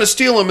 oh, they're going to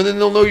steal them, and then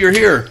they'll know you're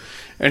here.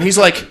 And he's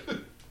like,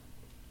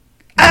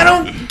 I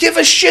don't give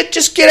a shit.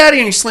 Just get out of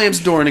here. And he slams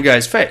the door in the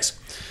guy's face.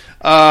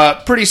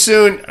 Pretty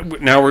soon,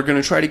 now we're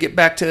going to try to get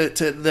back to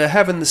the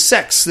having the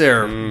sex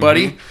there,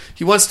 buddy.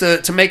 He wants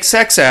to make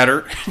sex at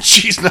her, and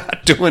she's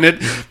not doing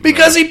it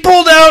because he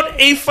pulled out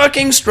a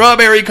fucking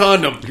strawberry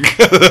condom.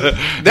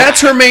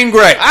 That's her main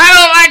gripe. I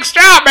don't like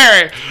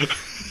strawberry.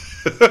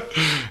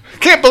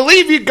 Can't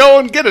believe you go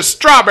and get a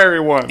strawberry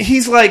one.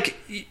 He's like,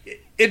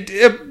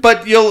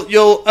 but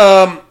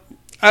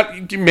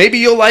maybe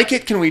you'll like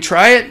it. Can we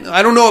try it?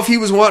 I don't know if he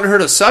was wanting her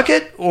to suck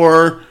it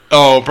or...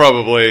 Oh,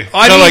 probably.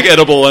 I Not mean, like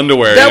edible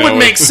underwear. That would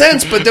make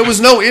sense, but there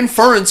was no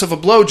inference of a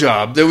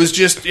blowjob. There was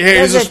just...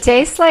 Does it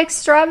taste like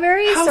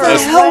strawberries? How the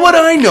hell would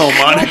I know,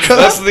 Monica?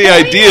 That's the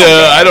idea.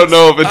 I don't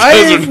know if it does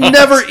or not. I've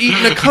never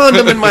eaten a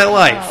condom in my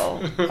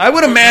life. No. I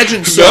would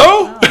imagine so.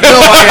 No? No,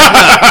 I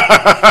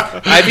have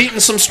not. I've eaten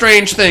some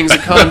strange things. A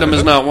condom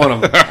is not one of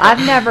them.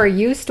 I've never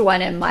used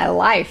one in my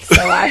life, so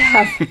I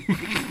have...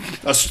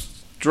 A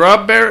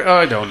strawberry? Oh,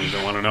 I don't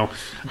even want to know.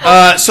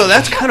 So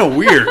that's kind of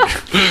weird.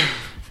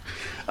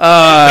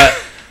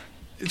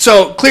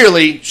 So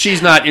clearly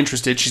she's not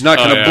interested. She's not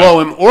going to blow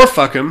him or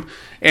fuck him.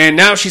 And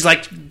now she's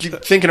like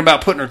thinking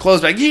about putting her clothes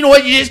back. You know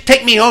what? You just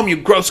take me home, you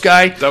gross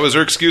guy. That was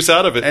her excuse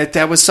out of it.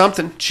 That was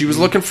something. She was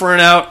looking for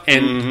an out,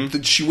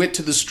 and she went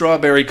to the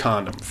strawberry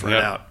condom for an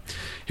out.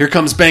 Here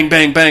comes bang,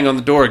 bang, bang on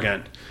the door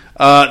again.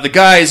 The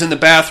guy is in the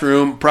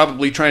bathroom,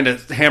 probably trying to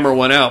hammer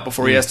one out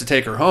before he has to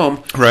take her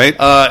home. Right.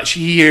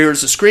 He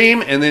hears a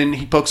scream, and then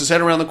he pokes his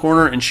head around the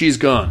corner, and she's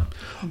gone.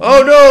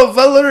 Oh, no,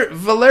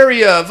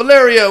 Valeria,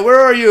 where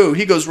are you?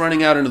 He goes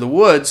running out into the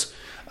woods.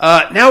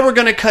 Now we're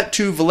going to cut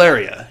to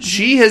Valeria.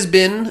 She has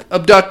been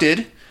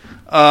abducted.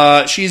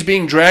 She's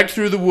being dragged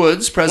through the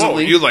woods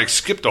presently. Whoa, you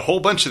skipped a whole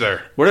bunch of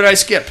there. Where did I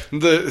skip?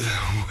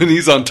 When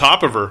he's on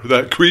top of her.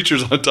 That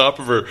creature's on top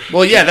of her.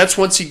 Well, yeah, that's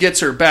once he gets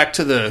her back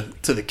to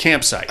the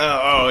campsite.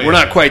 Yeah. We're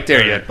not quite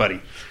there yet,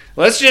 buddy.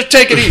 Let's just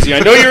take it easy.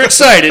 I know you're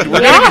excited.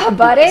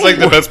 Buddy. It's like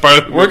the best part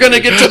of it. We're going to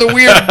get to the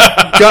weird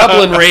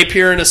goblin rape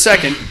here in a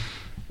second.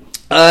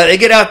 They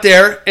get out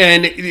there,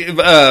 and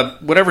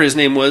whatever his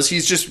name was,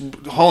 he's just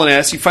hauling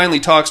ass. He finally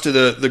talks to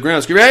the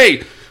groundskeeper.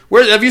 Hey,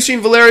 where have you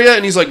seen Valeria?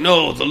 And he's like,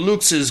 no, the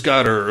Luxes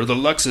got her, or the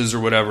Luxes, or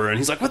whatever. And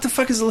he's like, what the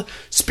fuck is the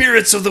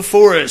spirits of the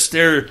forest?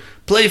 They're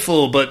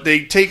playful, but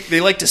they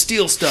like to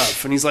steal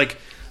stuff. And he's like,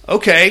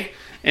 okay.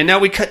 And now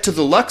we cut to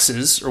the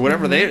Luxes, or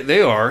whatever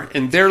they are,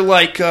 and they're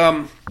like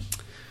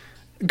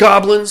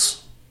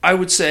goblins, I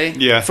would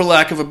say, for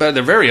lack of a better.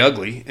 They're very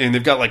ugly, and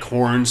they've got like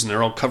horns, and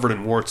they're all covered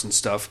in warts and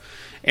stuff.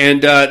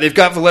 And they've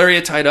got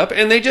Valeria tied up,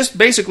 and they just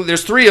basically,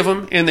 there's three of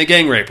them, and they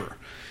gang rape her.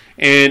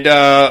 And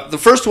the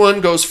first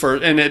one goes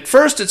first, and at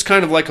first it's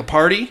kind of like a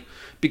party,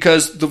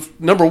 because the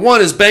number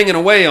one is banging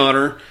away on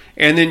her,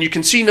 and then you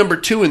can see number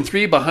 2 and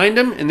 3 behind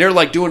him, and they're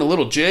like doing a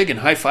little jig and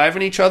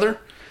high-fiving each other.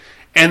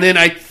 And then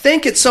I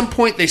think at some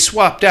point they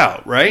swapped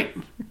out, right?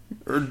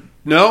 Or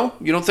no?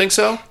 You don't think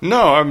so?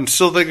 No, I'm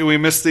still thinking we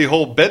missed the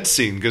whole bed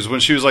scene, because when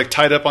she was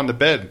tied up on the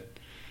bed.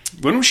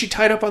 When was she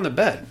tied up on the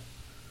bed?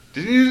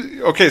 Did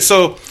you? Okay,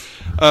 so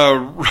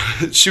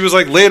she was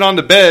laying on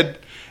the bed,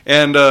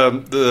 and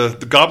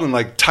the goblin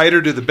tied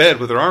her to the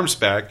bed with her arms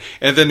back,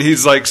 and then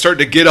he's starting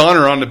to get on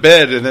her on the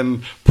bed, and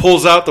then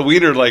pulls out the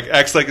wiener,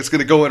 acts like it's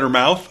going to go in her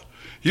mouth.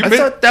 I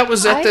thought that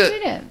was at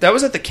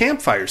the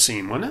campfire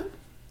scene, wasn't it?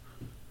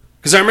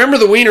 Because I remember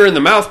the wiener in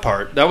the mouth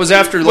part. That was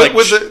after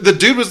the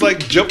dude was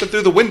jumping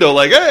through the window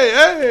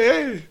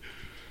hey.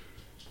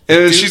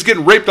 And she's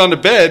getting raped on the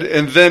bed,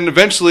 and then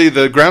eventually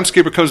the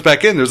groundskeeper comes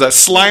back in. There's that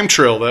slime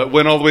trail that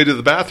went all the way to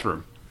the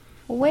bathroom.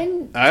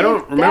 I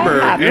don't remember.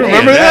 You don't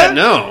remember that?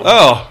 No.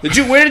 Oh.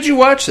 Where did you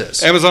watch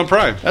this? Amazon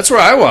Prime. That's where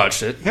I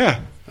watched it.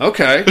 Yeah.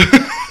 Okay.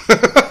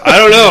 I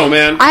don't know,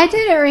 man. I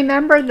didn't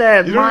remember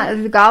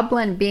the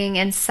goblin being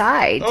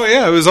inside. Oh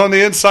yeah, it was on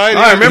the inside.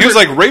 I remember. He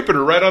was raping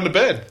her right on the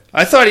bed.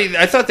 I thought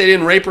they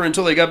didn't rape her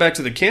until they got back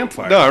to the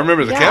campfire. No, I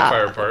remember the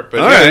campfire part.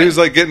 But he was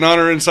getting on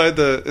her inside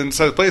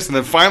the place, and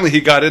then finally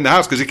he got in the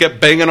house because he kept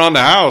banging on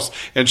the house,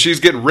 and she's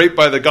getting raped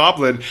by the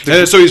goblin,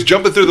 and so he's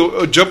jumping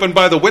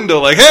by the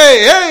window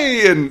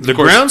hey, and the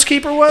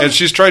groundskeeper was, and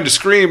she's trying to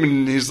scream,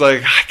 and he's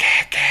like, I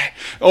can't.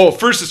 Oh,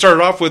 first it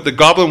started off with the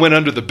goblin went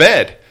under the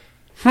bed.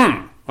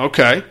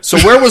 Okay. So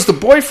where was the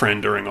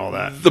boyfriend during all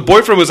that? The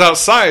boyfriend was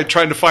outside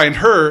trying to find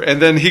her,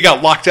 and then he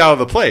got locked out of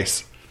the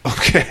place.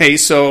 Okay,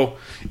 so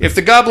if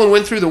the goblin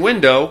went through the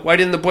window, why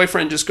didn't the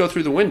boyfriend just go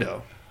through the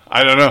window?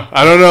 I don't know.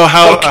 I don't know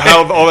how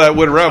all that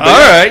went around. All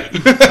right.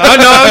 No,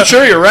 I'm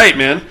sure you're right,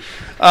 man.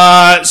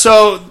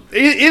 So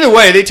either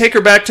way, they take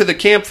her back to the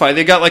campfire.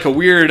 They got like a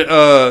weird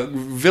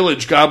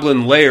village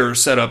goblin lair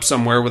set up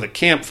somewhere with a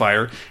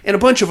campfire and a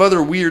bunch of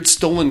other weird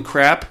stolen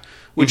crap,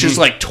 which is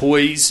like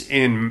toys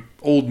and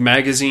old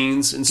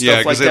magazines and stuff like that.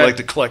 Yeah, because they like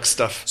to collect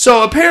stuff.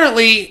 So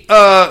apparently,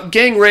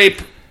 gang rape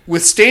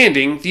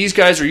withstanding, these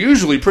guys are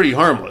usually pretty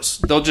harmless.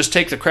 They'll just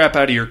take the crap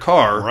out of your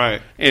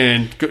car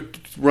and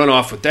run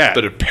off with that.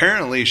 But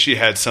apparently she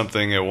had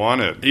something it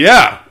wanted.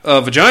 Yeah,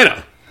 a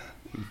vagina.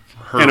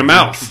 And a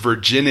mouth.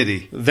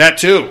 Virginity. That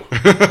too.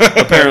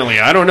 Apparently.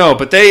 I don't know.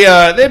 But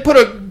they put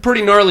a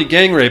pretty gnarly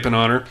gang raping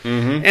on her.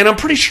 Mm-hmm. And I'm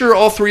pretty sure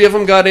all three of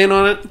them got in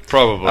on it.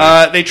 Probably.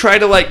 They tried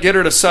to like get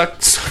her to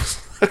suck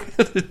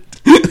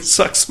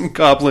some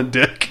goblin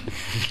dick.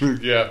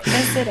 Yeah.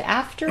 Is it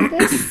after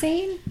this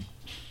scene?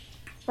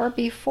 Or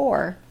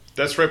before?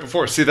 That's right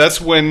before. See, that's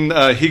when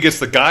he gets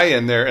the guy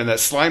in there and that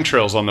slime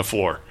trail's on the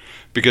floor.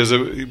 Because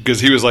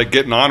he was like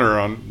getting on her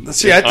on.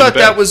 See, I thought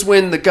that was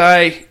when the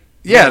guy.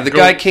 Yeah, the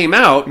guy came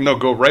out. No,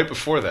 go right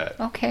before that.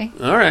 Okay.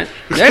 All right.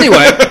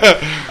 Anyway,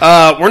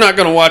 we're not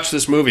going to watch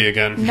this movie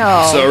again.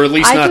 No. So, or at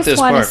least not this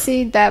part. I just want to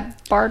see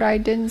that part I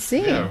didn't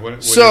see. Yeah, when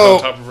he's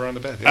on top of her on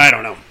the bed. Yeah. I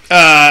don't know.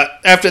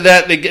 After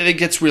that, it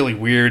gets really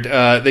weird.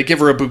 They give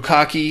her a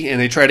bukkake, and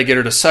they try to get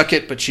her to suck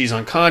it, but she's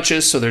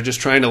unconscious, so they're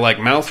just trying to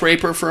like mouth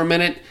rape her for a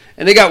minute.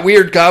 And they got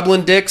weird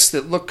goblin dicks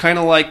that look kind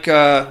of like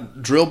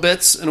drill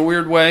bits in a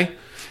weird way.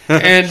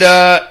 And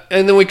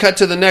then we cut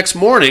to the next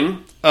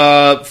morning.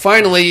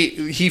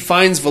 Finally, he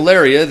finds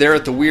Valeria there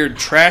at the weird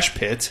trash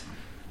pit.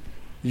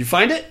 You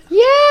find it? Yeah,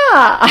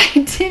 I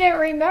didn't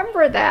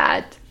remember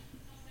that.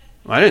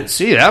 I didn't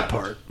see that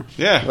part.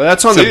 Yeah. Well,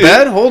 that's on the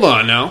bed? Hold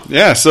on now.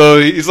 Yeah, so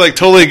he's like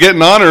totally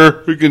getting on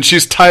her, and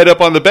she's tied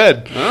up on the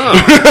bed.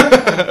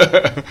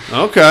 Oh.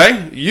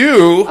 Okay.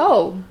 You...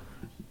 Oh.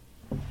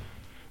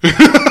 Okay.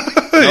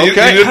 You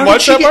didn't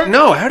watch that part?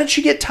 No, how did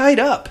she get tied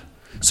up?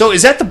 So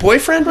is that the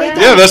boyfriend right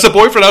there? Yeah, that's the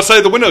boyfriend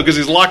outside the window because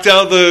he's locked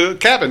out of the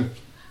cabin.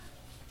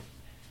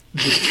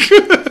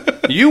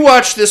 You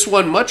watched this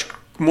one much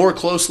more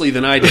closely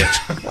than I did.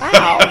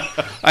 Wow.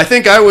 I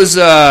think I was,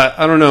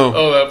 I don't know.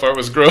 Oh, that part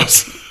was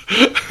gross.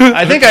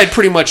 I think I'd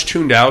pretty much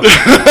tuned out.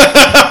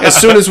 As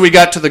soon as we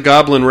got to the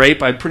goblin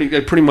rape, I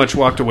pretty much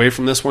walked away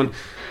from this one.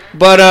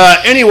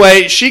 But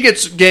anyway, she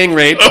gets gang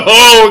raped.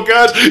 Oh,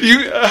 God.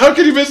 How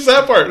can you miss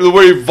that part?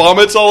 Where he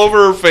vomits all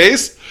over her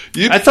face?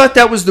 I thought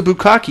that was the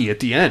bukkake at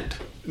the end.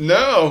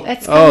 No.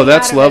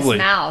 That's lovely.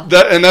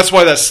 And that's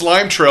why that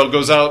slime trail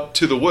goes out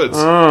to the woods.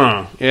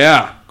 Oh,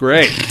 yeah.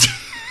 Great.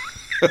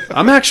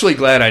 I'm actually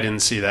glad I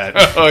didn't see that.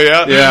 Oh,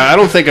 yeah? Yeah, I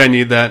don't think I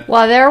need that.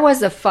 Well, there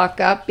was a fuck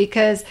up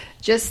because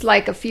just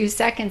like a few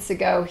seconds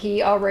ago,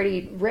 he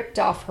already ripped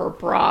off her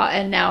bra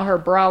and now her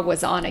bra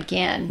was on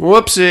again.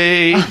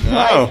 Whoopsie.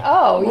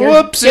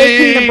 You're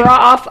taking the bra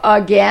off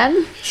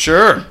again?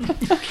 Sure.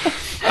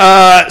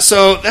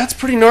 So that's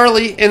pretty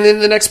gnarly. And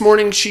then the next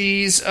morning,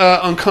 she's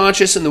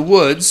unconscious in the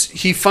woods.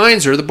 He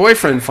finds her. The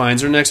boyfriend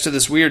finds her next to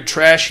this weird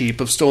trash heap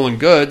of stolen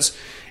goods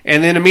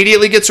and then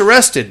immediately gets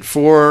arrested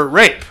for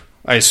rape,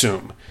 I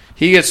assume.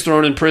 He gets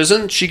thrown in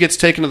prison. She gets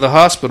taken to the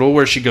hospital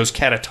where she goes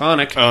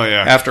catatonic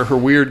after her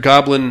weird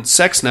goblin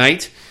sex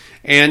night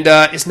and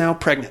is now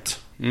pregnant.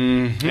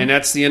 Mm-hmm. And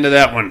that's the end of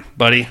that one,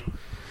 buddy.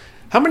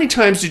 How many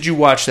times did you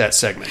watch that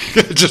segment?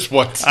 Just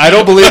once. I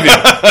don't believe you.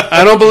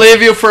 I don't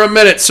believe you for a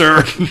minute,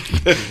 sir.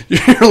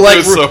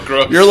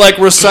 You're like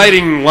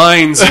reciting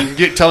lines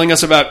and telling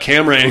us about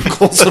camera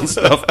angles and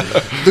stuff.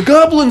 The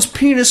goblin's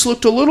penis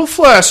looked a little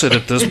flaccid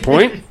at this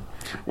point.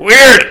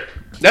 Weird.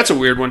 That's a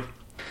weird one.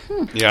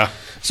 Yeah.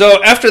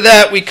 So after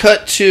that, we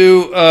cut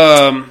to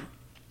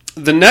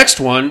the next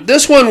one.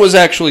 This one was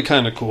actually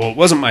kind of cool. It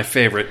wasn't my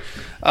favorite.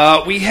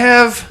 We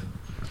have...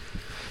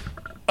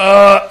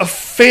 a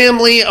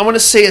family, I want to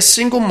say a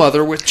single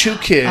mother with two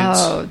kids.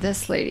 Oh,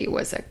 this lady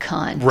was a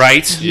cunt.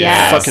 Right?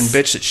 Yes. Fucking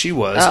bitch that she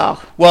was.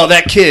 Oh. Well,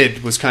 that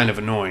kid was kind of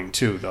annoying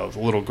too, though, the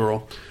little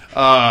girl.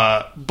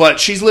 But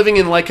she's living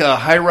in like a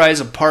high-rise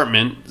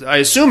apartment, I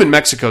assume in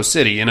Mexico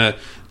City, in a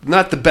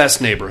not the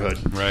best neighborhood.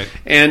 Right.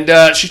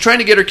 And she's trying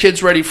to get her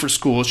kids ready for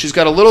school. She's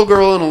got a little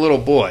girl and a little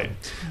boy.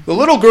 The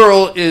little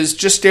girl is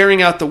just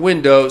staring out the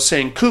window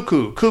saying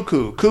cuckoo,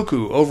 cuckoo,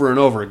 cuckoo over and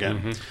over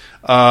again.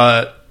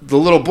 Mm-hmm. The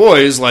little boy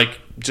is like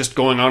just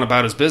going on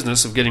about his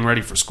business of getting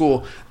ready for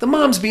school. The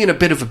mom's being a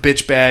bit of a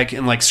bitch bag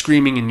and like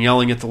screaming and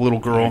yelling at the little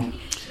girl.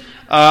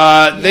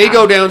 They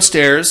go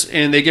downstairs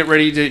and they get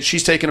ready to...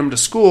 She's taking them to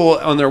school.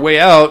 On their way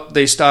out,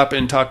 they stop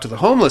and talk to the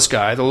homeless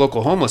guy, the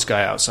local homeless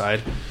guy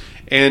outside.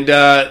 And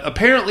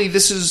apparently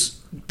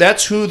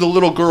that's who the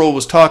little girl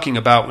was talking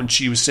about when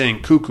she was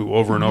saying cuckoo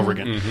over and over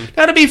again. Mm-hmm.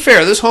 Now, to be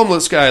fair, this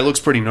homeless guy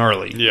looks pretty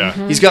gnarly. Yeah.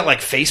 Mm-hmm. He's got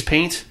like face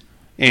paint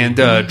and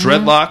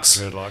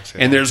dreadlocks. Yeah.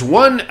 And there's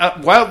one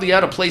wildly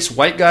out-of-place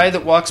white guy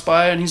that walks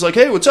by and he's like,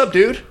 hey, what's up,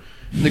 dude?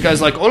 And the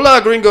guy's like,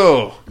 "Hola,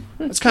 gringo."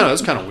 That's kind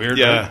of weird.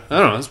 Yeah. Right? I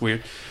don't know. That's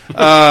weird.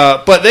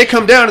 But they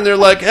come down and they're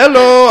like,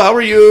 "Hello, how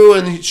are you?"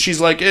 And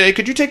she's like, "Hey,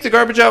 could you take the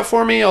garbage out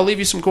for me? I'll leave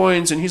you some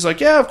coins." And he's like,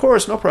 "Yeah, of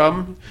course, no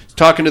problem." He's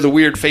talking to the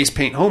weird face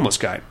paint homeless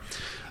guy.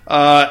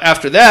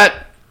 After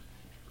that,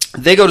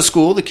 they go to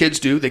school. The kids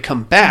do. They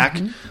come back.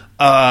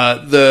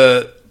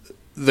 The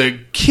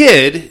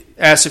kid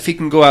asks if he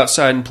can go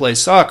outside and play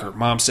soccer.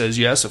 Mom says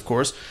yes, of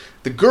course.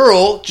 The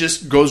girl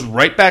just goes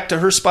right back to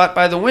her spot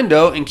by the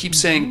window and keeps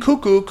saying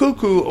cuckoo,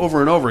 cuckoo over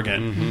and over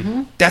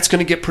again. That's going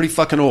to get pretty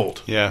fucking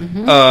old.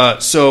 Yeah.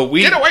 So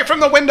we Get away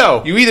from the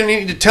window! You either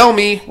need to tell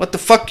me what the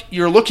fuck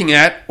you're looking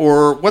at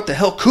or what the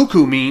hell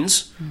cuckoo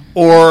means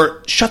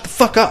or shut the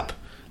fuck up.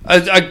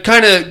 I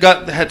kind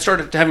of had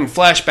started having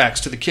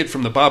flashbacks to the kid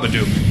from the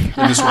Babadook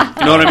in this one.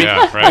 You know what I mean?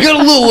 Yeah, right. You got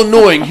a little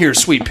annoying here,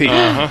 sweet pea.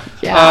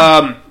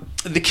 Yeah.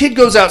 The kid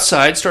goes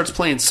outside, starts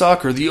playing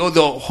soccer. The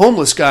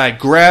homeless guy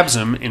grabs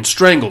him and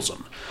strangles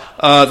him.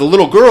 The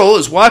little girl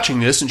is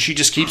watching this, and she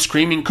just keeps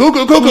screaming,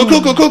 cuckoo, cuckoo,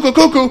 cuckoo, cuckoo,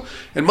 cuckoo.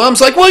 And Mom's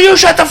like, "Will you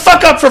shut the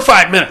fuck up for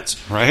 5 minutes?"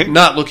 Right.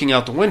 Not looking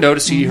out the window to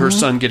see her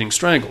son getting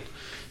strangled.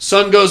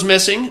 Son goes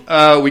missing.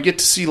 We get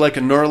to see like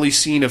a gnarly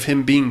scene of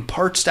him being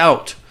parched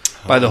out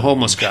by the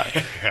homeless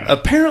guy.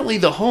 Apparently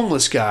the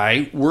homeless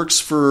guy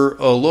works for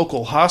a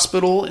local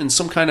hospital in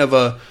some kind of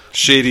a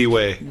shady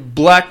way,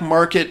 black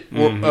market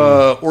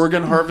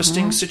organ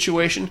harvesting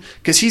situation,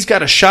 because he's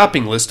got a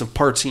shopping list of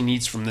parts he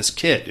needs from this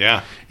kid.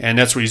 Yeah. And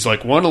that's where he's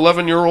like,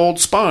 11-year-old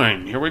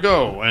spine, here we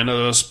go, and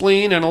a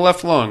spleen and a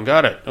left lung,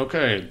 got it,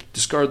 okay,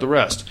 discard the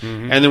rest.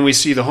 And then we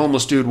see the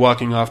homeless dude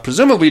walking off,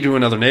 presumably to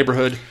another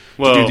neighborhood,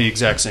 to do the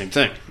exact same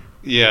thing.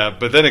 Yeah,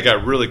 but then it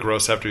got really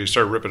gross after he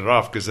started ripping it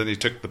off, because then he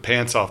took the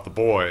pants off the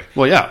boy.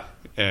 Well, yeah.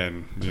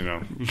 And, you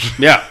know.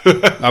 Yeah.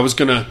 I was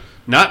going to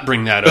not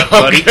bring that up,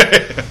 buddy.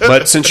 Okay.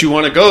 But since you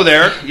want to go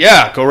there,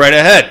 yeah, go right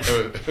ahead.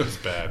 It was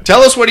bad.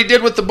 Tell us what he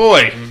did with the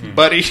boy,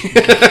 buddy.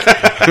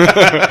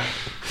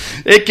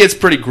 It gets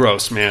pretty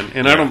gross, man.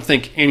 And I don't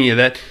think any of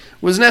that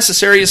was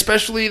necessary,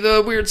 especially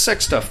the weird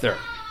sex stuff there.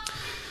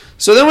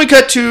 So then we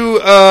cut to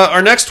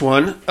our next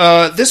one.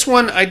 This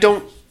one, I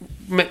don't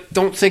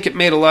think it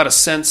made a lot of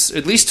sense,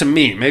 at least to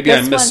me. Maybe I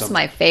missed something. This one's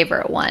my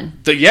favorite one.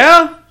 The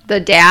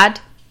dad?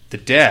 The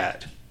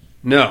dad.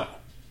 No.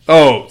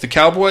 Oh, the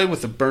cowboy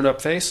with the burned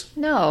up face?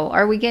 No.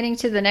 Are we getting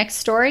to the next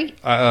story?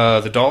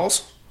 The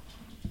dolls?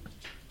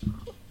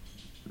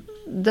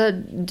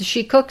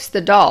 She cooks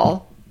the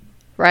doll,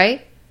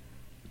 right?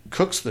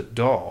 Cooks the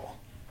doll.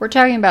 We're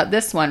talking about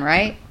this one,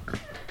 right?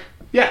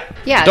 Yeah.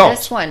 Yeah, dolls.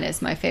 This one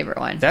is my favorite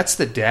one. That's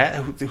the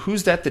dad?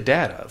 Who's that the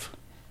dad of?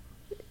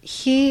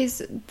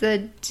 He's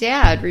the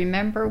dad.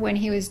 Remember when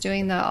he was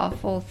doing the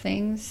awful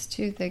things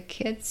to the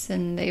kids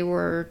and they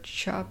were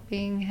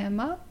chopping him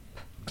up?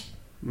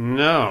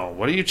 No.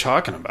 What are you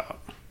talking about?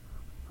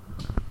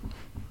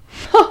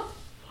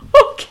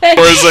 Okay.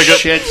 Or is like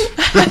shit.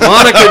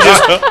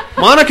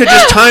 Monica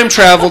just time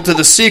traveled to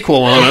the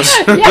sequel on us.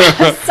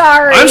 Yeah,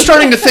 sorry. I'm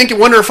starting to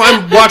wonder if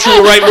I'm watching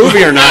the right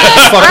movie or not.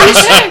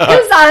 Fuckers.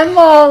 Because I'm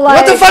all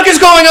like, what the fuck is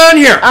going on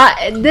here?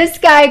 This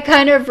guy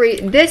kind of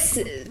this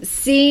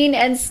scene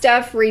and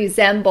stuff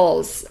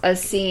resembles a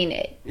scene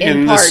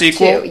in part the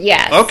sequel. 2.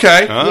 Yes.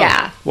 Okay.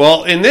 Yeah.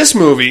 Well, in this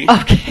movie,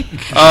 okay,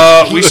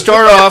 we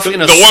start off in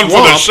a the swamp.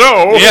 one for the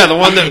show. Yeah, the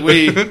one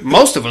that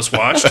most of us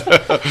watched.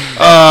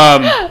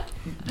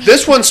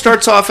 This one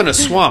starts off in a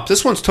swamp.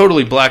 This one's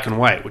totally black and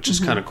white, which is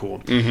kind of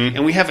cool.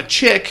 And we have a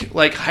chick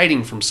like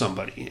hiding from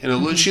somebody,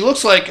 and she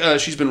looks like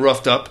she's been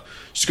roughed up.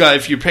 She's got,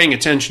 if you're paying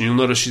attention, you'll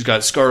notice she's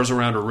got scars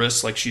around her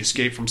wrists, like she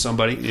escaped from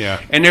somebody.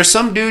 Yeah. And there's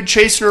some dude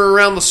chasing her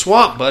around the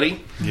swamp,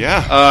 buddy.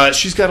 Yeah.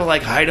 She's got to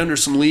like hide under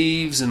some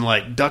leaves and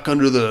like duck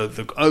under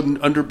the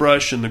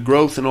underbrush and the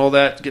growth and all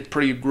that. Get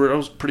pretty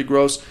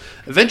gross.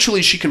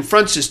 Eventually, she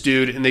confronts this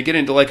dude, and they get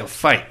into like a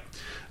fight.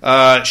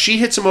 She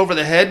hits him over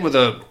the head with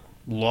a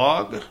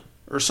log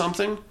or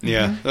something.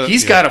 Yeah.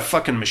 He's got a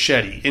fucking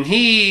machete, and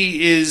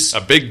he is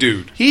a big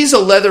dude. He's a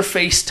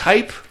Leatherface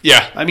type.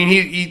 Yeah. I mean,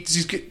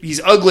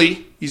 he's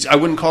ugly. I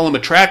wouldn't call him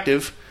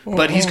attractive,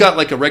 but he's got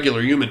like a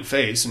regular human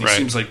face, and he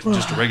seems like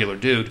just a regular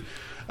dude.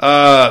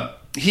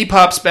 He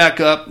pops back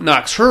up,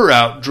 knocks her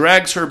out,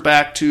 drags her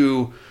back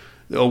to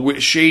a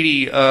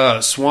shady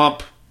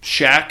swamp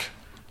shack.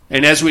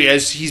 And as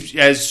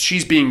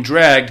she's being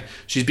dragged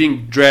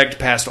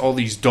past all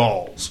these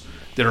dolls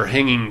that are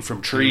hanging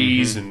from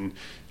trees and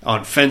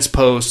on fence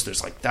posts.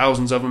 There's like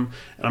thousands of them.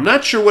 And I'm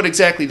not sure what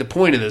exactly the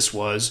point of this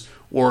was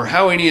or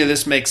how any of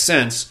this makes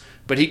sense,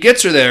 but he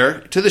gets her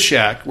there to the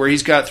shack where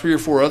he's got 3 or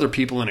 4 other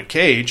people in a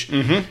cage,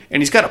 and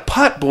he's got a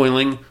pot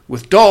boiling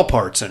with doll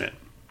parts in it.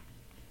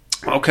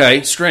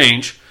 Okay,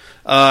 strange.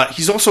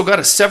 He's also got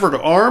a severed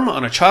arm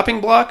on a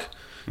chopping block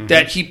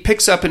that he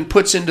picks up and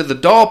puts into the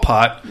doll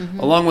pot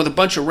along with a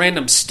bunch of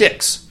random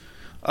sticks.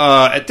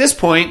 At this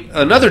point,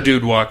 another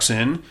dude walks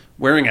in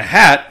wearing a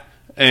hat,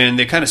 and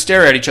they kind of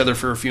stare at each other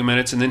for a few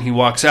minutes, and then he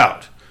walks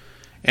out.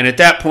 And at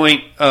that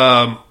point,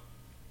 the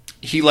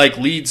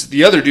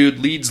other dude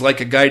leads like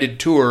a guided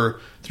tour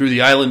through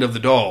the island of the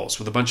dolls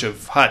with a bunch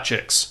of hot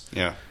chicks.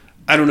 Yeah.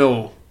 I don't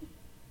know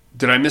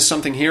did I miss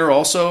something here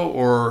also,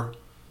 or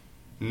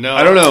no?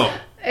 I don't know.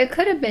 It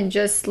could have been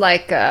just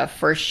like a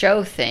for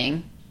show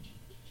thing.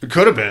 It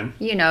could have been.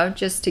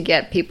 Just to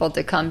get people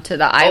to come to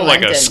the island.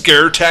 Like a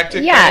scare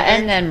tactic? Yeah,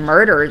 and then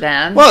murder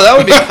them. Well, that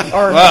would be...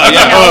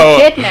 or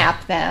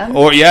kidnap them.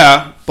 Or,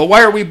 yeah. But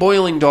why are we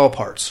boiling doll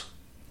parts?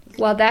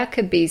 Well, that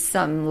could be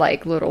some,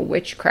 little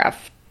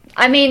witchcraft.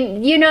 I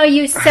mean,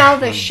 you sell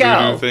the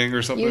show. Thing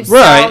or something. You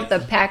sell the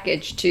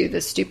package to the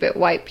stupid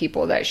white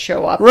people that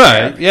show up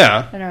there.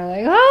 Yeah. And are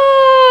like,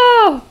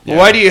 oh! Well,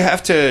 why do you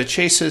have to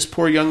chase this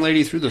poor young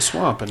lady through the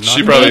swamp? And not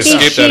she probably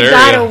escaped that area. She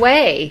got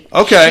away.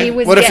 Okay. She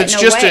was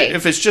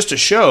if it's just a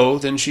show,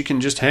 then she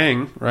can just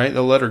hang, right?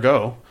 They'll let her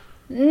go.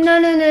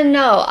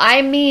 No.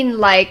 I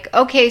mean,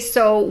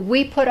 so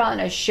we put on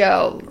a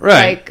show,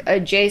 like a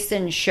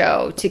Jason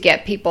show, to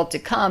get people to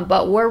come,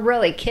 but we're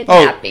really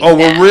kidnapping them.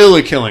 We're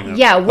really killing them.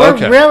 Yeah,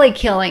 we're really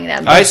killing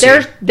them. But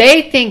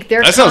they think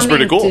they're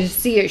coming to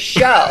see a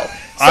show.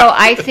 So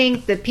I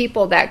think the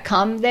people that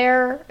come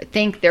there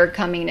think they're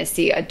coming to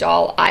see a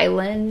doll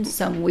island,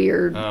 some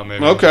weird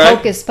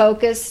hocus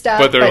pocus stuff.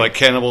 But they're like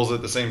cannibals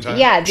at the same time?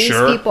 Yeah, these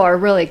people are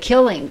really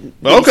killing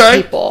these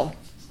people.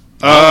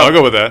 I'll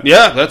go with that.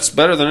 Yeah, that's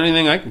better than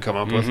anything I can come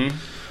up with. All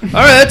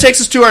right, that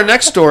takes us to our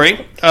next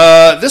story.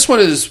 This one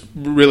is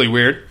really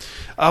weird.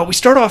 We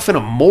start off in a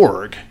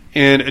morgue,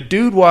 and a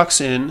dude walks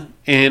in,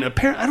 and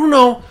apparently, I don't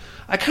know,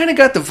 I kind of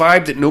got the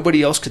vibe that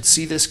nobody else could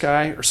see this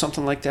guy or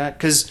something like that,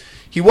 because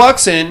he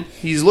walks in,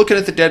 he's looking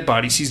at the dead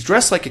bodies, he's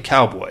dressed like a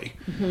cowboy.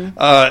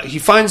 He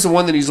finds the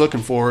one that he's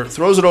looking for,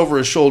 throws it over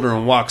his shoulder,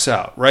 and walks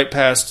out, right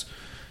past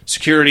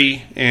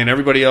security and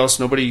everybody else.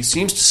 Nobody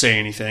seems to say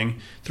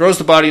anything. Throws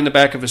the body in the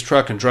back of his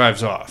truck and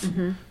drives off.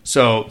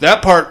 So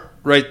that part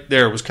right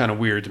there was kind of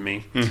weird to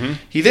me.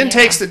 He then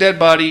takes the dead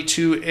body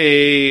to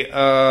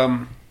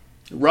a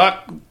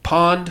rock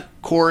pond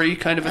quarry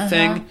kind of a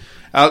thing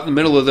out in the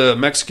middle of the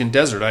Mexican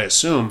desert, I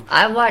assume.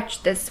 I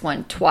watched this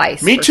one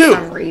twice. Me for too.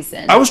 some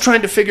reason. I was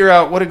trying to figure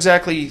out what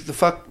exactly the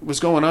fuck was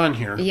going on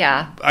here.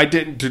 Yeah. I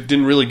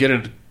didn't really get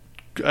it.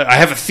 I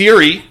have a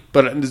theory,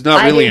 but it's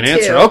not really an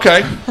answer. Too.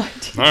 Okay.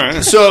 All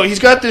right. So he's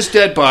got this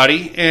dead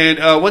body,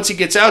 and once he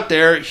gets out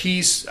there,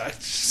 he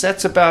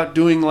sets about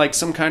doing like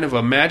some kind of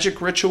a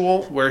magic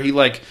ritual where he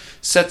like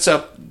sets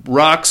up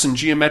rocks and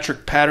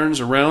geometric patterns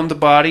around the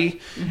body,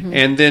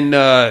 and then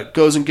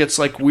goes and gets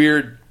like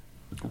weird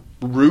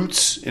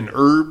roots and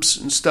herbs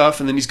and stuff,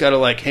 and then he's got to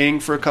like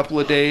hang for a couple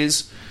of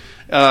days.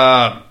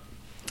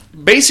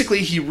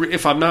 Basically,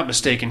 if I'm not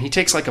mistaken, he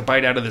takes like a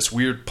bite out of this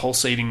weird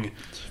pulsating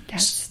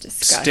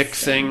stick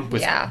thing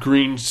with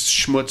green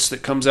schmutz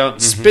that comes out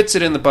and spits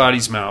it in the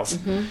body's mouth,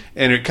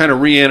 and it kind of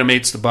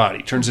reanimates the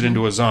body, turns it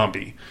into a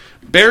zombie.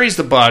 Buries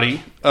the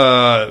body.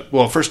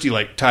 First he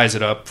like ties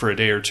it up for a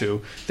day or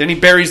two. Then he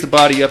buries the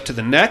body up to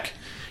the neck,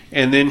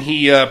 and then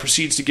he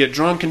proceeds to get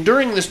drunk. And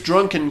during this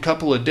drunken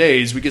couple of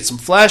days, we get some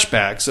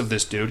flashbacks of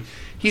this dude.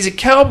 He's a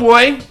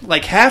cowboy.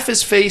 Like half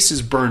his face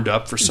is burned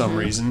up for some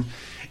reason,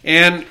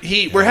 and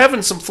we're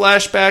having some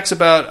flashbacks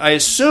about, I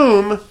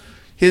assume,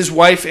 his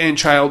wife and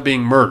child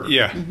being murdered.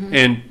 Yeah.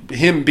 And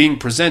him being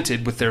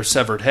presented with their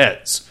severed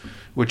heads,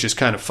 which is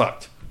kind of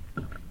fucked.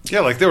 Yeah,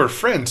 like they were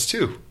friends,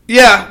 too.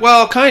 Yeah,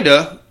 well, kind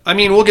of. I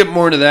mean, we'll get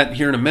more into that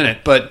here in a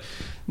minute, but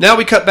now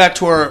we cut back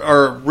to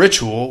our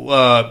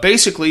ritual.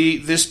 Basically,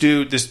 this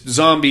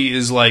zombie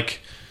is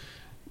like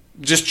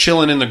just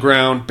chilling in the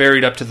ground,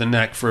 buried up to the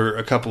neck for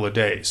a couple of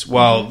days,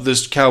 while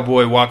this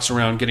cowboy walks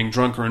around getting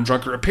drunker and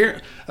drunker.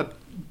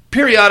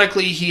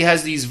 Periodically, he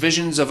has these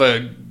visions of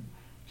a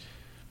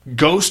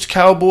ghost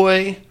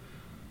cowboy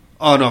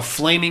on a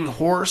flaming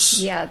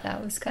horse. Yeah,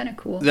 that was kind of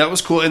cool. That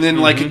was cool. And then,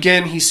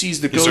 again, he sees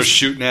the ghost. He starts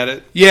shooting at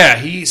it. Yeah,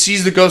 he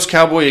sees the ghost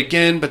cowboy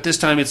again, but this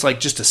time it's like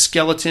just a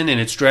skeleton,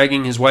 and it's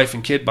dragging his wife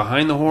and kid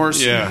behind the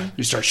horse. Yeah.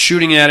 He starts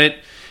shooting at it.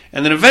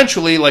 And then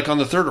eventually, like on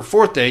the third or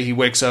fourth day, he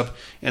wakes up,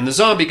 and the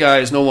zombie guy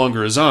is no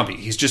longer a zombie.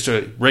 He's just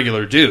a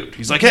regular dude.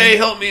 He's like, hey,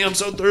 help me, I'm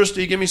so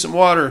thirsty, give me some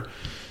water.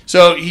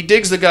 So he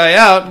digs the guy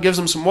out and gives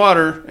him some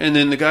water, and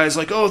then the guy's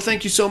like, oh,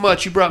 thank you so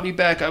much, you brought me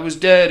back, I was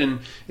dead, and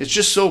it's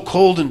just so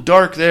cold and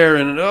dark there,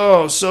 and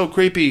oh, so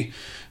creepy.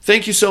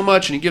 Thank you so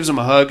much, and he gives him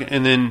a hug,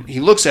 and then he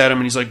looks at him,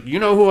 and he's like, you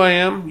know who I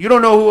am? You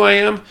don't know who I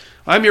am?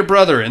 I'm your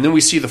brother. And then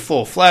we see the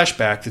full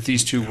flashback that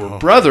these two were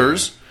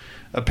brothers.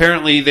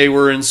 Apparently they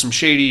were in some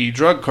shady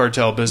drug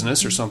cartel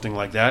business or something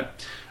like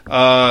that.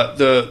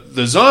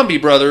 The zombie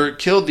brother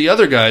killed the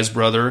other guy's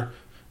brother,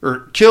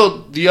 or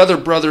killed the other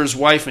brother's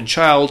wife and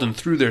child and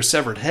threw their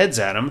severed heads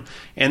at him,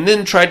 and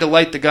then tried to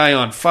light the guy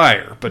on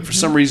fire, but for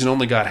some reason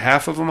only got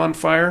half of him on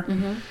fire.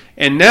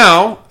 And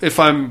now, if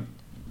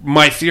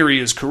my theory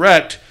is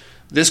correct,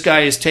 this guy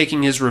is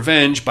taking his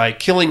revenge by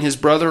killing his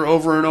brother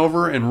over and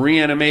over and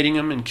reanimating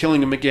him and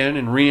killing him again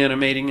and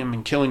reanimating him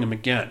and killing him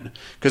again.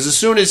 Because as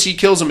soon as he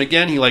kills him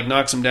again, he like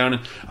knocks him down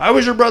and, I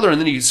was your brother, and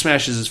then he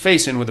smashes his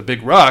face in with a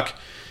big rock.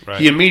 Right.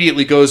 He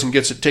immediately goes and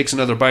takes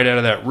another bite out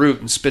of that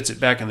root and spits it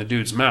back in the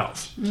dude's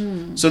mouth.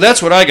 So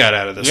that's what I got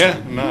out of this one.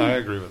 Yeah, no, I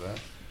agree with that.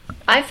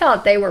 I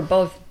felt they were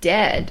both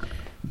dead.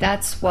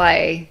 That's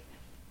why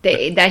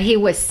that he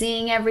was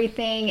seeing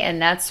everything,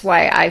 and that's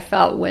why I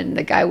felt when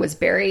the guy was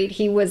buried,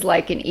 he was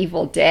like an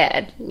evil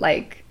dead,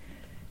 like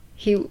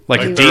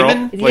a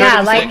demon.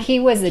 He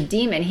was a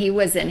demon. He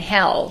was in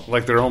hell,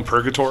 like their own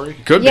purgatory.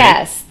 Could be.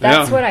 Yes,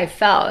 that's what I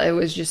felt. It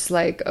was just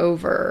like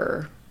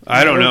over.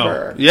 I don't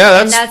know.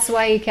 Yeah, that's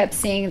why he kept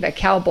seeing the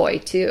cowboy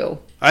too.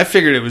 I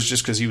figured it was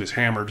just because he was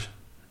hammered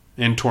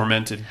and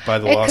tormented by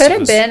the loss. It could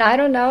have been. I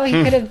don't know.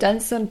 He could have done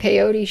some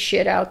peyote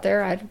shit out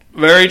there.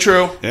 Very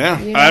true. Yeah.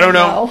 I don't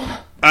know.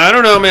 I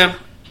don't know, man.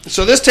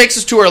 So this takes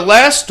us to our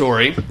last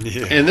story,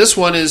 and this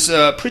one is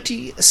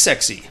pretty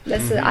sexy.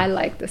 I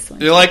like this one.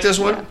 You like this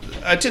one?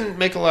 Yeah. It didn't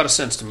make a lot of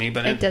sense to me,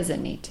 but it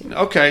doesn't need to.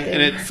 Okay,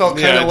 and it felt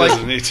kind of like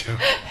doesn't need to.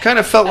 Kind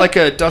of felt like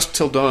a Dusk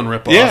Till Dawn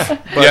ripoff.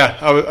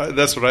 Yeah,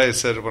 that's what I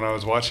said when I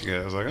was watching it.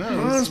 I was like,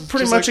 it's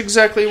pretty much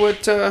exactly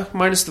what,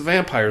 minus the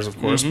vampires, of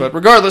course. But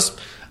regardless,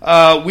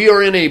 we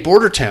are in a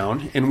border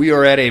town, and we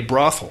are at a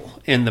brothel.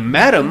 And the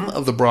madam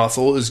of the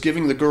brothel is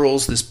giving the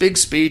girls this big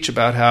speech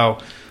about how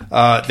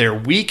they're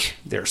weak,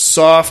 they're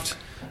soft.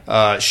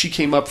 She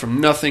came up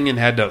from nothing and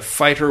had to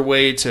fight her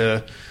way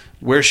to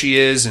where she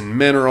is, and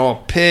men are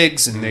all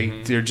pigs, and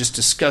they're just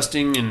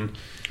disgusting and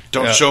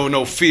don't show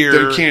no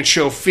fear. They can't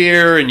show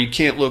fear, and you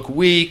can't look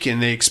weak,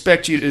 and they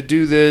expect you to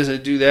do this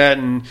and do that,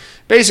 and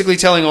basically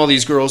telling all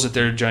these girls that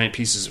they're giant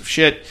pieces of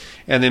shit.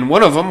 And then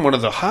one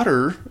of the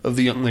hotter of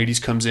the young ladies,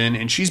 comes in,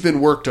 and she's been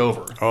worked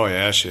over. Oh,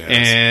 yeah, she has.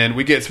 And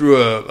we get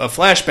through a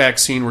flashback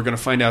scene. We're going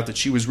to find out that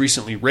she was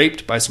recently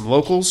raped by some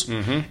locals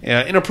in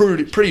a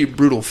pretty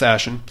brutal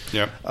fashion.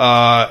 Yep.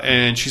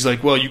 And she's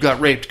like, well, you got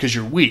raped because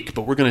you're weak,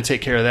 but we're going to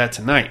take care of that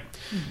tonight.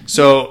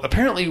 So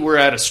apparently we're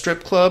at a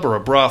strip club or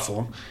a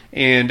brothel,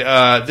 and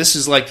this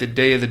is like the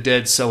Day of the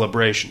Dead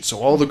celebration. So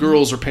all the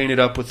girls are painted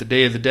up with the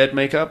Day of the Dead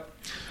makeup.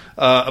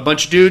 A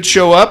bunch of dudes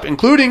show up,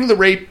 including the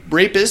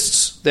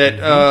rapists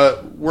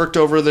that worked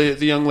over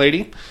the young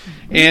lady.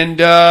 And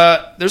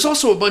there's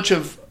also a bunch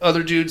of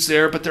other dudes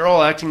there, but they're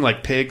all acting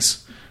like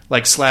pigs,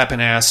 like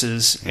slapping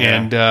asses.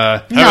 And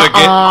having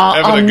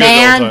a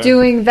man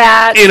doing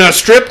that in a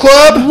strip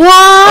club?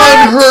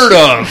 What? Unheard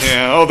of.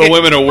 Yeah, the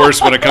women are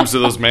worse when it comes to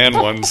those man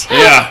ones.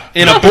 Yeah,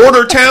 in a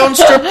border town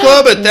strip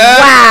club at that?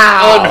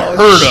 Wow.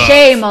 Unheard of.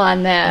 Shame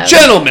on them.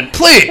 Gentlemen,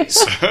 please.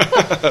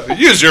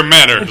 Use your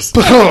manners.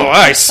 Oh,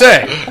 I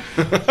say.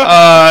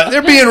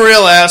 They're being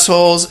real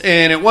assholes,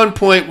 and at one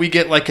point we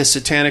get like a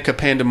Satanica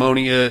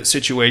Pandemonia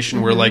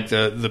situation where like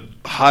the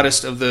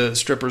hottest of the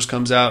strippers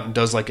comes out and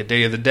does like a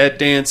Day of the Dead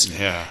dance.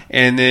 Yeah.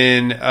 And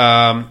then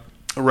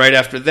right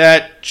after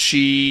that,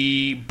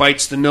 she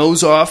bites the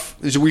nose off.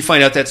 We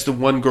find out that's the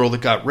one girl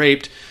that got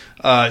raped.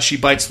 She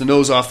bites the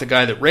nose off the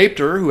guy that raped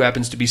her, who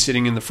happens to be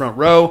sitting in the front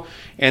row.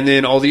 And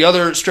then all the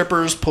other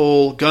strippers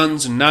pull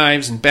guns and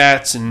knives and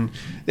bats, and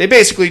they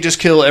basically just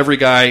kill every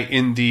guy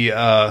in the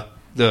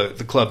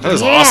club. That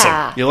was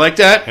awesome. You like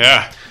that?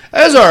 Yeah.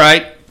 That was all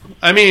right.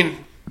 I mean,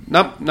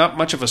 not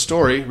much of a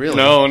story, really.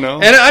 No.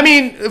 And I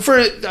mean,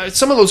 for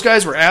some of those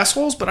guys were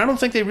assholes, but I don't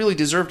think they really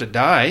deserve to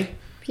die.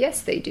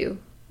 Yes, they do.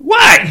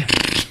 Why?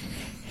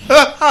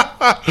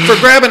 For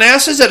grabbing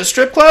asses at a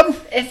strip club?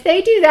 If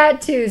they do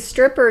that to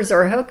strippers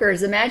or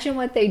hookers, imagine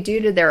what they do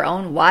to their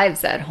own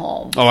wives at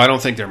home. Oh, I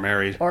don't think they're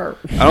married. I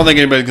don't think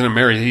anybody's going to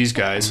marry these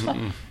guys.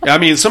 I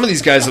mean, some of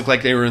these guys look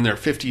like they were in their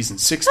 50s and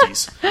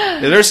 60s.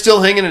 They're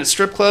still hanging at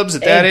strip clubs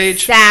at that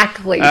age?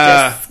 Exactly.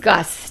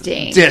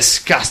 Disgusting.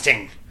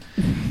 Disgusting.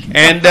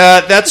 And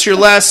that's your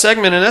last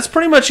segment, and that's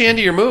pretty much the end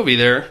of your movie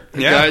there,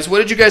 guys. What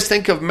did you guys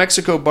think of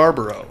Mexico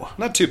Barbaro?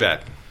 Not too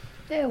bad.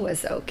 It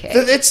was okay.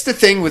 It's the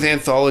thing with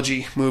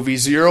anthology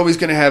movies. You're always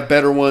going to have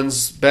better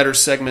ones, better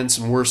segments,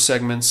 and worse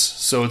segments.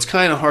 So it's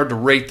kind of hard to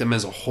rate them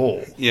as a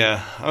whole.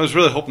 Yeah. I was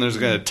really hoping there's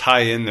going to tie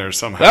in there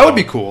somehow. That would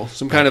be cool.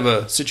 Some kind of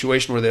a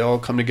situation where they all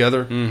come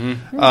together.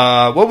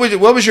 Mm-hmm.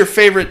 What was your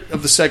favorite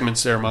of the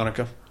segments there,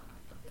 Monica?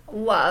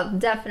 Well,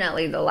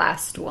 definitely the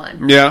last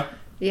one. Yeah?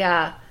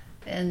 Yeah.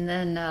 And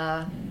then,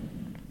 I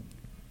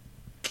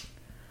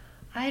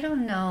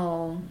don't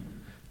know.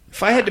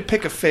 If I had to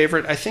pick a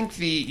favorite, I think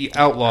the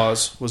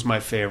Outlaws was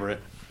my favorite.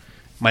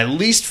 My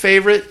least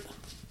favorite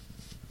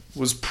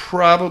was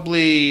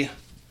probably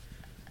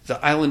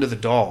the Island of the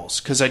Dolls,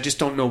 because I just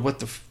don't know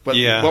what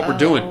we're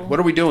doing. What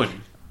are we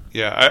doing?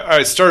 Yeah,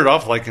 I started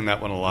off liking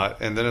that one a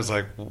lot, and then it's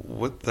like,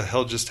 what the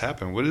hell just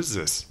happened? What is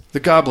this? The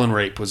goblin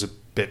rape was a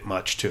bit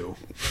much, too.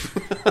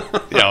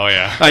 Oh,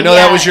 yeah. I know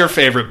that was your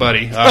favorite,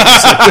 buddy.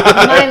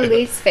 My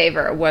least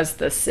favorite was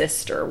the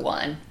sister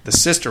one. The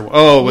sister one?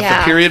 Oh, with the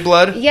period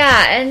blood?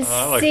 Yeah, and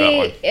like that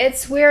one.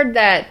 It's weird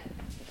that...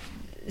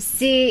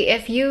 See,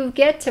 if you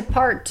get to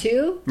part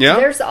 2,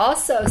 there's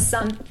also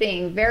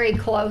something very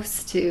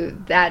close to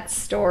that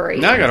story.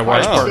 Now I got to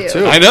watch part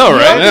 2. I know,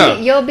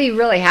 right? You'll be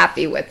really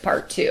happy with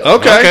part 2.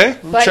 Okay.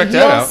 But check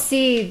that out. You'll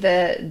see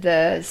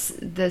the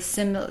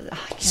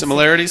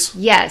similarities?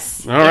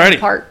 Yes. Alrighty. In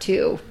part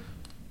 2.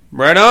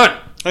 Right on.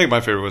 I think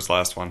my favorite was the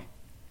last one.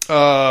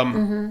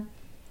 The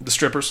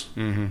strippers?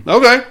 Mm-hmm.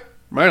 Okay.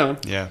 Right on.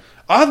 Yeah.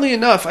 Oddly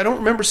enough, I don't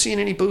remember seeing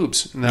any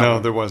boobs in that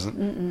one. There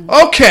wasn't.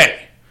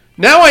 Okay.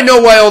 Now I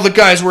know why all the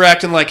guys were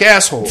acting like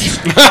assholes.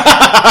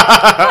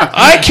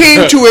 I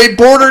came to a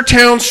border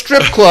town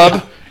strip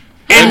club,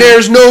 and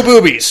there's no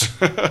boobies.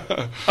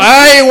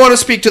 I want to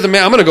speak to the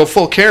man. I'm going to go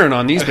full Karen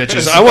on these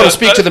bitches. I want to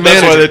speak to the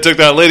manager. That's why they took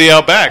that lady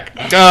out back.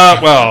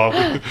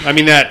 Well, I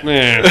mean that.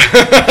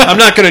 I'm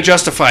not going to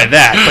justify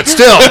that, but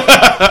still.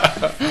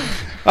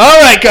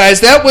 All right,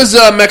 guys, that was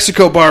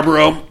Mexico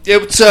Barbaro.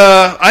 It's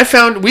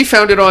we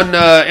found it on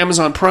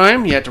Amazon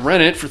Prime. You had to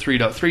rent it for $3,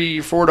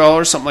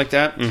 $4, something like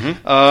that.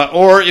 Mm-hmm.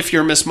 Or if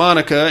you're Miss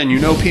Monica and you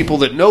know people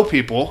that know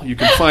people, you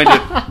can find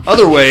it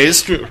other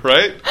ways,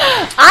 right?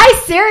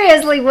 I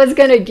seriously was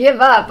going to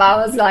give up. I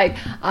was like,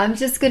 I'm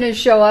just going to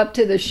show up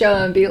to the show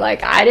and be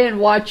like, I didn't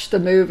watch the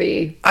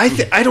movie.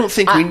 I don't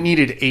think we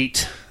needed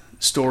 8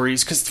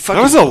 stories because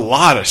that was a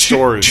lot of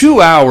stories.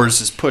 2 hours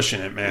is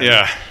pushing it, man.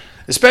 Yeah.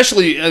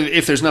 Especially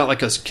if there's not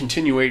like a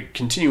continuing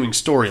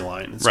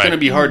storyline. It's going to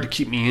be hard to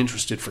keep me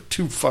interested for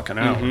 2 fucking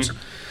hours.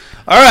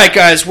 Mm-hmm. All right,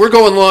 guys, we're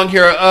going long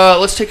here.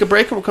 Let's take a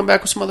break and we'll come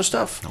back with some other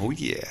stuff. Oh,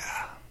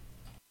 yeah.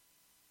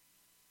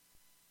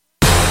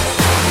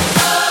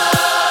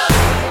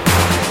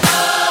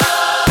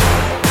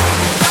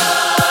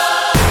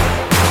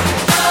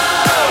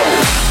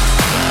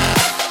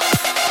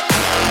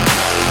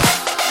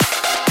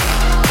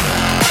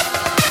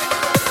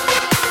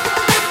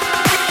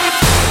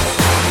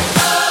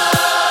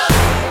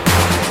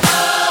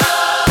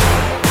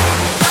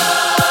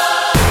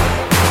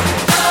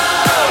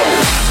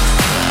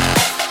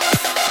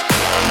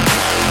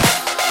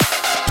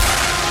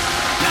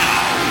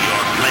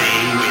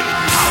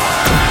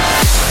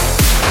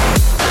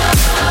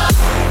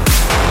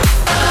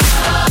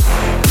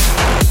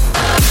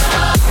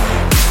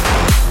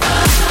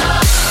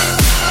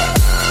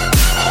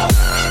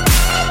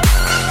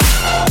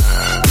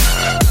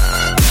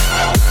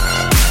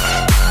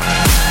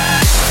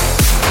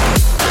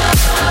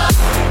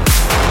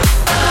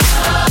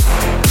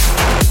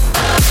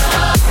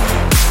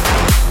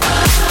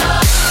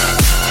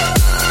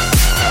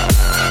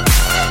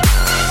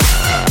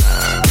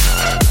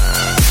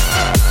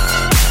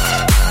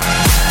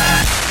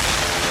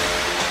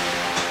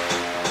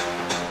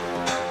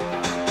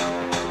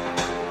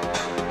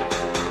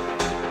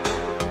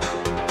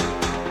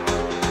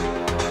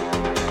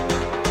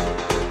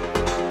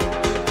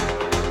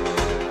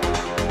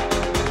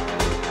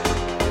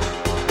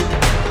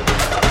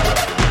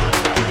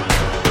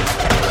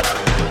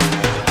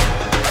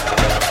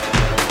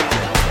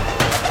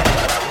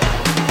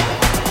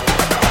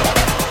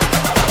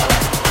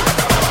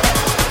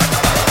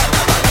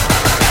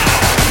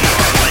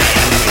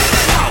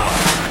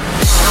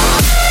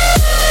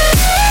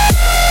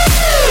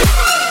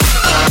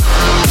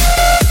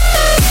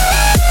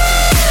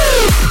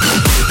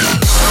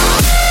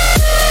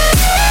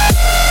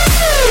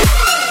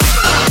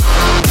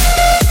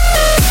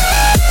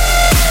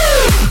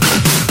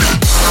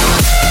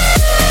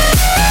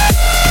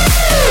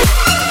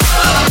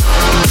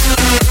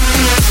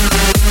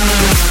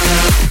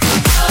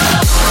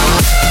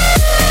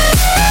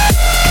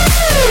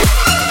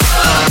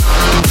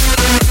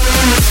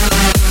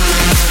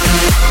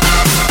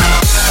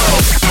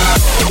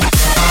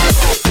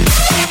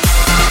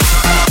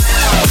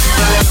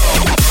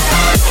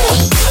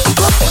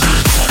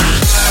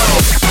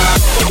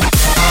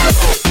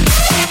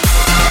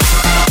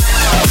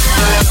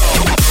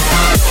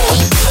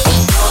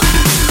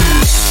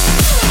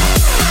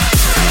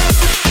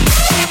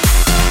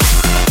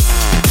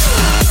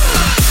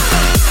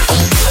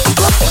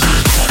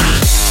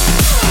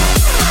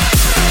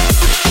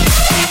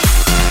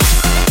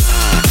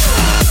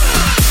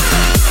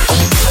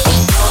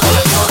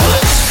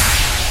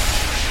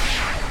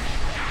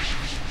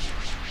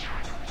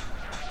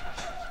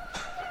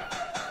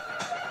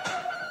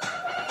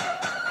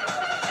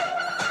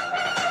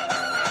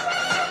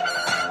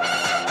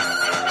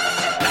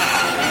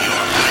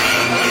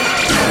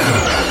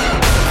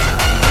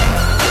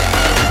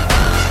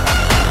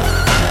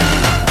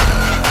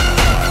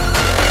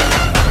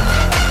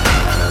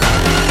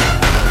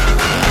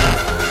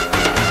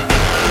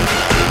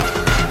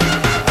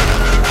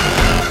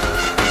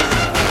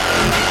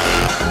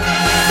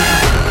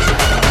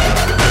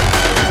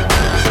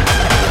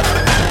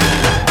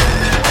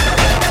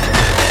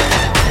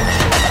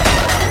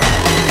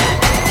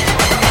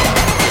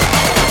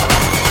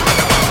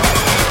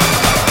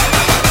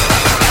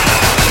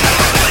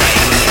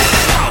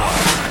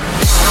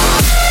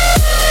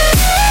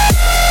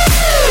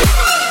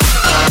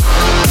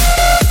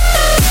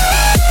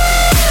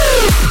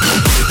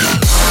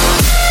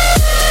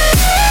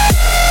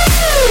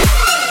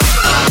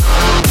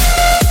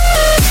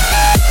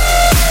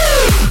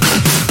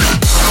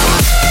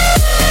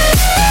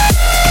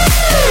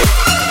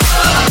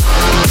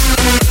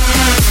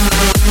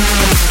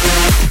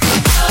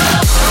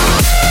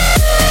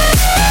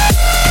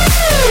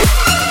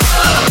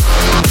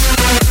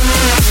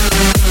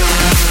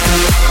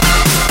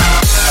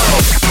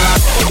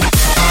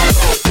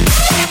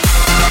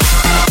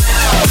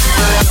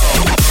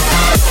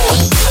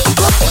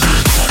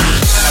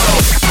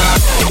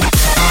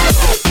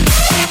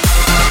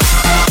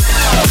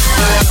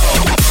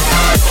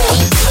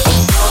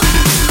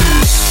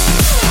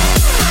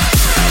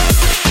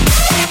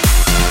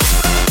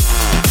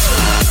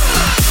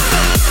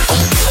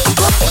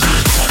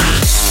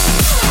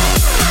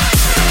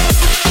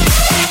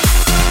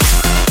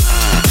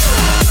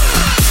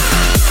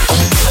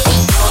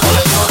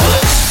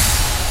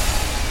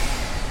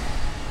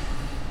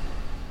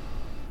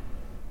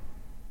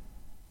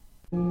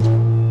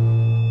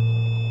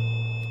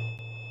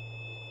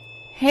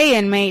 Hey,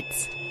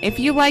 inmates. If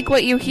you like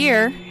what you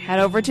hear, head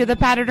over to the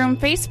Padded Room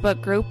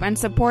Facebook group and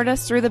support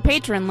us through the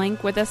Patreon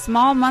link with a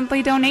small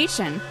monthly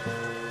donation.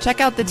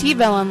 Check out the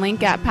T-Villain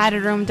link at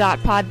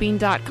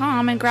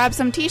paddedroom.podbean.com and grab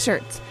some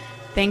t-shirts.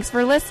 Thanks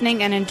for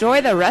listening and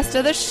enjoy the rest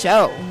of the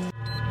show.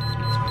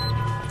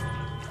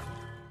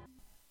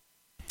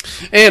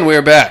 And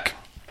we're back.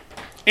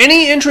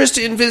 Any interest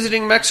in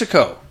visiting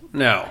Mexico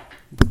now,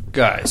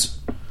 guys?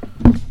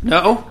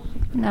 No?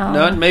 No.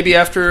 None? Maybe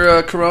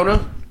after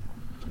coronavirus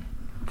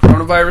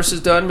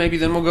is done, maybe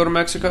then we'll go to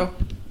Mexico?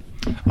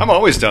 I'm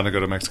always down to go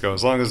to Mexico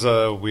as long as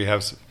we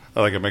have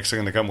like a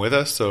Mexican to come with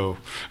us. So,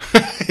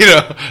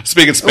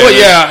 speaking Spanish. Well,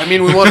 yeah. I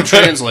mean, we want a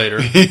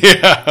translator.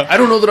 Yeah. I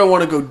don't know that I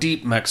want to go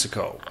deep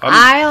Mexico.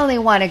 I only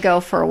want to go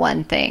for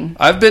one thing.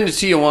 I've been to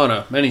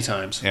Tijuana many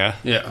times. Yeah?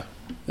 Yeah.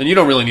 And you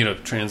don't really need a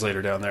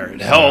translator down there.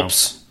 It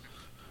helps.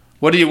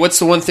 What's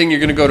the one thing you're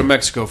going to go to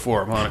Mexico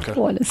for, Monica? I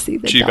want to see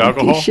the cheap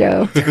donkey alcohol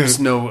show. There's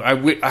no.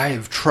 I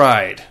have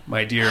tried,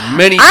 my dear,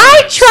 many times.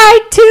 I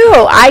tried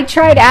too. I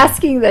tried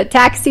asking the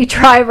taxi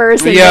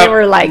drivers, and they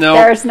were like,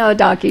 "There's no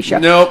donkey show."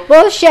 Nope.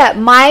 Bullshit.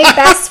 My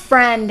best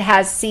friend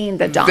has seen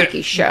the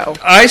donkey show.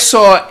 I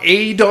saw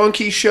a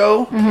donkey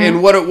show,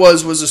 and what it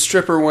was a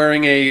stripper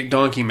wearing a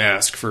donkey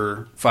mask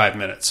for 5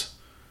 minutes.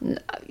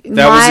 That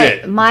was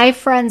it. My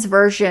friend's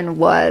version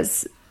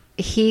was,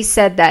 he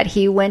said that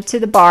he went to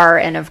the bar,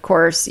 and of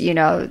course,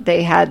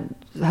 they had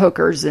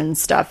hookers and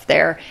stuff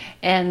there.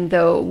 And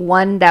the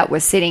one that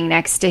was sitting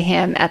next to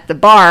him at the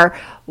bar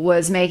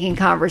was making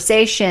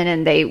conversation,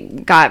 and they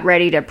got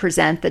ready to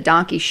present the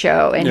donkey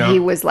show. And he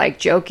was like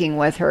joking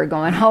with her,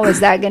 going, "Oh,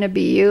 is that going to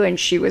be you?" And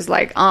she was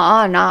like,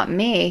 not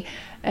me.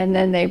 And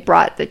then they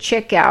brought the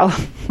chick out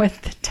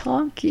with the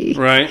donkey.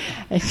 Right.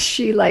 And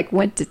she like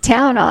went to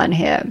town on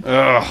him.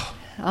 Ugh.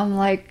 I'm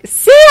like,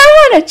 see,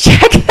 I want to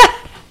check that.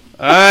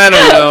 I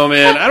don't know,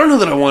 man. I don't know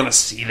that I want to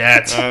see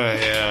that.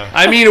 Yeah.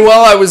 I mean,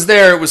 while I was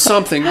there, it was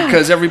something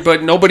because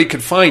nobody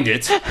could find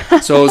it.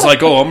 So it was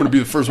like, oh, I'm going to be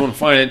the first one to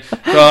find it. So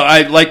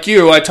I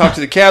talked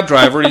to the cab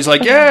driver, and he's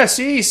like, yeah,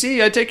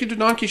 see, I take you to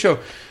donkey show.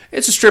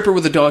 It's a stripper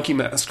with a donkey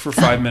mask for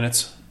 5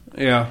 minutes.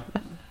 Yeah.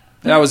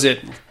 That was it.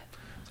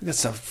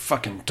 That's a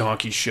fucking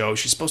donkey show.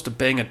 She's supposed to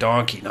bang a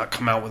donkey, not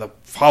come out with a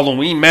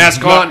Halloween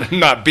mask on.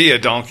 Not be a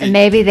donkey.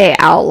 Maybe they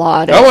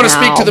outlawed it. I want to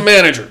speak to the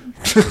manager.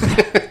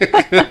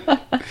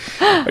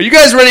 Are you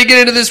guys ready to get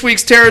into this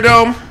week's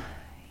Terradome?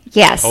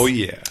 Yes. Oh,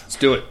 yeah. Let's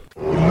do it.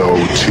 No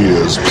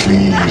tears,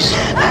 please.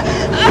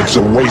 It's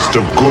a waste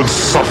of good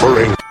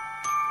suffering.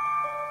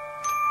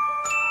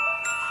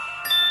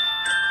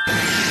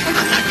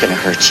 I'm not gonna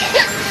hurt you.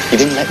 You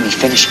didn't let me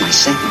finish my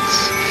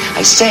sentence.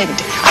 I said,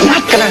 I'm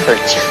not gonna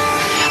hurt you.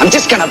 I'm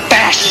just gonna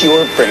bash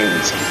your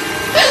brains in.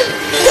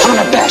 I'm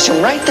gonna bash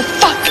them right the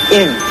fuck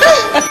in.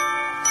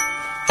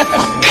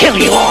 I'll kill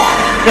you all.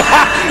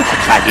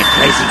 I'll drive you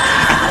crazy.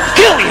 I'll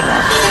kill you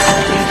all.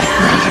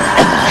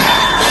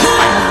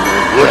 My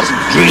worst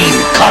dream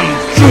come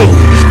true.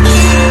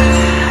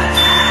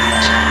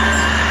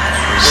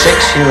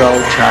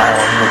 6-year-old child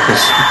with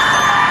this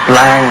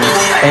blank,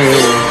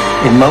 pale,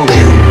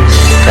 emotionless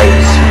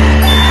face,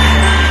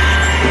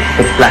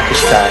 with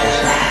blackish eyes,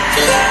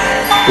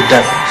 the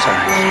devil's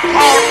eyes.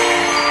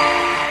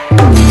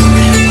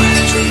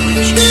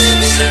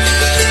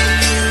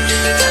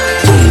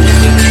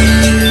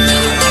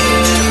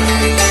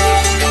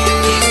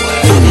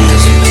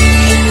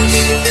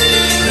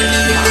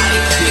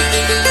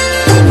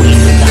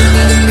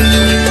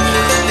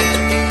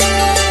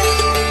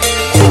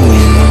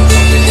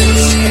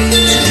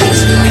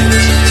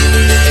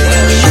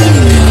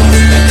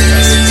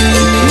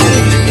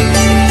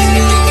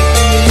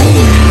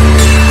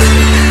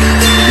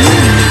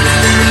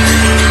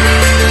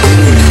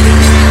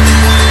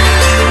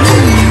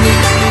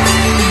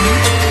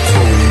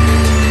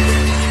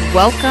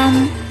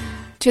 Welcome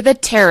to the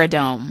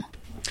Terradome.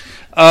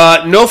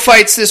 No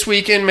fights this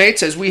weekend,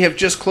 mates, as we have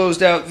just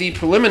closed out the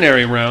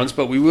preliminary rounds,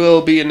 but we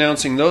will be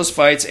announcing those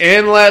fights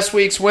and last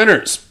week's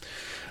winners.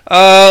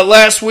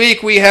 Last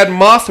week we had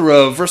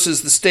Mothra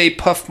versus the Stay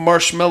Puft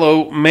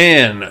Marshmallow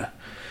Man.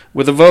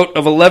 With a vote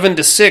of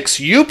 11-6,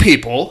 you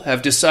people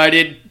have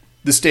decided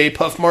the Stay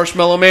Puft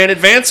Marshmallow Man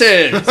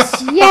advances.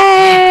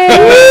 Yay!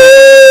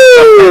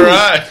 All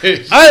right.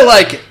 I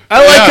like it.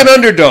 I like an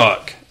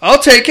underdog. I'll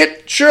take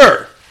it.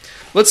 Sure.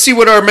 Let's see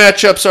what our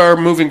matchups are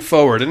moving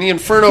forward. In the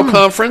Inferno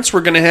Conference,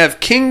 we're going to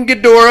have King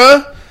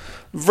Ghidorah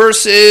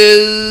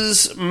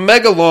versus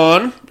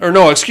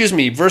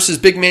versus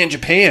Big Man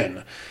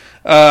Japan.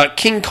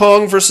 King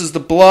Kong versus the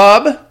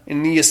Blob.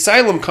 In the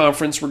Asylum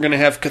Conference, we're going to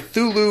have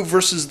Cthulhu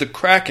versus the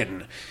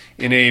Kraken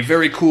in a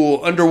very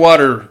cool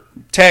underwater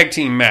tag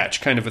team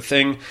match kind of a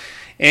thing.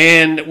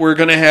 And we're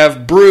going to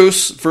have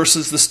Bruce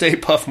versus the Stay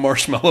Puft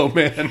Marshmallow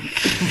Man,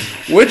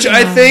 which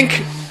I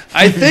think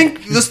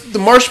the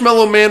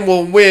Marshmallow Man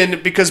will win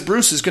because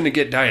Bruce is going to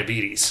get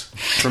diabetes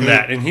from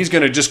that, and he's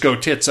going to just go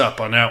tits up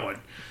on that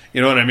one.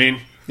 You know what I mean?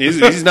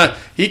 He's not.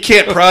 He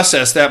can't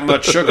process that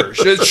much sugar.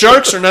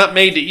 Sharks are not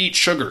made to eat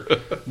sugar,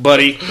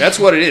 buddy. That's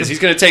what it is. He's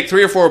going to take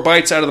 3 or 4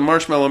 bites out of the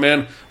Marshmallow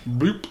Man.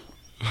 Boop.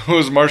 What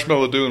does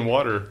marshmallow do in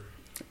water?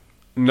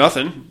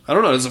 Nothing. I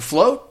don't know. Does it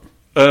float?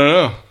 I don't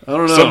know.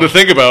 Something to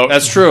think about.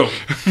 That's true.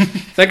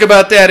 Think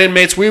about that,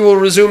 inmates. We will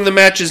resume the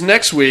matches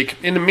next week.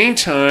 In the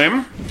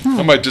meantime...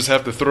 I might just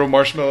have to throw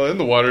marshmallow in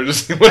the water to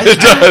see what it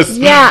does.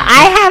 Yeah,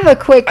 I have a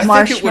quick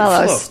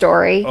marshmallow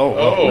story.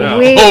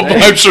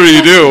 I'm sure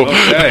you do.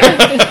 Okay.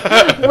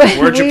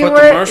 Where'd you put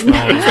the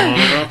marshmallows,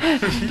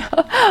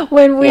 Monica?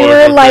 When we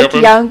were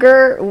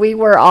younger, we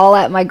were all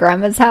at my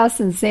grandma's house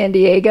in San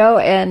Diego,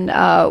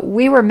 and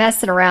we were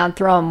messing around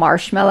throwing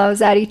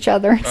marshmallows at each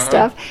other and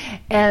stuff.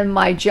 And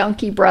my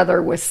junkie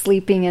brother was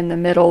sleeping in the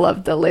middle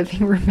of the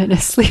living room in a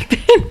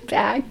sleeping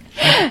bag.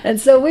 And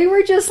so we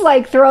were just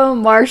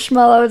throwing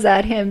marshmallows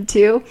at him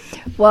too.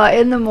 Well,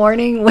 in the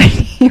morning when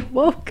he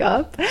woke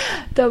up,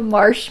 the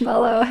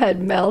marshmallow had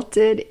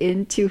melted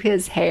into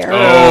his hair.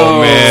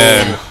 Oh,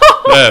 man.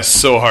 That's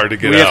so hard to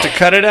get out. We have to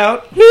cut it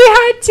out? He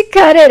had to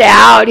cut it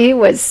out. He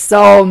was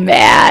so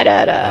mad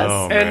at us.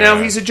 Oh, and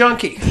now he's a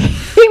junkie.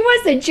 He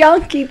was a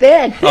junkie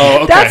then. Oh,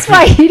 okay. That's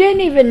why he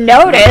didn't even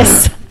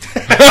notice.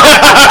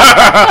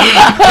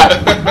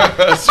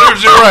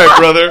 Serves you right,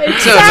 brother. Exactly.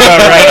 Sounds about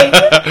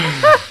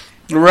right.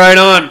 Right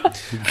on.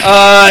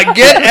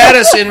 Get at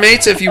us,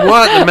 inmates, if you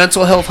want. The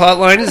mental health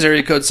hotline is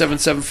area code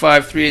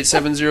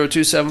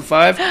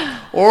 775-387-0275,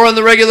 or on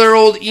the regular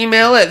old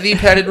email at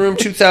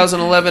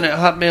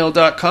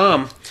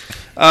thepaddedroom2011@hotmail.com.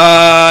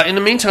 In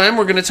the meantime,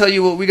 we're going to tell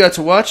you what we got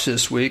to watch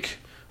this week.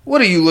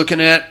 What are you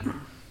looking at?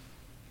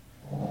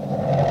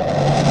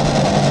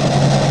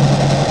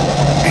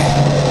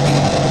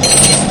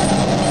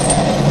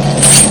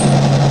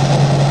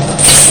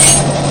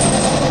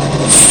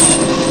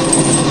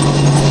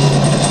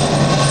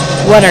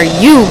 What are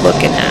you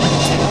looking at?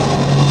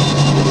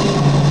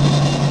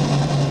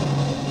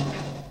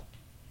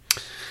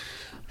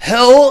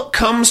 Hell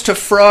Comes to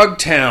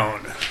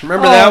Frogtown.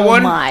 Remember that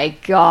one? Oh my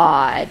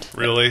God!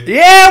 Really?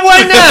 Yeah,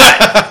 why not?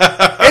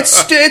 It's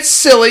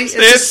silly. It's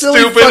a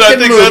silly stupid. fucking I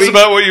think movie. that's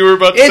about what you were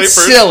about to say first.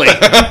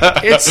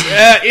 It's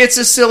silly. It's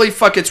a silly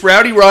fuck. It's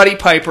Rowdy Roddy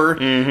Piper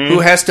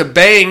who has to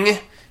bang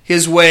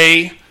his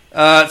way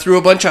through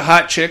a bunch of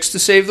hot chicks to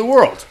save the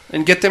world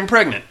and get them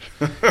pregnant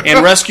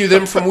and rescue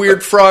them from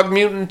weird frog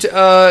mutant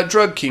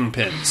drug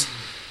kingpins.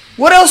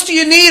 What else do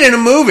you need in a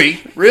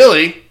movie,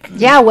 really?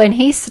 Yeah, when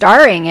he's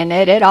starring in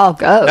it, it all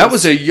goes. That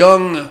was a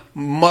young,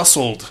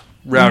 muscled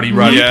Rowdy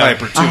Roddy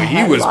Piper, too.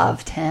 He was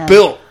loved him.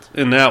 built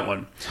in that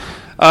one.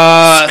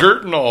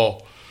 Skirt and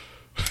all.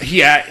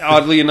 Yeah,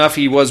 oddly enough,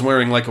 he was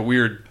wearing a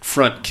weird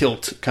front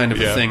kilt kind of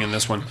a thing in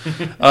this one.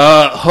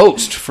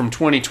 Host from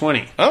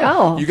 2020.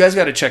 Oh. You guys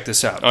got to check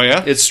this out. Oh,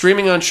 yeah? It's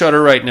streaming on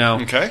Shudder right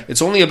now. Okay.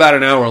 It's only about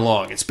an hour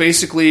long. It's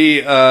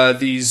basically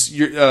these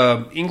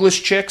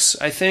English chicks,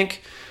 I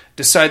think,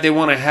 decide they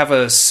want to have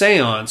a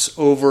seance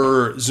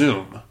over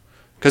Zoom.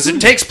 Because it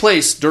takes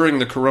place during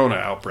the corona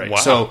outbreak. Wow.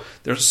 So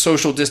there's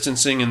social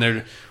distancing,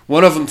 and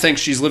one of them thinks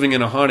she's living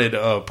in a haunted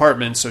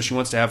apartment, so she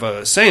wants to have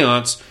a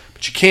seance,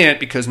 but she can't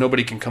because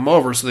nobody can come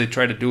over, so they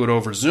try to do it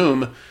over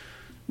Zoom.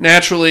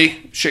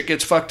 Naturally, shit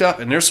gets fucked up,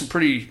 and there's some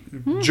pretty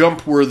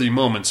jump-worthy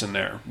moments in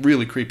there.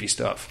 Really creepy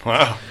stuff.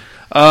 Wow.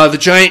 The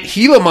Giant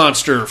Gila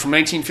Monster from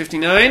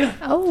 1959.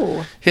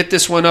 Oh. Hit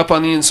this one up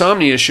on the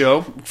Insomnia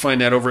Show.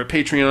 Find that over at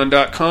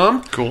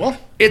patreon.com. Cool.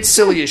 It's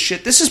silly as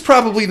shit. This is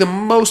probably the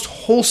most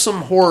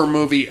wholesome horror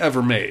movie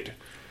ever made.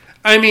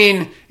 I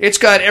mean, it's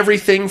got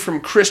everything from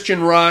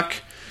Christian rock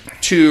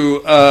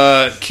to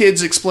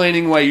kids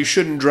explaining why you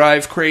shouldn't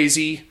drive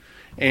crazy.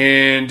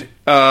 And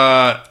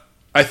I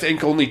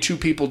think only 2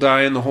 people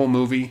die in the whole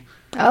movie.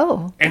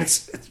 Oh. And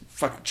it's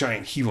fucking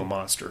Giant Gila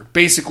Monster.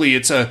 Basically,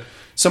 it's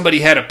somebody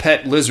had a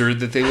pet lizard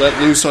that they let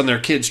loose on their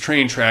kid's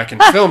train track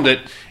and filmed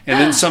it, and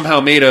then somehow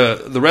made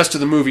the rest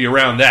of the movie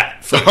around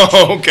that.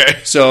 Oh,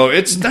 okay. So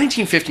it's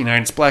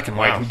 1959. It's black and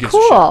white. Who gives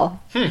Cool. a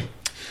shit?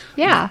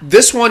 Yeah.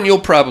 This one you'll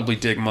probably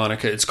dig,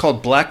 Monica. It's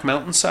called Black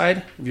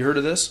Mountainside. Have you heard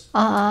of this?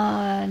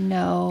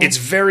 No. It's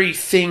very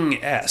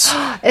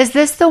Thing-esque. Is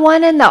this the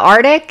one in the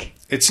Arctic?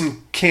 It's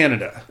in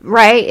Canada.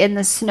 Right, in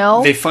the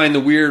snow? They find the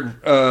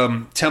weird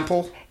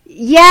temple.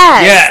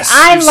 Yes.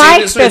 I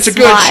like this one. It's a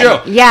good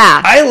show.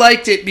 Yeah. I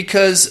liked it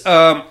because...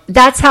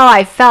 that's how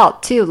I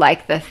felt, too,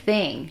 like The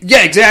Thing.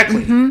 Yeah,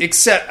 exactly.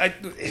 Except,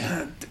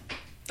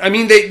 I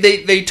mean,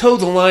 they toe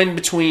the line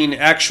between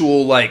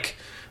actual,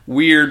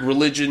 weird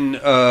religion,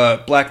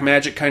 black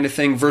magic kind of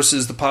thing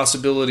versus the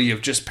possibility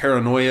of just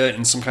paranoia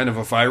and some kind of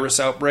a virus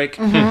outbreak.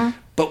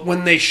 But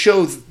when they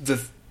show the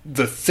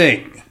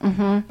Thing,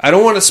 I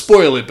don't want to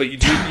spoil it, but you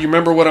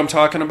remember what I'm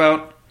talking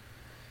about?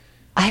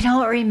 I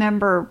don't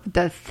remember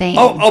The Thing.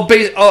 I'm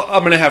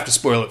going to have to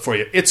spoil it for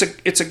you.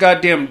 It's a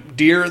goddamn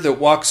deer that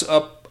walks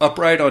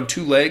upright on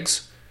 2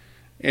 legs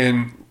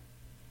and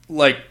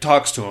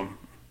talks to him.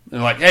 And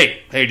they're like,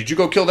 hey, did you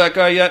go kill that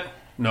guy yet?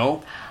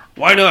 No.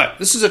 Why not?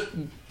 This is a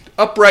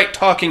upright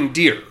talking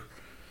deer.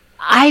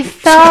 I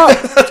felt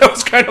that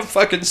was kind of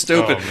fucking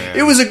stupid.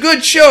 It was a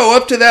good show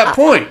up to that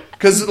point.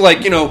 Because,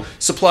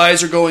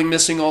 supplies are going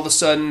missing all of a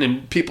sudden,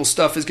 and people's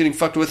stuff is getting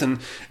fucked with, and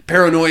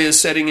paranoia is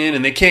setting in,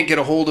 and they can't get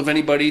a hold of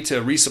anybody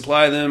to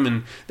resupply them,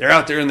 and they're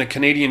out there in the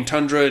Canadian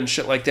tundra and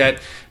shit like that.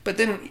 But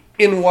then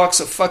in walks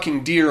a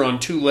fucking deer on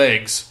 2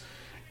 legs,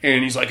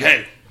 and he's like,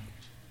 hey,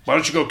 why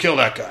don't you go kill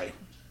that guy?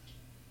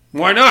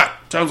 Why not?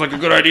 Sounds like a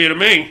good idea to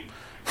me.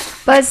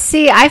 But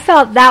see, I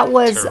felt that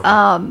was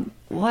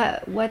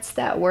what's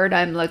that word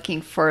I'm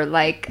looking for?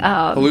 Like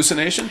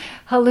hallucination,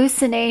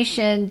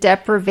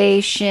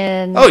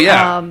 deprivation. Oh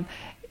yeah.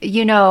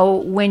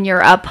 When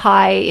you're up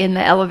high in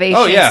the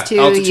elevations too,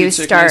 altitude you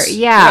sickness. start.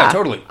 Yeah,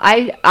 totally.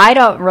 I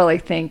don't really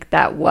think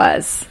that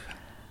was.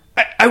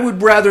 I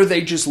would rather they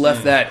just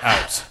left that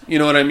out. You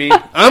know what I mean?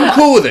 I'm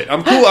cool with it.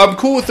 I'm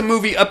cool with the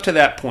movie up to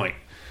that point.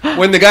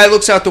 When the guy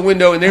looks out the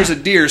window and there's a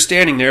deer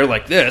standing there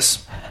like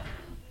this.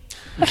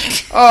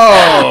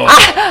 Oh,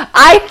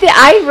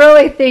 I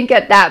really think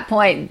at that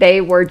point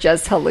they were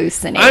just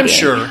hallucinating. I'm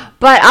sure,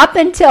 but up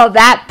until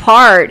that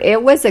part,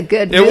 it was a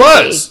good movie. It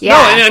was. Yeah.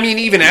 No, I mean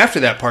even after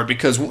that part,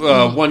 because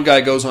one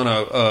guy goes on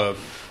a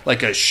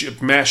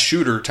mass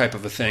shooter type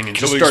of a thing and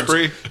just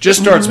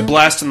starts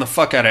blasting the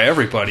fuck out of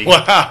everybody.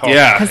 Wow.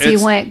 Yeah, because he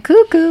went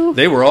cuckoo.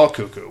 They were all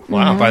cuckoo.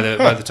 Wow. By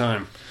the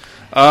time.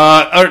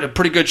 A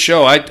pretty good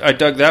show. I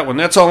dug that one.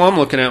 That's all I'm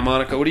looking at,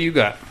 Monica. What do you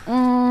got?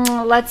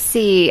 Let's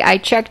see. I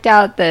checked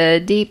out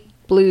the Deep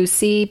Blue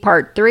Sea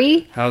Part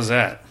 3. How's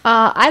that?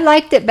 I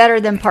liked it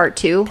better than Part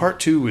 2. Part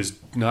 2 was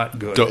not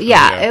good.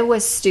 It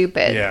was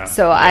stupid. Yeah.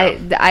 So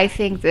I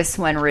think this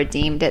one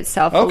redeemed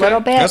itself a little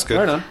bit. That's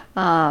good. Right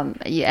on.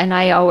 And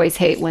I always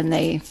hate when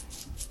they...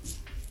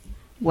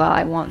 Well,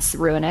 I won't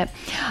ruin it.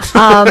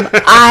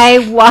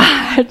 I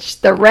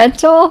watched The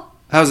Rental.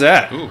 How's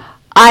that? Ooh.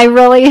 I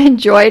really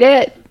enjoyed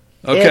it.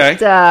 Okay.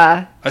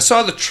 I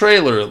saw the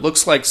trailer. It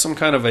looks like some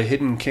kind of a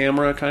hidden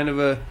camera, kind of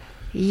a...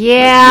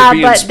 Yeah,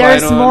 but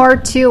there's more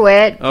to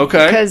it.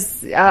 Okay.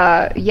 Because,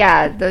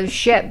 the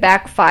shit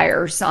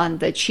backfires on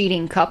the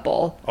cheating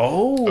couple.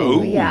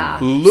 Oh. Yeah.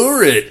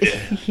 Lurid.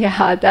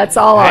 Yeah, that's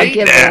all I'll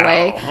give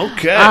away.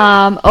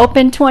 Okay.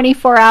 Open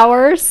 24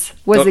 hours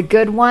was a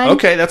good one.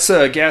 Okay, that's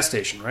a gas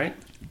station, right?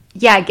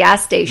 Yeah,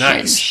 gas station.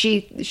 Nice.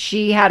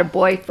 She had a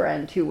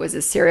boyfriend who was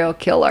a serial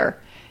killer,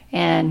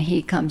 and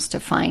he comes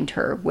to find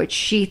her, which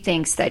she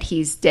thinks that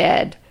he's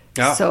dead.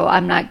 Oh. So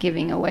I'm not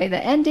giving away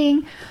the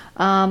ending.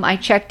 I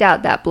checked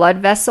out that Blood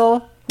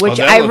Vessel, which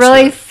I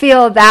really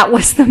feel that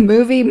was the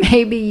movie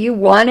maybe you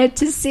wanted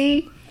to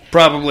see.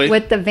 Probably.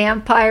 With the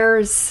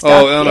vampires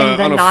stuck in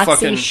the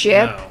Nazi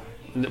ship.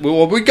 No.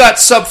 Well, we got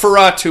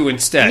Subferatu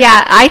instead.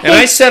 Yeah, and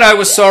I said I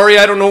was sorry.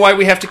 I don't know why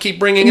we have to keep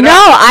bringing it up.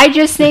 No, I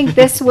just think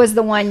this was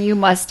the one you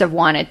must have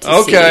wanted to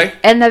see. Okay.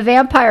 And the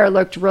vampire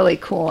looked really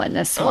cool in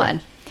this one.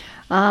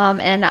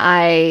 And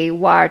I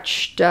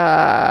watched...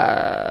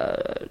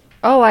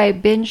 I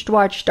binged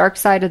watched Dark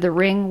Side of the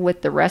Ring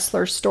with the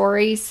wrestler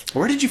stories.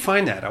 Where did you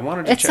find that? I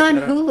wanted to check it out.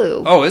 It's on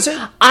Hulu. Oh, is it?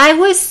 I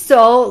was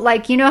so,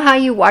 you know how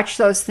you watch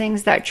those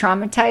things that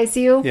traumatize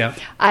you? Yeah.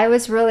 I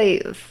was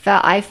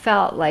I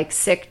felt like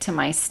sick to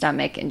my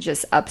stomach and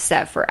just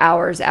upset for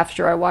hours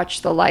after I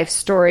watched the life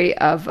story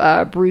of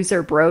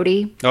Bruiser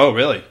Brody. Oh,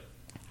 really?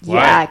 Why?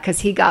 Yeah,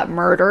 because he got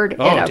murdered in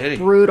a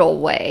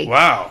brutal way.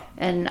 Wow.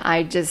 And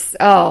I just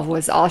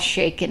was all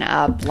shaken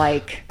up.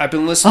 I've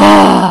been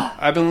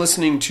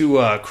listening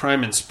to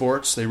Crime and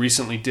Sports. They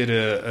recently did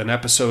an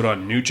episode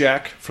on New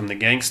Jack from the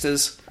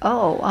Gangstas.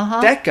 Oh,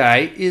 That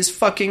guy is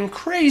fucking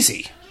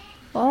crazy.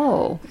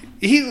 Oh.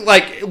 He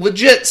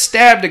legit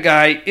stabbed a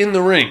guy in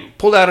the ring,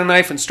 pulled out a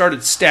knife and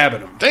started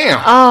stabbing him.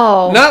 Damn.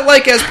 Oh. Not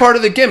as part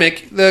of the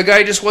gimmick. The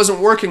guy just wasn't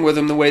working with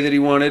him the way that he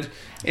wanted,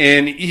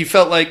 and he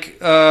felt like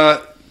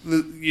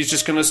he's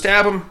just going to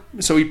stab him.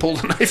 So he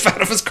pulled a knife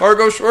out of his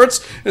cargo shorts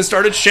and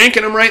started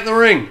shanking him right in the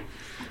ring.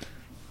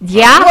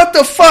 Yeah? What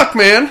the fuck,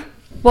 man?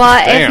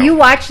 Well, if you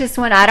watch this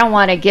one, I don't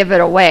want to give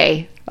it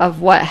away of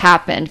what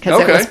happened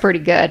because it was pretty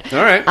good.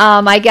 All right.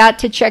 I got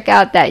to check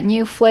out that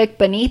new flick,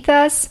 Beneath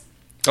Us,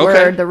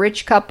 where the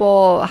rich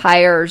couple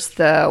hires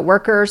the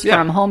workers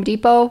from Home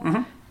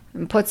Depot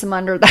and puts them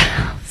under the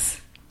house.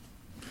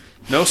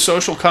 No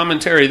social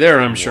commentary there,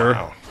 I'm sure.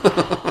 Wow.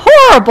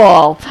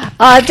 Horrible.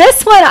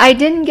 This one I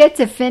didn't get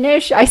to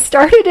finish. I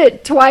started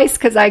it twice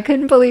because I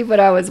couldn't believe what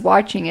I was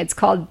watching. It's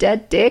called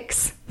Dead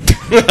Dicks.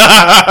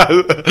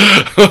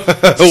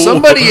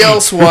 Somebody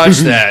else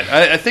watched that.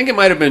 I think it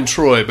might have been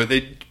Troy, but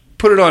they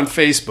put it on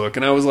Facebook,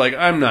 and I was like,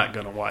 I'm not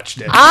going to watch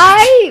Dead Dicks.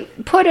 I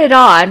put it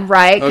on,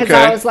 right? Because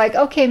I was like,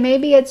 okay,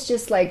 maybe it's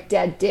just like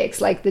Dead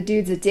Dicks, like the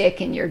dude's a dick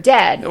and you're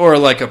dead. Or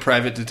like a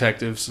Private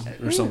Detectives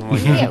or something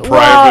like that.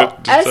 Private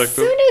Detective. As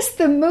soon as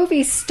the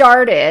movie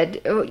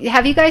started,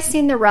 have you guys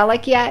seen The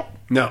Relic yet?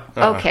 No.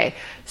 Okay.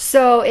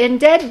 So in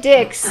Dead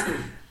Dicks,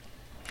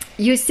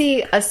 you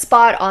see a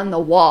spot on the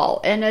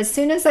wall. And as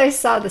soon as I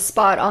saw the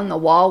spot on the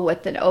wall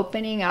with an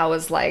opening, I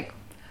was like,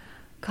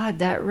 God,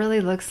 that really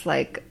looks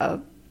like a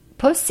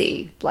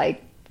pussy.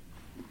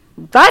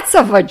 That's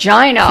a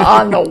vagina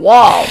on the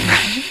wall.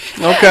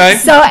 Okay.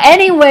 So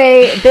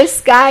anyway,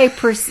 this guy,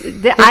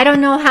 I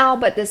don't know how,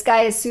 but this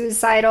guy is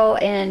suicidal,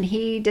 and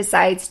he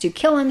decides to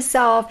kill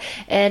himself.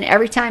 And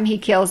every time he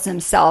kills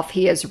himself,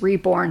 he is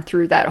reborn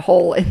through that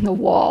hole in the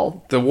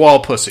wall. The wall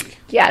pussy.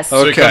 Yes.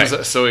 Okay.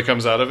 So he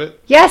comes out of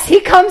it? Yes,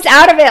 he comes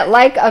out of it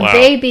like a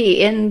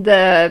baby in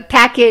the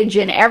package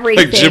and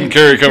everything. Like Jim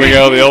Carrey coming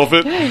out of the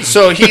elephant?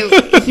 So he's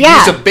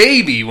a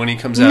baby when he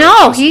comes out.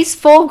 No, he's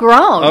full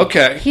grown.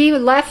 Okay. He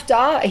left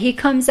off. He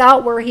comes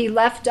out where he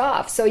left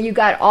off. So you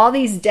got all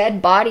these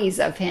dead bodies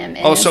of him.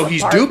 In so his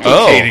he's apartment.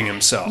 duplicating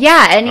himself.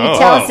 Yeah, and he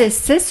tells his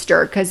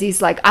sister, because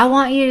he's like, I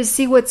want you to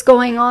see what's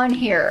going on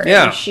here.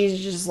 Yeah. And she's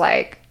just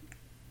like,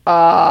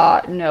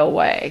 no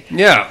way.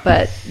 Yeah.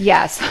 But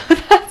yes,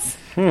 that's.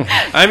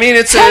 I mean,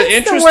 it's an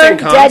interesting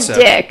concept.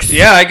 Dead dicks.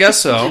 Yeah, I guess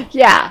so.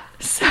 Yeah.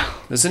 So.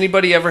 Does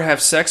anybody ever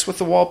have sex with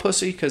the wall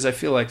pussy? Because I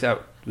feel like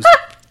that was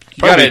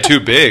probably too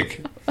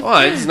big.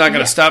 Well, it's not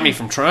going to stop me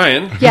from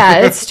trying. Yeah,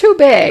 it's too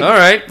big. All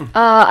right.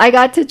 I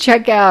got to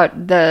check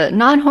out the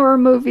non-horror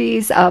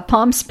movies,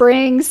 Palm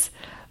Springs,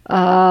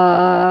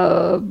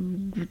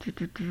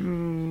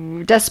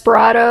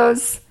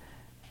 Desperados.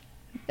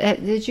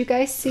 Did you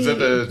guys see? Is that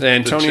the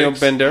Antonio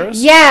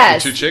Banderas?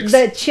 Yes. The two chicks?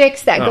 The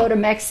chicks that go to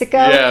Mexico.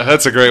 Yeah,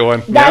 that's a great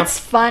one. That's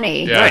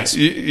funny. Yeah, nice.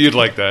 You'd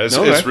like that.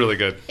 It's really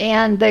good.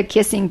 And the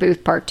Kissing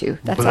Booth Part 2.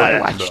 That's all I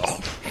watched.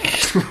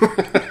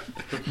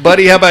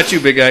 Buddy, how about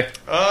you, big guy?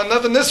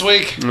 Nothing this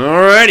week.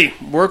 Alrighty.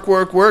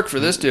 Work for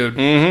this dude.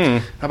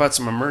 Mm-hmm. How about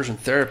some immersion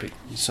therapy,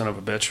 you son of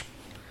a bitch?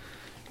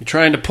 You're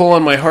trying to pull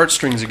on my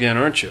heartstrings again,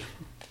 aren't you?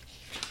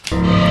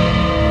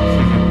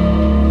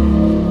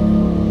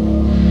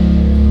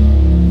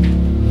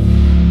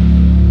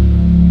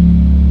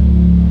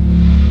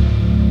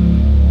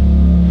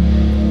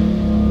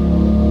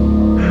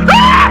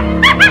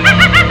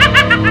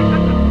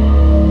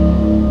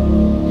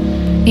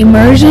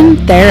 Immersion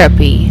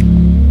therapy.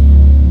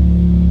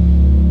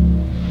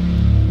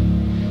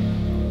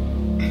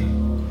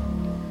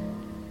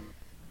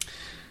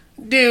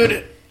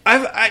 Dude,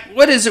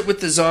 what is it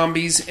with the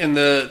zombies and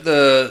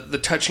the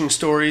touching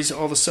stories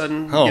all of a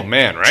sudden? Oh,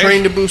 man, right?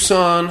 Train to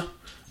Busan,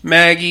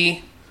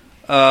 Maggie.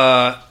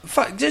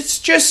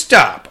 Just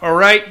stop, all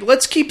right?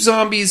 Let's keep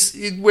zombies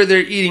where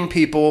they're eating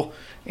people,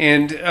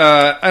 and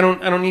I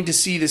don't need to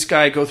see this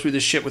guy go through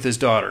this shit with his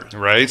daughter.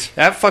 Right.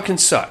 That fucking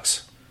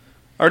sucks.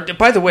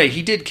 By the way,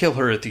 he did kill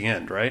her at the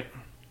end, right?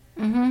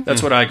 Mm-hmm.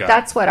 That's what I got.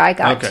 That's what I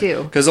got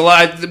too. Because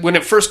when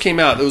it first came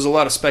out, there was a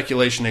lot of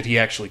speculation that he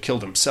actually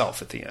killed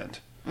himself at the end.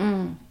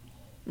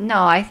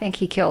 No, I think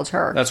he killed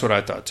her. That's what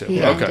I thought too.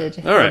 He ended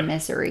her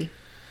misery.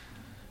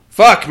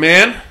 Fuck,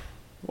 man.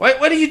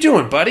 What are you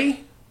doing,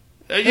 buddy?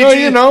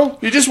 You know.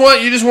 You just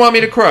want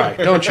me to cry,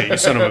 don't you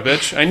son of a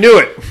bitch? I knew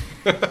it.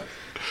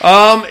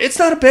 It's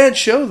not a bad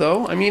show,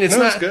 though. I mean, it's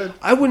good.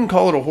 I wouldn't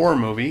call it a horror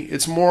movie.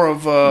 It's more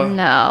of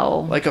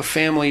like a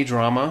family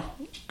drama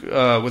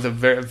with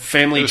a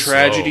family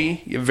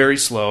tragedy. Very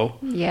slow.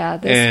 Yeah,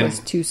 this was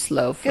too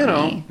slow for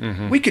me.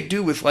 We could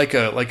do with like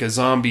a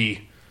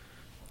zombie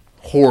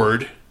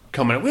horde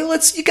coming in. Well,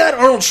 you got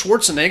Arnold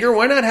Schwarzenegger.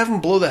 Why not have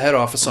him blow the head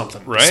off of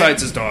something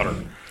besides his daughter?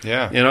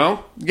 Yeah,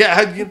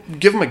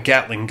 give him a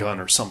Gatling gun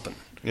or something.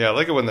 Yeah, I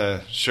like it when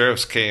the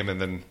sheriffs came and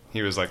then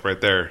he was like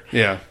right there.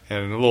 Yeah.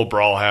 And a little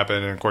brawl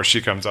happened, and of course she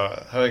comes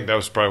out. I think that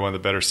was probably one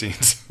of the better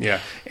scenes. Yeah.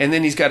 And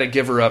then he's got to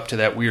give her up to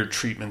that weird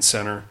treatment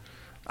center.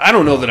 I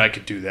don't know that I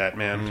could do that,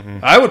 man. Mm-hmm.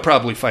 I would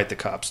probably fight the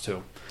cops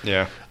too.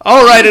 Yeah.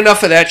 All right,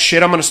 enough of that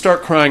shit. I'm going to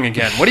start crying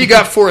again. What do you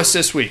got for us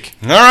this week?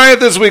 All right,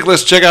 this week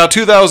let's check out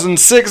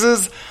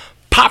 2006's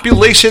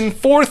Population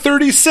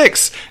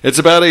 436. It's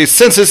about a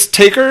census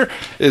taker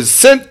is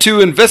sent to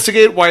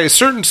investigate why a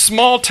certain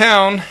small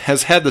town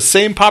has had the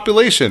same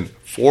population,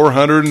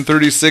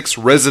 436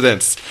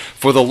 residents,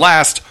 for the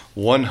last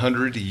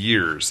 100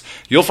 years.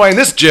 You'll find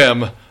this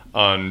gem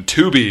on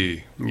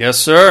Tubi. Yes,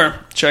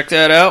 sir. Check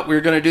that out.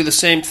 We're going to do the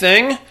same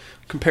thing.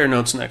 Compare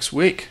notes next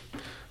week.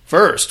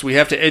 First, we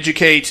have to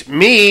educate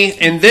me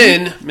and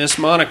then Miss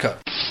Monica.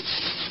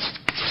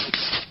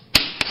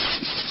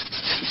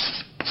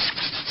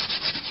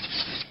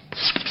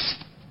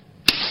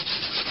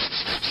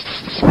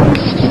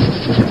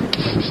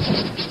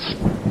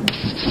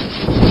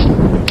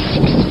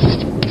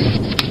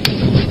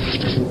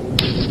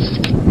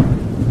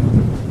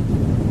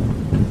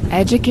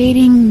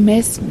 Educating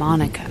Miss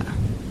Monica.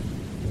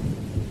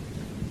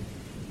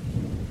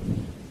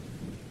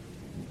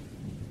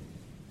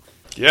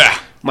 Yeah.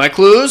 My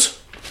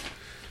clues?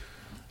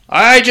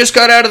 I just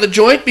got out of the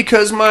joint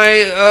because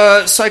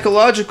my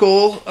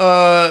psychological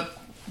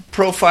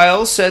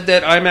profile said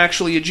that I'm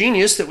actually a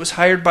genius that was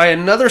hired by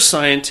another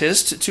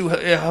scientist to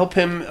help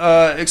him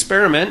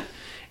experiment.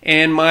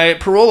 And my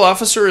parole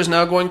officer is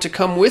now going to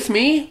come with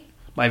me.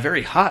 My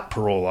very hot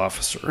parole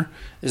officer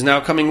is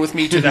now coming with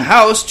me to the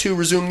house to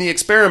resume the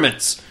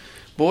experiments.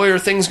 Boy, are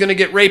things going to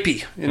get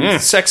rapey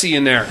and sexy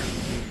in there.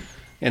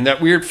 And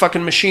that weird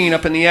fucking machine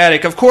up in the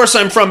attic. Of course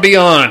I'm from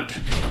beyond.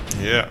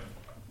 Yeah.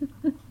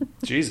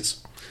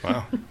 Jesus.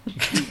 Wow.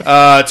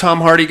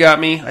 Tom Hardy got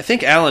me. I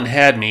think Alan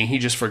had me. He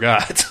just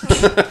forgot.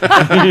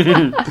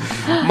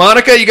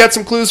 Monica, you got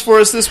some clues for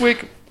us this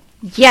week?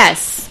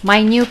 Yes,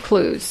 my new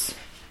clues.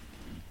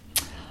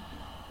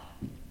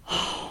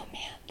 Oh,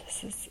 man,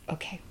 this is...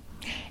 Okay.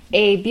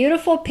 A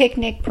beautiful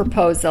picnic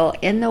proposal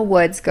in the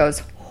woods goes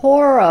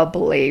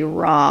horribly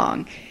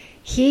wrong.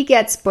 He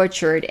gets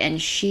butchered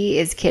and she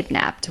is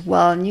kidnapped.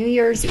 Well, New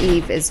Year's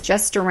Eve is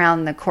just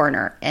around the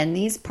corner, and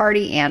these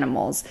party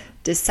animals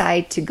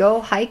decide to go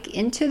hike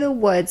into the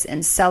woods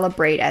and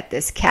celebrate at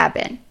this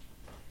cabin.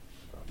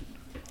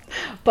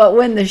 But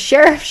when the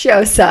sheriff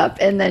shows up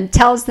and then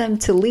tells them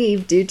to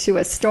leave due to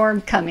a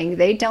storm coming,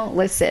 they don't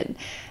listen.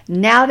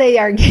 Now they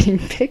are getting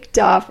picked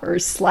off or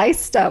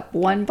sliced up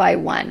one by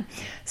one.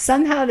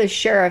 Somehow the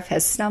sheriff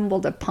has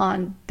stumbled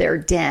upon their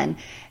den,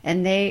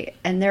 and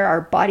there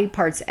are body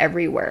parts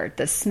everywhere.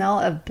 The smell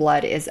of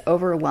blood is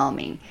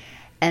overwhelming,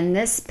 and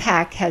this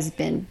pack has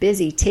been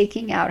busy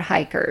taking out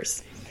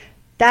hikers.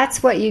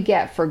 That's what you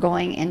get for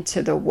going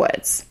into the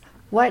woods.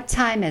 What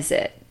time is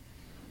it?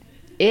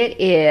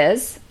 It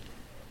is...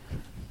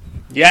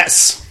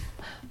 Yes.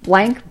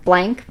 Blank,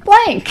 blank,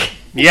 blank.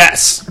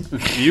 Yes.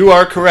 You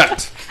are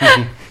correct.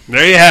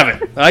 There you have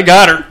it. I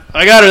got her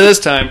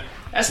this time.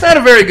 That's not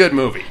a very good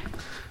movie.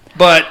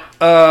 But,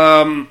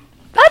 I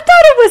thought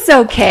it was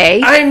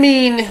okay. I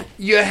mean,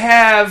 you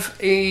have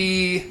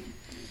a...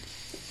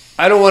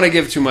 I don't want to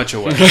give too much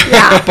away.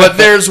 Yeah. But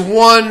there's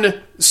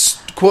one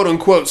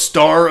quote-unquote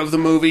star of the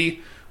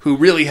movie who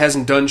really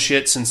hasn't done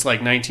shit since,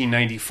 like,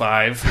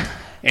 1995.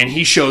 And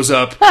he shows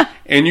up,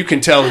 and you can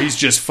tell he's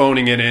just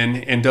phoning it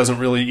in and doesn't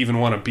really even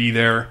want to be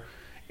there.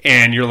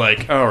 And you're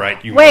like, all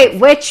right. Wait,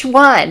 which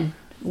one?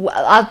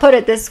 I'll put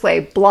it this way: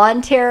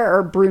 blonde hair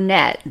or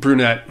brunette?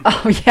 Brunette.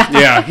 Oh yeah.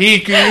 Yeah, he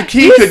He's could.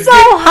 So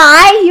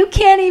high, you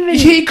can't even.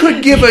 He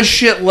could give a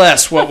shit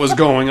less what was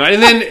going on,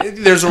 and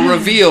then there's a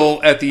reveal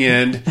at the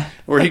end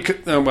where he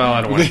could. Well, I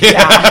don't want to.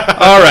 Yeah.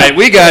 All right,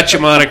 we got you,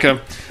 Monica.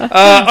 All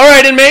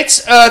right,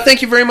 inmates.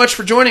 Thank you very much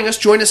for joining us.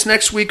 Join us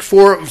next week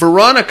for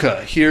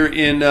Veronica here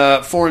in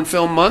Foreign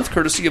Film Month,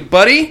 courtesy of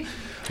Buddy.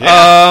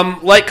 Yeah.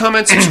 Like,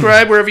 comment,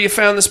 subscribe wherever you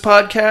found this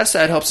podcast.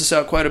 That helps us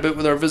out quite a bit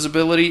with our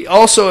visibility.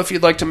 Also, if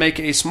you'd like to make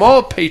a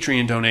small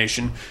Patreon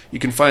donation, you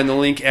can find the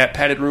link at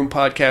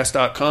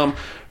paddedroompodcast.com.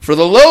 For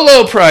the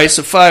low price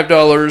of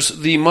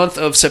 $5, the month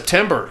of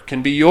September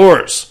can be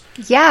yours.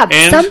 Yeah,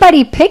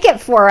 somebody pick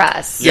it for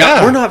us.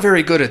 Yeah, we're not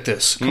very good at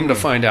this, come to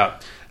find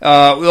out.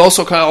 We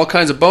also got all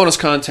kinds of bonus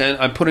content.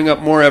 I'm putting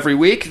up more every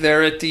week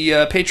there at the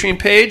Patreon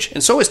page,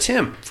 and so is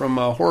Tim from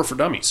Horror for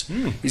Dummies.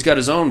 He's got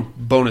his own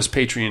bonus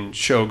Patreon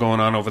show going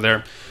on over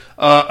there.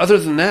 Other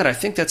than that, I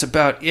think that's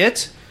about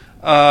it.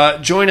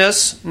 Join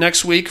us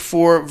next week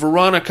for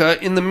Veronica.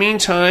 In the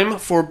meantime,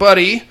 for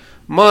Buddy,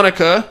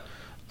 Monica,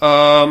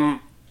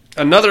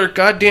 another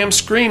goddamn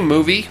Scream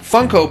movie,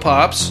 Funko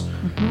Pops,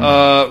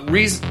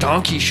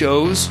 donkey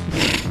shows,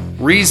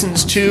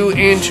 reasons to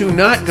and to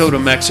not go to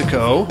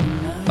Mexico,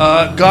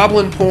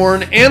 goblin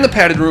porn, and the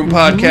Padded Room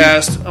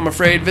podcast. I'm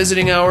afraid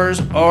visiting hours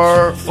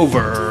are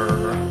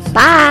over.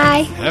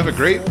 Bye. Have a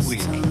great week.